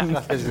 I'm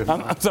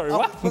sorry,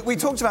 what? We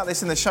talked about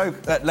this in the show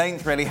at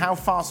length, really. How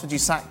fast would you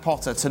sack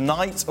Potter,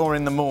 tonight or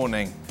in the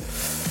morning?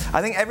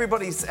 I think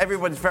everybody's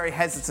very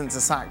hesitant to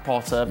sack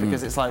Potter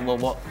because it's like, well,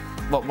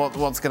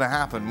 what's going to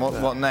happen?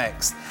 What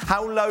next?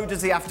 How low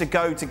does he have to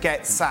go to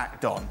get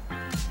sacked on?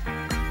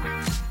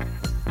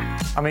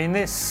 I mean,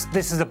 this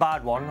is a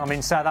bad one. I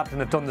mean, Southampton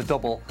have done the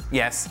double.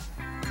 Yes.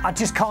 I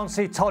just can't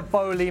see Todd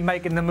Bowley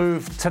making the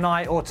move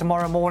tonight or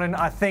tomorrow morning.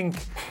 I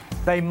think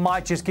they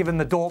might just give him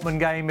the Dortmund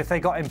game. If they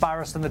got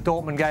embarrassed in the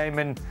Dortmund game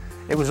and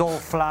it was all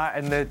flat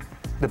and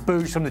the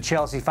boos from the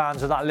Chelsea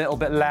fans were that little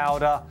bit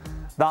louder,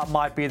 that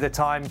might be the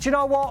time. Do you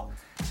know what?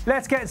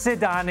 Let's get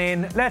Zidane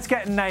in. Let's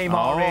get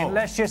Neymar in.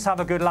 Let's just have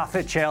a good laugh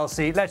at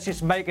Chelsea. Let's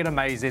just make it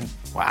amazing.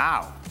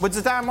 Wow. Would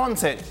Zidane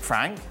want it,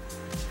 Frank?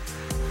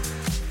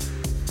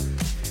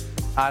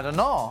 I don't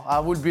know.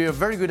 It would be a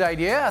very good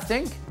idea, I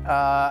think,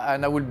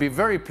 and I would be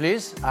very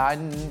pleased. I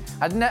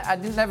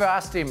never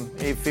asked him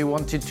if he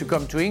wanted to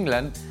come to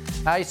England.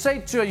 I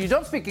said to him, "You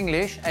don't speak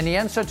English," and he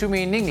answered to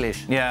me in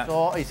English. Yeah.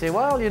 So he said,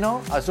 "Well, you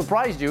know, I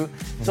surprised you."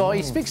 So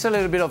he speaks a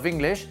little bit of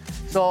English.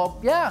 So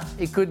yeah,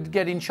 he could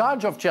get in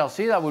charge of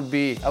Chelsea. I would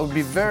be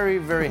very,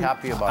 very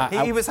happy about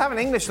it. He was having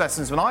English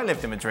lessons when I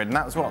lived in Madrid, and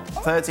that was what,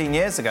 13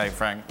 years ago,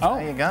 Frank. Oh.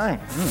 There you go.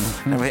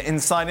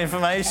 Inside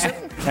information.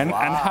 And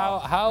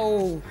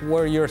how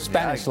were your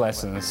Spanish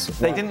lessons?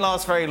 They didn't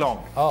last very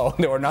long. Oh,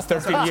 they were not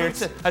 13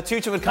 years. A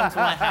tutor would come to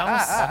my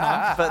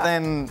house, but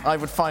then I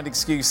would find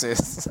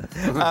excuses.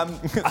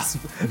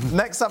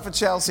 Next up for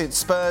Chelsea, it's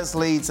Spurs,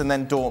 Leeds, and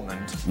then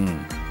Dortmund.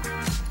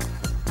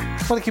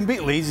 Well, they can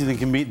beat Leeds and they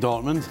can beat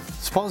Dortmund.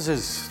 Spurs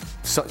is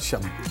such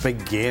a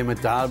big game, a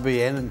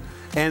derby,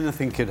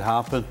 anything could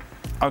happen.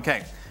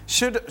 OK.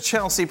 Should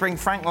Chelsea bring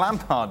Frank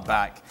Lampard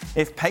back?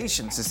 If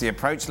patience is the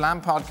approach,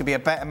 Lampard could be a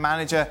better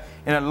manager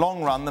in a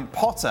long run than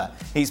Potter.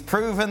 He's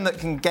proven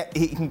that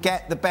he can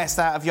get the best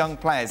out of young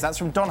players. That's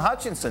from Don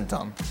Hutchinson,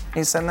 Don.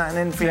 You send that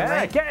in for you,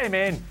 Yeah, mate? get him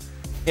in.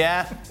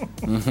 Yeah?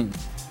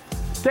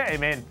 Get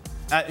him in.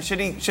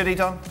 Should he,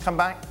 Don, come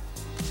back?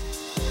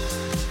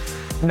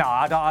 No,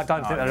 I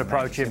don't think they'd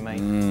approach him.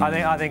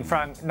 I think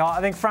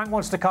Frank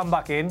wants to come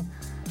back in.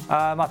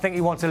 I think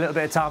he wants a little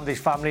bit of time with his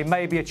family,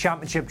 maybe a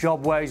championship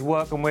job where he's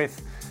working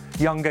with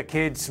younger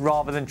kids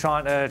rather than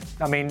trying to.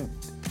 I mean,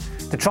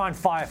 to try and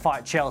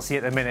firefight Chelsea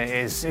at the minute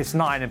it's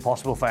nigh and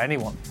impossible for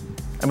anyone.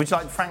 And would you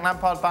like Frank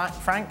Lampard back,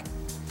 Frank?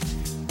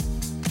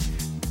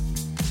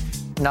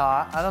 No,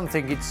 I don't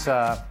think it's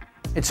a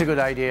good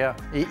idea.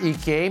 He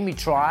came, he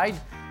tried,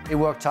 he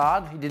worked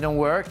hard, it didn't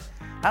work.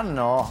 I don't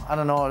know.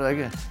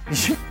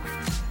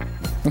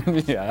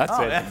 Yeah, that's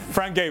it. Yeah.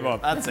 Frank gave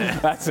up. That's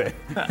it. That's it.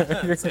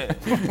 That's it.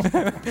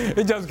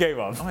 He just gave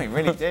up. Oh, he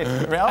really did.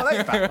 Oh,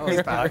 he's back.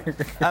 He's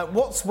back.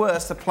 What's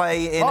worse to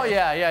play in... Oh,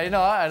 yeah, you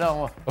know, I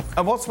don't...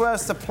 what's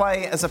worse to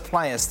play as a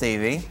player,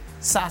 Stevie?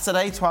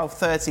 Saturday,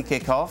 12:30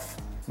 kickoff.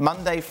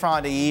 Monday,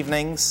 Friday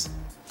evenings.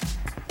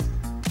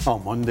 Oh,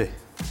 Monday.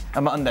 A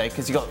Monday,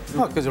 because you got...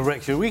 Oh, because it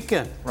wrecks your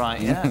weekend. Right,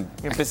 yeah.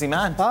 You're a busy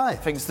man. Aye.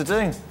 Things to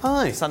do.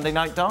 Aye. Sunday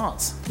night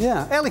darts.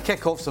 Yeah, early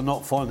kickoffs are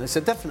not fun. It's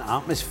a different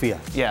atmosphere.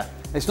 Yeah.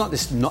 It's not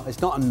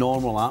a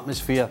normal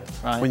atmosphere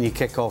when you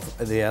kick off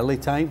at the early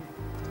time.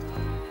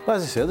 But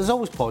as I say, there's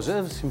always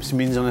positives. It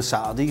means on a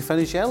Saturday you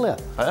finish earlier.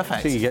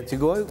 Perfect. So you get to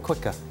go out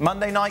quicker.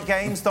 Monday night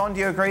games, Don,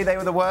 do you agree they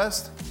were the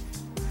worst?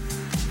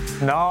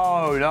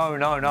 No.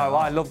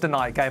 I love the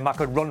night game. I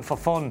could run for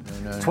fun.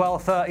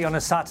 12:30 on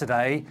a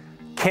Saturday,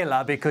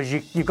 killer, because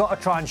you've got to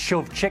try and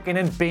shove chicken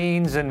and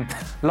beans and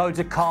loads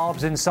of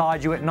carbs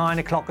inside you at 9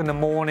 o'clock in the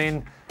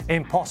morning.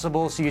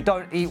 Impossible. So you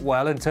don't eat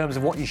well in terms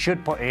of what you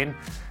should put in.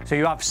 So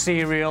you have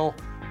cereal,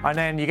 and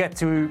then you get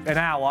to an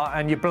hour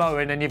and you're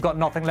blowing and you've got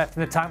nothing left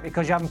in the tank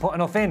because you haven't put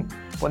enough in.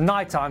 But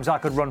night times I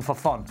could run for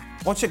fun.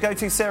 What's your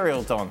go-to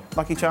cereal, Don?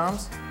 Lucky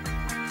Charms?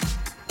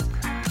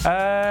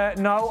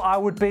 No, I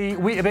would be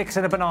Weetabix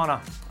and a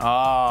banana.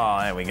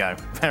 Ah, there we go.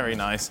 Very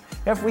nice.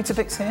 You have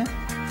Weetabix here?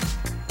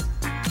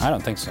 I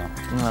don't think so.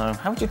 No.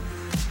 How would you...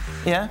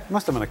 Yeah?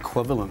 Must have an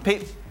equivalent.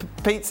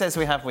 Pete says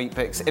we have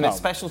Weet-Bix in a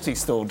specialty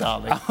store,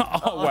 darling.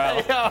 Oh,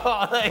 well.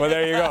 Well,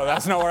 there you go.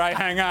 That's not where I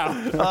hang out.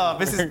 Oh,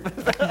 this is...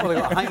 Well, they've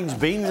got Heinz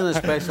beans in a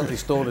specialty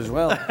store as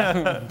well.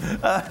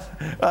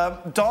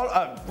 Don,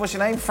 what's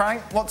your name?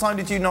 Frank? What time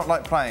did you not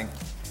like playing?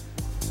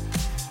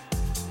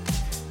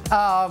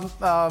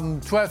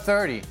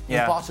 12:30.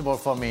 Yeah. Impossible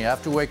for me. I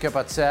have to wake up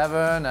at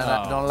 7 and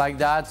I don't like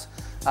that.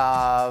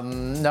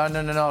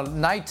 No.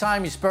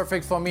 Nighttime is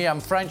perfect for me.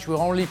 I'm French. We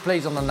only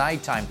plays on the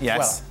nighttime.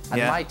 Yes. Well,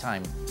 at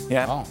nighttime.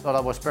 Yeah. So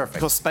that was perfect.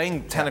 Because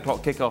Spain, 10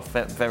 o'clock kickoff,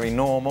 very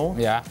normal.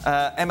 Yeah.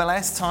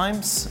 MLS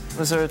times,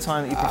 was there a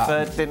time that you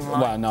preferred, didn't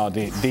like? Well, no,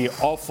 the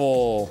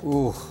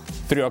awful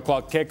 3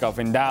 o'clock kickoff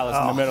in Dallas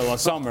in the middle of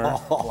summer.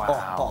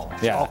 Wow.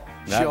 Yeah.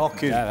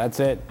 Shocking. Yeah, that's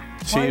it.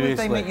 Why would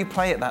they make you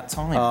play at that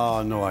time?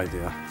 Oh, no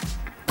idea.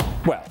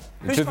 Well,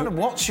 who's trying to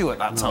watch you at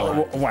that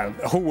time? Well,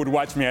 who would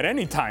watch me at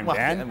any time,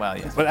 Dan? Well,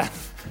 yes.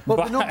 But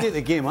we're not at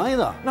the game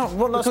either. No,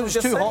 well, that's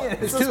because what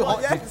it's too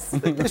I'm hot. saying. It's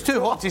too hot. It's too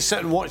hot to sit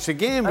and watch the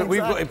game, but we've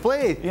got to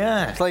play.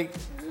 Yeah. It's like,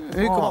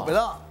 who come up with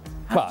that?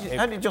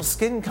 How did your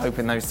skin cope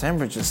in those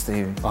temperatures,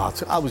 Steve? Oh,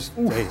 I was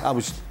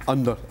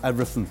under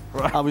everything.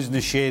 I was in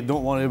the shade.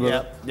 Don't worry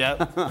about it.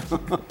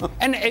 Yep.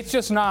 And it's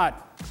just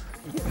not.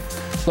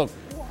 Look,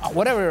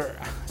 whatever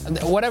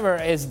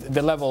is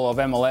the level of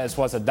MLS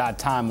was at that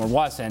time or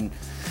wasn't,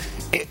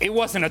 it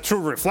wasn't a true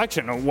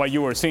reflection of what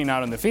you were seeing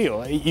out on the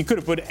field. You could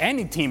have put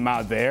any team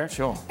out there,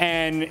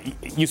 and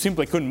you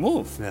simply couldn't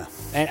move. Yeah.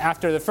 And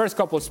after the first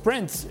couple of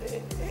sprints,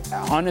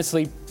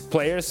 honestly,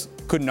 players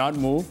could not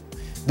move.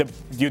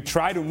 you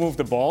try to move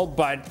the ball,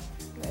 but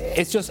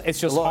it's just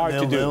hard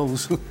to do.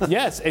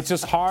 Yes, it's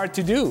just hard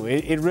to do.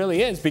 It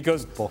really is,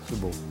 because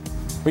possible.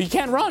 But you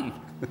can't run.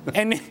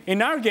 And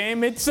in our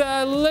game, it's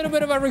a little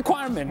bit of a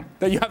requirement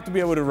that you have to be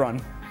able to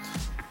run.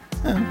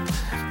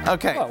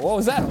 Okay. Oh, what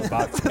was that all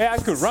about? Hey, I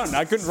could run.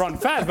 I couldn't run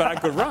fast, but I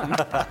could run.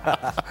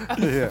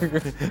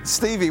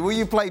 Stevie, will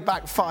you play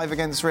back 5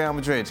 against Real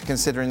Madrid,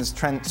 considering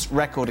Trent's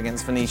record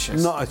against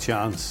Vinicius? Not a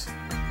chance.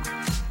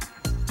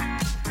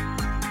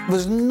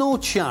 There's no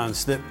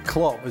chance that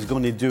Klopp is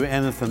going to do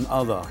anything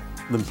other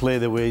than play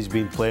the way he's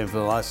been playing for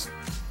the last...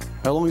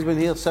 How long has he been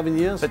here? 7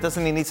 years? But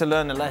doesn't he need to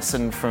learn a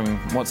lesson from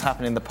what's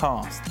happened in the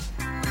past?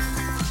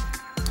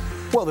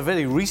 Well, the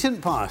very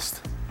recent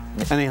past.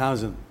 And he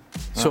hasn't.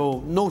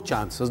 So, no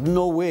chance. There's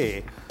no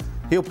way.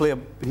 He'll play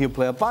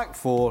a back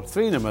 4,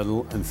 3 in the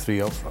middle and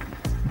 3 up front.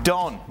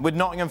 Don, with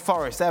Nottingham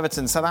Forest,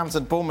 Everton,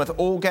 Southampton, Bournemouth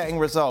all getting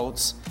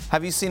results,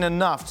 have you seen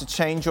enough to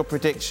change your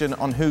prediction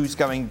on who's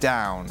going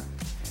down?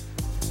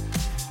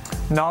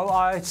 No,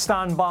 I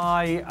stand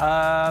by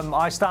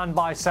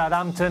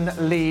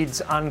Southampton,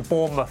 Leeds and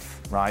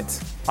Bournemouth.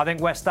 Right. I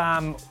think West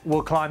Ham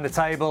will climb the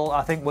table.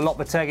 I think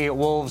Lopetegui at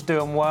Wolves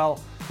doing well.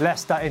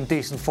 Leicester in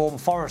decent form.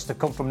 Forest have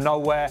come from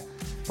nowhere.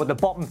 But the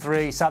bottom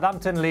 3,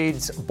 Southampton,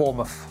 Leeds,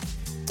 Bournemouth.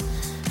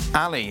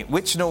 Ali,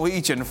 which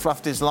Norwegian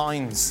fluffed his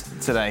lines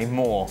today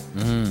more?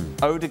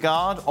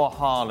 Odegaard or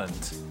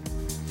Haaland?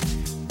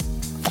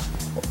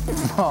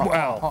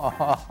 Well,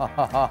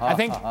 I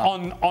think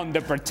on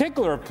the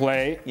particular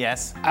play,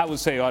 yes, I would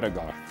say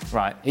Odegaard.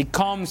 Right. He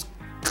comes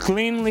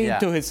cleanly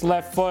to his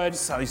left foot.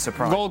 So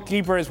surprised.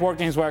 Goalkeeper is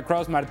working his way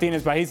across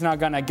Martinez, but he's not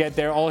going to get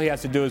there. All he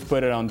has to do is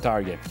put it on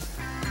target.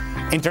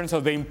 In terms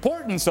of the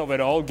importance of it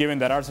all, given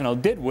that Arsenal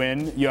did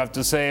win, you have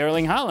to say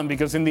Erling Haaland,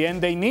 because in the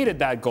end they needed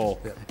that goal.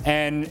 Yeah.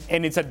 And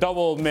it's a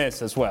double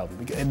miss as well.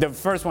 The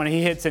first one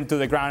he hits into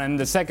the ground, and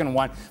the second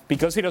one,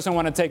 because he doesn't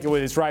want to take it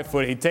with his right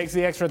foot, he takes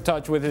the extra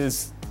touch with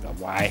his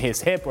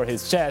hip or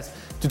his chest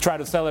to try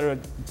to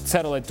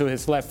settle it to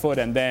his left foot,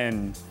 and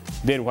then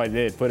did what he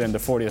did, put it in the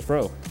 40th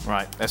row.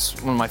 Right, that's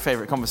one of my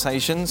favourite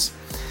conversations.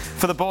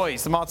 For the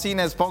boys, the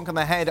Martinez bonk on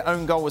the head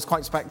own goal was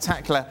quite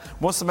spectacular.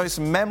 What's the most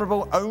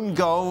memorable own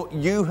goal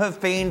you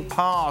have been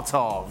part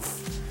of?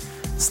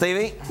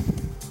 Stevie?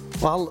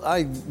 Well,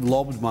 I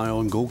lobbed my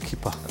own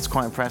goalkeeper. That's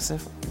quite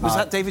impressive. Was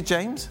that David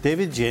James?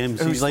 David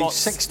James. He's like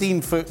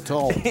 16 foot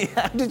tall.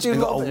 How did you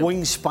lob got a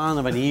wingspan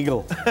of an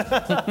eagle.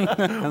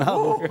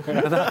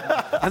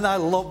 and I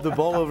lobbed the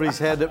ball over his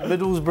head at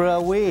Middlesbrough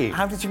away.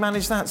 How did you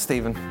manage that,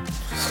 Stephen?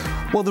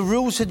 Well, the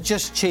rules had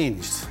just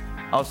changed.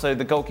 Oh, so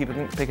the goalkeeper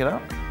didn't pick it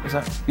up? Is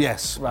that?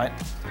 Yes. Right.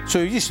 So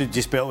you should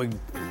just be able to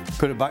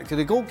put it back to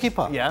the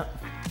goalkeeper. Yeah.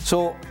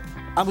 So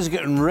I was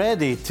getting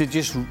ready to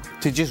just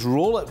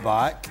roll it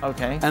back.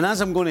 Okay. And as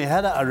I'm going to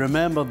hit it, I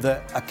remembered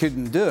that I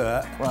couldn't do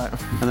it. Right.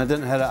 And I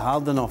didn't hit it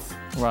hard enough.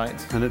 Right.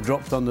 And it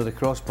dropped under the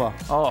crossbar.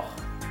 Oh.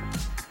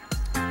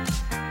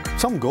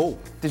 Some goal.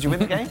 Did you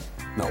win the game?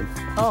 No.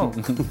 Oh.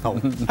 No.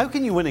 How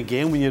can you win a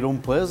game when your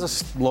own players are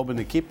lobbing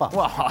the keeper?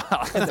 Well,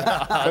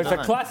 it's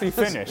a classy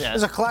finish.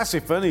 It's a classy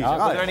finish.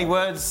 Were there any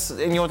words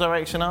in your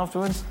direction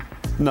afterwards?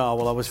 No,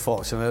 well, I was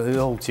fortunate. The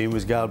whole team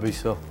was garbage,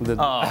 so I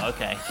didn't. Oh,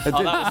 okay.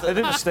 It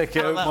didn't stick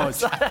out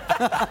much.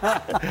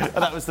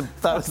 that was the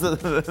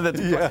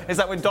yeah. Is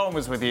that when Don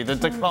was with you? The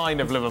decline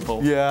of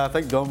Liverpool. Yeah, I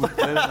think Don was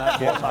playing in that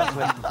game.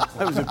 Actually,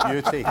 that was a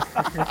beauty.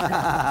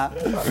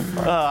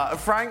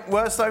 Frank,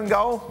 worst own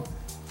goal?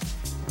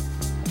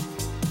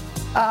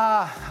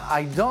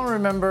 I don't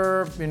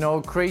remember,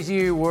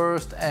 crazy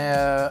worst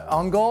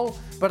on goal.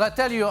 But I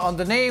tell you, on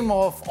the name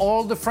of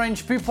all the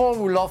French people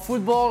who love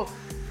football,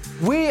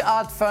 we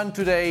had fun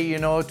today,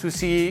 to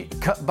see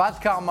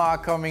bad karma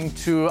coming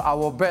to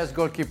our best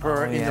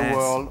goalkeeper in the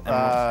world,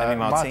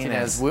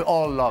 Martinez. We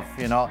all love,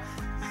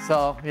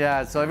 So,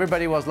 so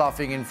everybody was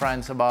laughing in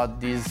France about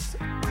this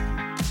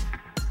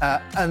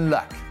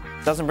unluck.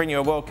 Doesn't bring you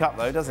a World Cup,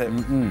 though, does it?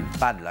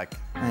 Bad luck.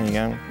 There you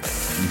go.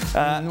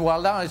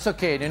 Well, no, it's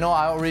okay.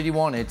 I already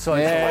won it. So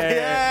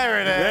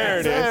there it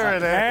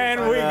is.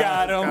 And we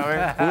got him.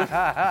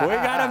 We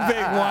got a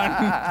big one.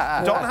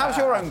 Don, how's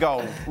your own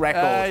goal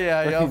record?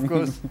 Yeah, of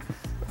course.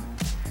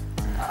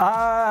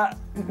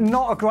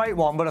 Not a great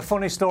one, but a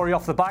funny story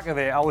off the back of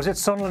it. I was at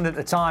Sunderland at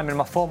the time in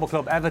my former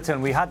club,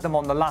 Everton. We had them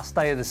on the last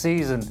day of the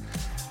season,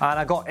 and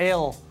I got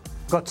ill,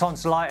 got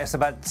tonsillitis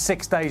about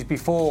 6 days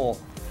before.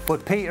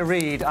 But Peter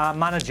Reid, our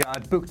manager,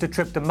 had booked a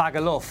trip to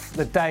Magaluf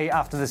the day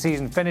after the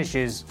season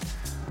finishes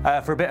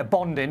for a bit of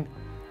bonding.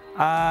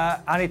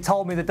 And he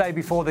told me the day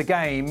before the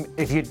game,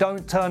 if you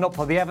don't turn up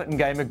for the Everton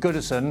game at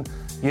Goodison,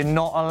 you're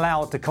not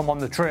allowed to come on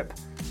the trip.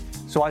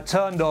 So I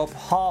turned up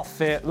half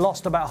fit,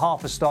 lost about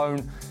half a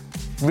stone.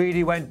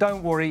 Reedy went,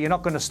 don't worry, you're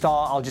not going to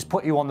start, I'll just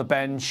put you on the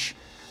bench.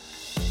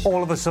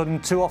 All of a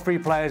sudden, 2 or 3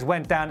 players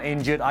went down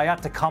injured. I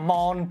had to come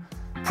on.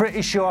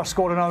 Pretty sure I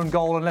scored an own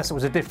goal unless it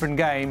was a different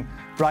game,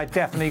 but I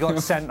definitely got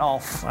sent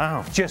off.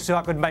 Wow. Just so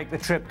I could make the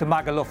trip to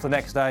Magaluf the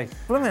next day.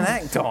 Blooming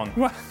heck, Don.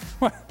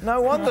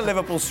 No wonder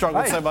Liverpool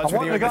struggled so much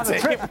with you in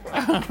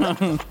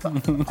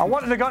the team. I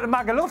wanted to go to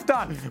Magaluf,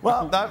 Dan.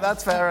 Well, no,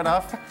 that's fair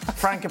enough.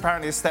 Frank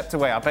apparently has stepped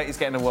away. I bet he's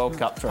getting a World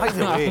Cup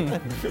trophy.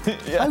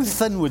 How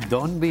thin would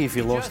Don be if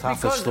he lost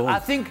half a stone? I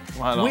think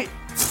Well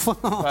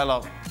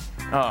off.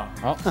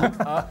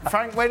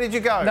 Frank, where did you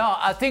go? No,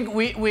 I think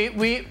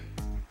we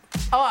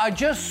I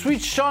just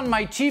switched on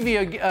my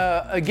TV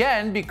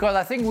again because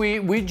I think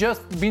we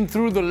just been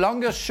through the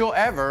longest show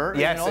ever.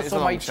 Yes, you know, it's so a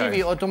my long show.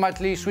 TV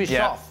automatically switched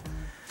off.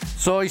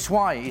 So it's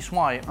why.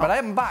 But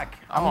I'm back.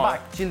 I'm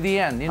back till the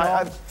end. You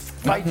know,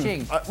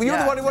 fighting. You're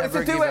the one who wanted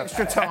to do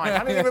extra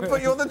time. I didn't even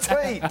put you on the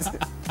tweet.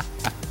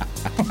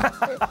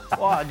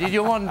 What did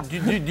you want? Do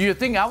you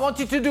think I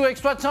wanted to do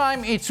extra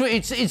time? It's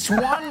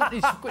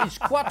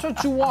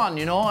 1:45.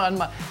 You know,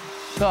 and.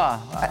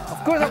 Of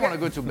course I want to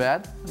go to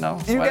bed. No,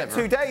 you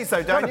whatever. get 2 days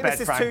though, don't you? Bed,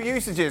 This is Frank. 2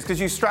 usages because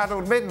you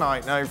straddled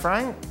midnight, no,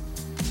 Frank?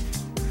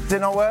 Did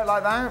it not work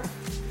like that?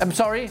 I'm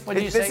sorry, what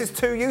did you say? This is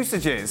 2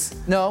 usages.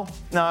 No.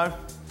 No.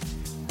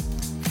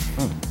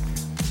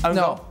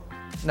 No.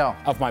 No.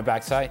 Of my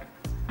backside.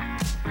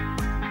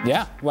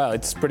 Yeah, well,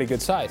 it's pretty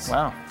good size.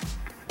 Wow.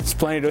 It's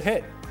plenty to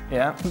hit.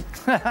 Yeah.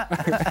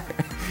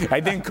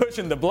 I didn't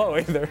cushion the blow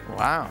either.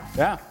 Wow.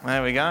 Yeah.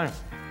 There we go.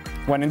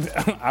 When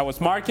I was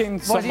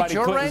marking,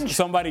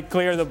 somebody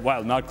clear the,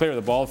 well, not clear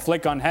the ball,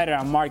 flick on header,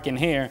 I'm marking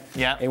here.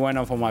 Yeah. It went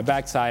off on my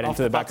backside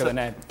into the back of the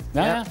net.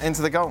 Yeah,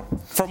 into the goal.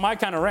 From my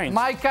kind of range.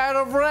 My kind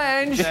of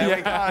range. There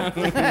we go.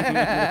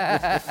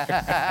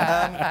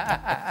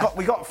 But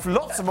we got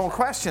lots of more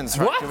questions,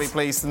 Frank, you'll be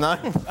pleased to know.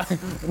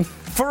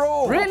 For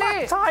all. Really?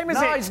 What time is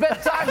No, it? it's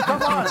bedtime.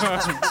 Come on.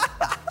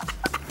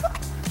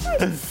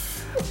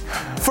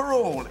 For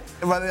all,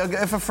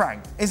 well, for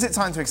Frank, is it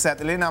time to accept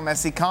that Lionel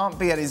Messi can't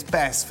be at his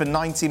best for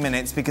 90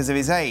 minutes because of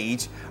his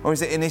age, or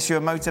is it an issue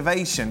of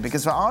motivation?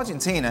 Because for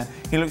Argentina,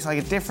 he looks like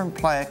a different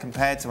player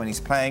compared to when he's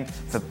playing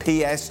for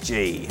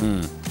PSG.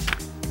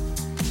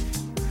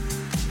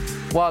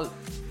 Well,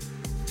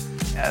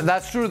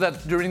 that's true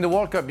that during the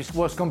World Cup, he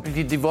was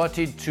completely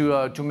devoted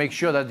to make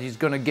sure that he's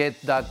going to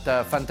get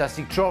that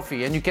fantastic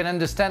trophy. And you can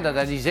understand that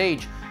at his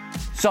age,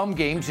 some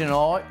games, you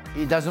know,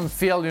 he doesn't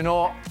feel, you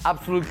know,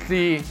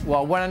 absolutely,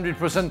 well,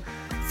 100%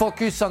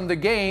 focused on the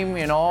game,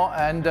 you know,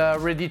 and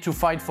ready to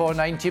fight for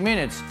 90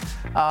 minutes.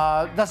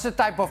 That's the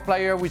type of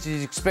player with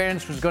his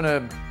experience who's going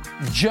to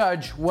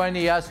judge when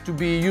he has to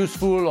be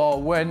useful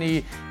or when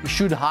he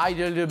should hide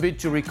a little bit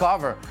to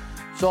recover.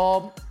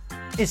 So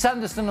it's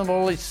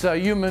understandable, it's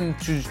human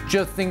to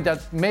just think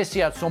that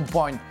Messi at some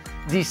point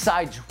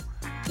decides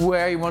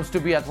where he wants to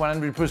be at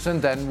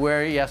 100% and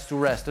where he has to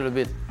rest a little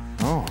bit.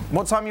 Oh.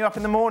 What time are you up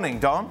in the morning,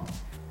 Don?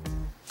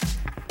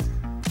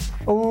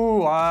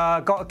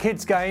 Got a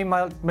kids' game.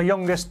 My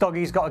youngest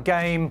doggy's got a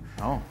game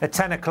at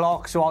 10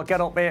 o'clock, so I'll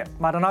get up at,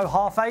 I don't know,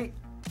 8:30.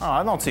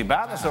 Oh, not too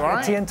bad, that's all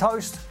right. Tea and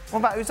toast. What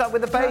about who's up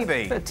with the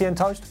baby? Bit of tea and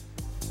toast.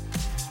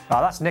 Oh,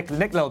 that's Nick.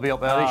 Nick will be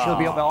up early. She'll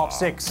be up at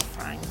 6:30.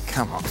 Frank,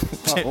 come on.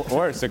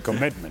 Where's the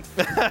commitment?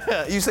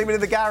 You sleeping in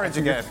the garage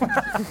again?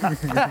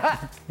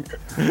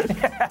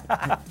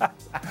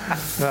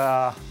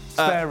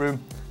 Spare room.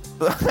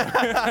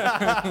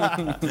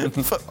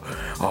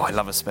 Oh, I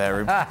love a spare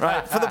room.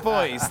 Right, for the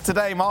boys,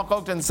 today Mark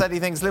Ogden said he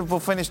thinks Liverpool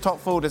finished top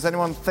 4. Does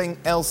anyone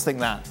else think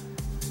that?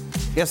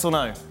 Yes or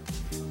no?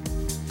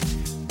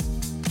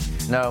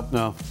 No.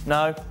 No.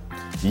 No?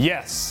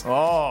 Yes.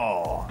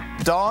 Oh.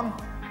 Don?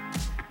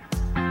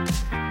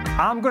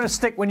 I'm going to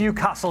stick with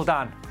Newcastle,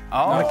 Dan.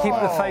 I'm going to keep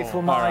the faith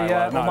with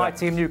my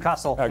team,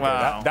 Newcastle.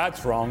 Okay,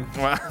 that's wrong.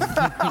 Wow.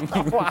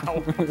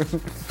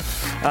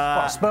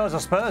 Well, Spurs are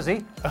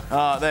Spursy.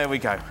 There we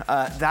go.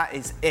 That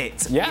is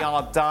it. Yeah. We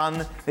are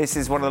done. This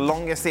is one of the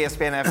longest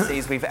ESPN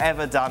FCs we've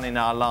ever done in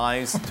our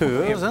lives. 2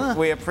 hours, isn't it?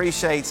 We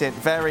appreciate it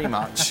very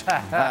much.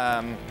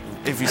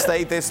 If you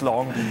stayed this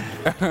long,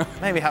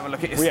 maybe have a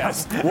look at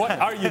yourself. Yes. What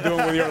are you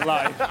doing with your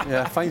life?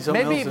 Yeah, find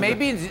something else.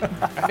 Maybe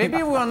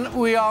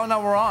we are on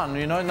our own.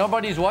 You know,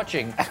 nobody's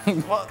watching.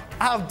 Well,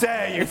 how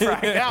dare you,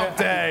 Frank? How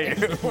dare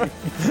you?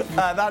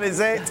 That is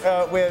it.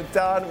 We're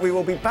done. We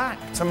will be back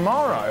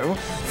tomorrow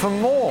for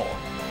more.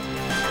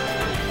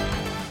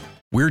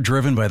 We're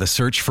driven by the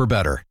search for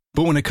better.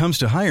 But when it comes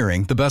to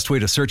hiring, the best way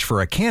to search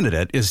for a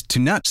candidate is to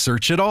not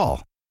search at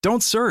all.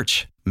 Don't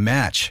search.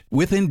 Match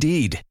with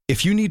Indeed.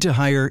 If you need to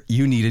hire,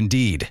 you need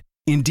Indeed.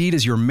 Indeed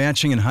is your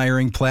matching and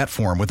hiring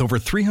platform with over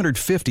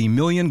 350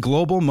 million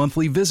global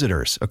monthly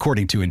visitors,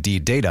 according to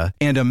Indeed data,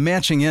 and a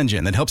matching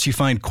engine that helps you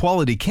find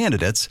quality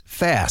candidates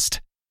fast.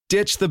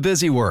 Ditch the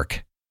busy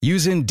work.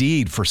 Use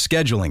Indeed for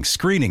scheduling,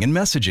 screening, and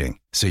messaging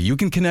so you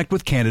can connect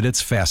with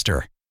candidates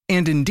faster.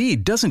 And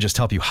Indeed doesn't just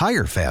help you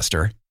hire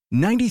faster.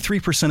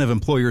 93% of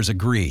employers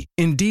agree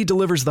Indeed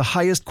delivers the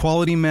highest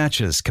quality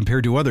matches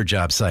compared to other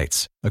job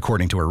sites,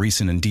 according to a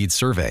recent Indeed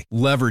survey.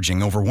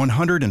 Leveraging over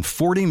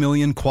 140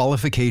 million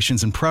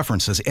qualifications and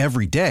preferences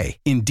every day,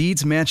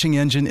 Indeed's matching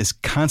engine is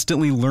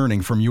constantly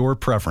learning from your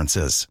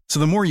preferences. So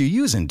the more you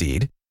use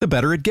Indeed, the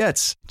better it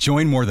gets.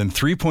 Join more than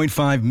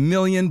 3.5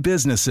 million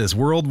businesses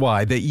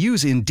worldwide that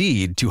use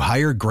Indeed to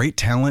hire great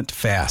talent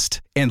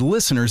fast. And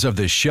listeners of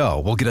this show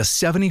will get a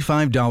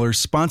 $75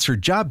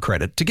 sponsored job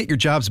credit to get your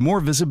jobs more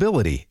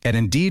visibility at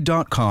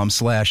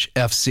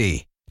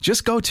Indeed.com/FC.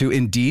 Just go to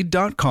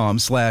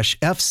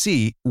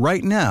Indeed.com/FC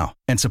right now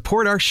and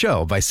support our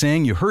show by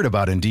saying you heard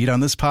about Indeed on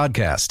this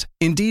podcast.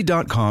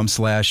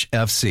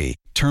 Indeed.com/FC.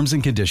 Terms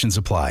and conditions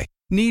apply.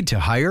 Need to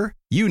hire?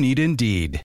 You need Indeed.